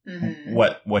in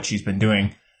what she's been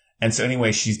doing. And so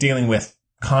anyway, she's dealing with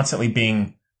constantly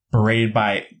being berated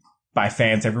by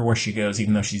fans everywhere she goes,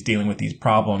 even though she's dealing with these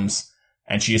problems.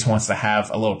 And she just wants to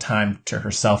have a little time to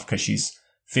herself because she's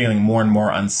feeling more and more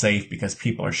unsafe because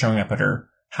people are showing up at her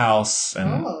house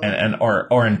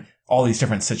or in all these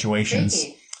different situations.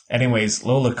 Creepy. Anyways,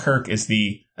 Lola Kirk is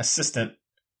the assistant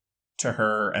to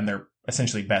her, and they're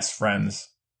essentially best friends.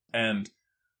 And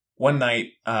one night,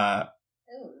 the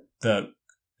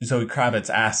Zoe Kravitz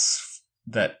asks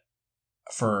that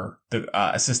for the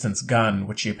assistant's gun,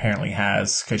 which she apparently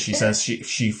has, because she says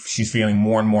she's feeling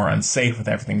more and more unsafe with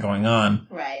everything going on,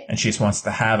 right? And she just wants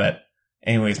to have it.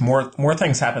 Anyways, more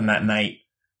things happen that night,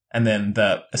 and then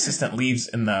the assistant leaves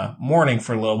in the morning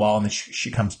for a little while, and then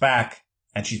she comes back,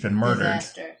 and she's been murdered.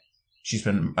 Disaster. She's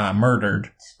been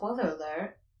murdered. Spoiler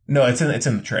alert. No, it's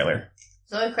in the trailer.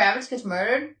 Zoe Kravitz gets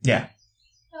murdered? Yeah.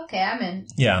 Okay, I'm in.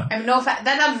 Yeah. I mean,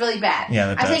 that sounds really bad. Yeah,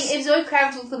 that does. I think if Zoe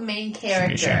Kravitz was the main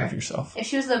character... You should be ashamed of yourself. If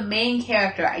she was the main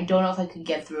character, I don't know if I could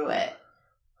get through it.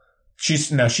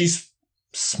 She's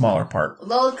smaller part.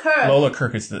 Lola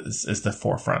Kirk is the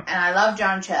forefront. And I love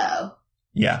John Cho.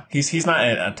 Yeah. He's not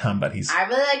in a ton, but he's... I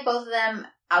really like both of them.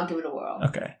 I'll give it a whirl.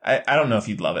 Okay. I don't know if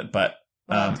you'd love it, but...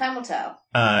 time will tell.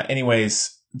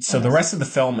 Anyways, so the rest of the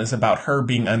film is about her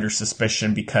being under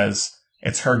suspicion because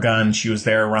it's her gun. She was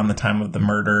there around the time of the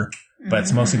murder, but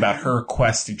it's mostly about her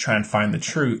quest to try and find the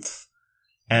truth.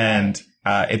 And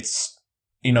it's,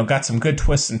 got some good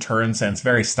twists and turns, and it's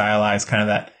very stylized, kind of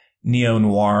that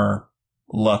neo-noir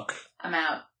look. I'm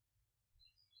out.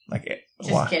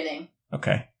 Just Why? Kidding.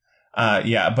 Okay.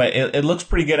 Yeah, but it looks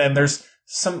pretty good, and there's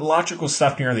some logical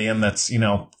stuff near the end that's,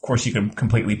 of course you can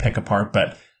completely pick apart,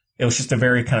 but it was just a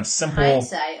very kind of simple...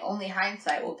 Only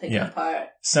hindsight will pick it apart.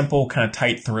 Simple, kind of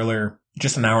tight thriller,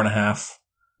 just an hour and a half.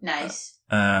 Nice.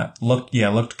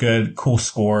 Looked good, cool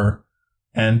score.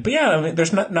 But yeah, I mean,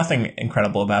 there's nothing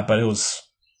incredible about it, but it was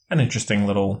an interesting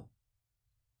little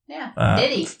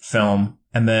film.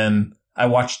 And then I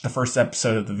watched the first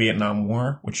episode of the Vietnam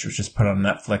War, which was just put on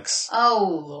Netflix.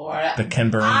 Oh, Lord. The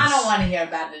Ken Burns. I don't want to hear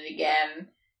about it again.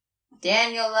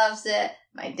 Daniel loves it.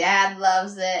 My dad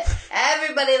loves it.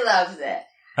 Everybody loves it.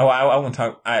 Oh, I want to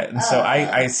talk.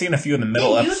 I seen a few of the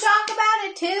middle episodes. Did you talk about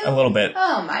it too? A little bit.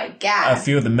 Oh my god. A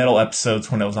few of the middle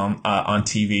episodes when it was on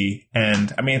TV.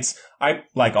 And I mean, I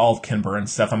like all of Ken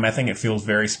Burns stuff. I mean, I think it feels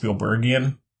very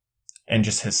Spielbergian, and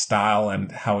just his style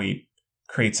and how he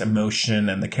creates emotion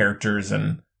and the characters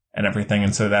and everything.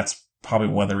 And so that's probably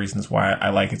one of the reasons why I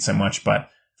like it so much, but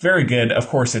very good. Of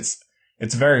course, it's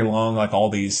very long, like all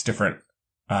these different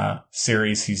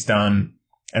series he's done.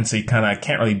 And so you kind of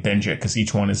can't really binge it because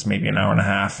each one is maybe an hour and a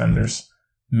half, and there's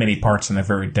many parts and they're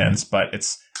very dense. But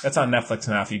it's on Netflix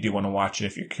now if you do want to watch it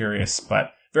if you're curious.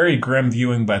 But very grim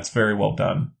viewing, but it's very well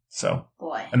done. So,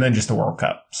 boy. And then just the World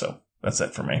Cup. So that's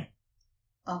it for me.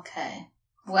 Okay.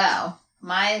 Well,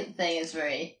 my thing is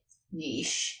very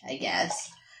niche, I guess.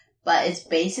 But it's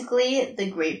basically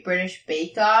the Great British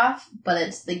Bake Off, but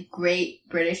it's the Great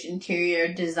British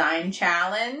Interior Design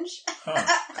Challenge.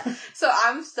 Oh. So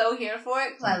I'm so here for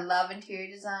it because I love interior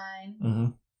design.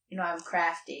 Mm-hmm. I'm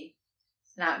crafty.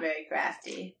 Not very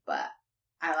crafty, but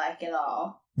I like it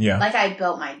all. Yeah. Like I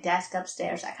built my desk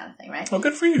upstairs, that kind of thing, right? Oh,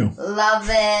 good for you. Love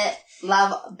it.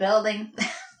 Love building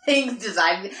things,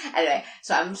 design. Anyway,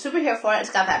 so I'm super here for it.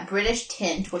 It's got that British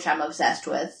tint, which I'm obsessed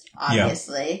with,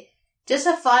 obviously. Yeah. Just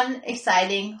a fun,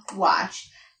 exciting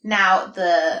watch. Now,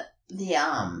 the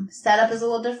setup is a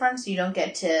little different, so you don't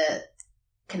get to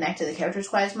connect to the characters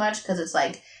quite as much, because it's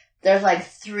like there's like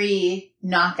 3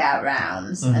 knockout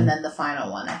rounds, and then the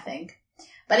final one, I think.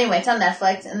 But anyway, it's on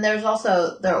Netflix, and there's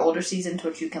also their older seasons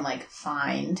which you can like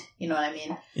find. You know what I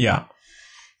mean? Yeah.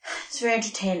 It's very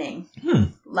entertaining.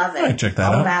 Love it. I check that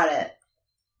All out. about it.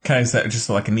 Kind of just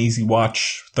like an easy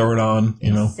watch, throw it on,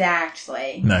 you know?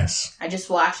 Exactly. Nice. I just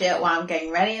watch it while I'm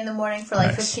getting ready in the morning for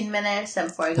like 15 minutes, and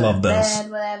before I go to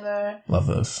bed, whatever. Love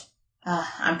those.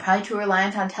 I'm probably too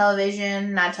reliant on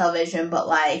television. Not television, but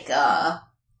like,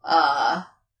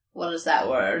 what is that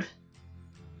word?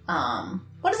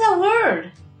 What is that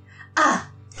word?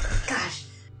 Gosh.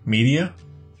 Media?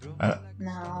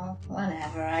 No,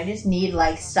 whatever. I just need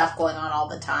like stuff going on all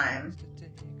the time.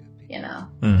 You know?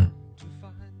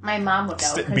 My mom would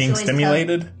know. Being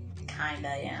stimulated?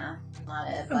 Kinda, yeah. Not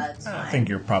it, but it's fine. I think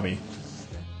you're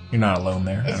not alone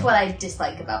there. It's what I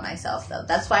dislike about myself, though.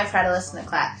 That's why I try to listen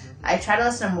to I try to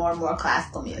listen to more and more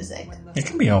classical music. It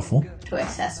can be helpful. To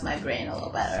access my brain a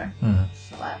little better.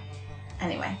 But,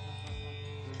 anyway.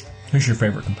 Who's your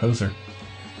favorite composer?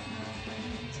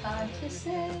 It's hard to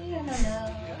say, I don't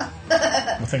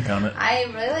know. We'll think on it. I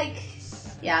really like...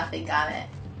 Yeah, I'll think on it.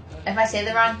 If I say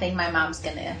the wrong thing, my mom's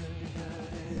gonna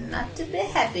not to be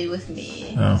happy with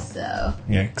me. Oh. So...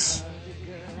 Yikes.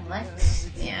 I'm like...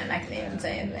 Yeah, I'm not gonna even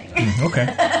say anything.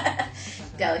 Okay.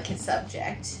 Delicate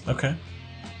subject. Okay.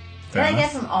 But I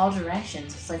get from all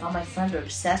directions. It's like all my friends are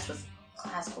obsessed with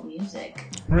classical music.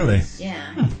 Really?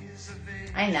 Yeah.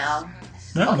 I know.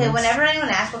 No, okay, whenever anyone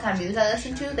asks what kind of music I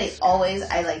listen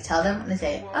to, I like tell them and they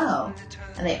say, oh.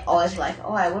 And they always are like,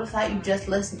 oh, I would have thought you just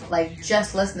listen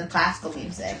to classical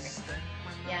music.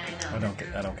 Yeah, I know. I don't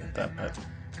get that, but...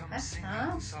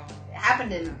 Huh? It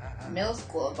happened in middle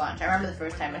school a bunch. I remember the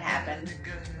first time it happened.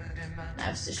 I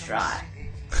was distraught.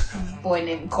 A boy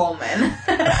named Coleman.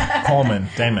 Coleman,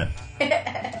 damn it.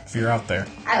 If you're out there.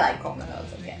 I like Coleman, though.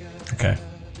 It's okay. Okay.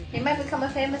 He might become a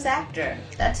famous actor.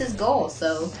 That's his goal,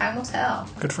 so time will tell.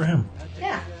 Good for him.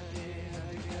 Yeah.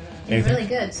 He's really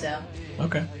good, so.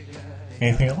 Okay.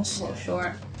 Anything else? A little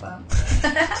short, but.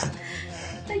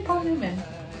 Like Paul Newman.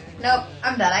 Nope,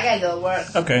 I'm done. I gotta go to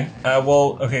work.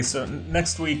 Okay. So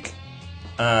next week,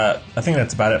 I think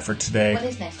that's about it for today. What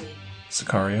is next week?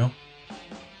 Sicario.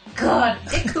 God,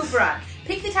 get Cooper on.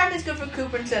 Pick the time that's good for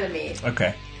Cooper instead of me.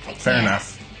 Okay. Fair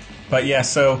enough. But yeah,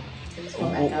 so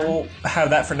we'll have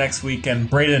that for next week, and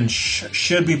Brayden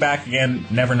should be back again.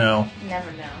 Never know.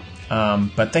 Never know.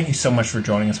 But thank you so much for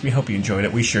joining us. We hope you enjoyed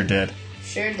it. We sure did.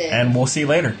 Sure did. And we'll see you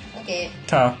later. Okay.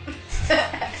 Ta.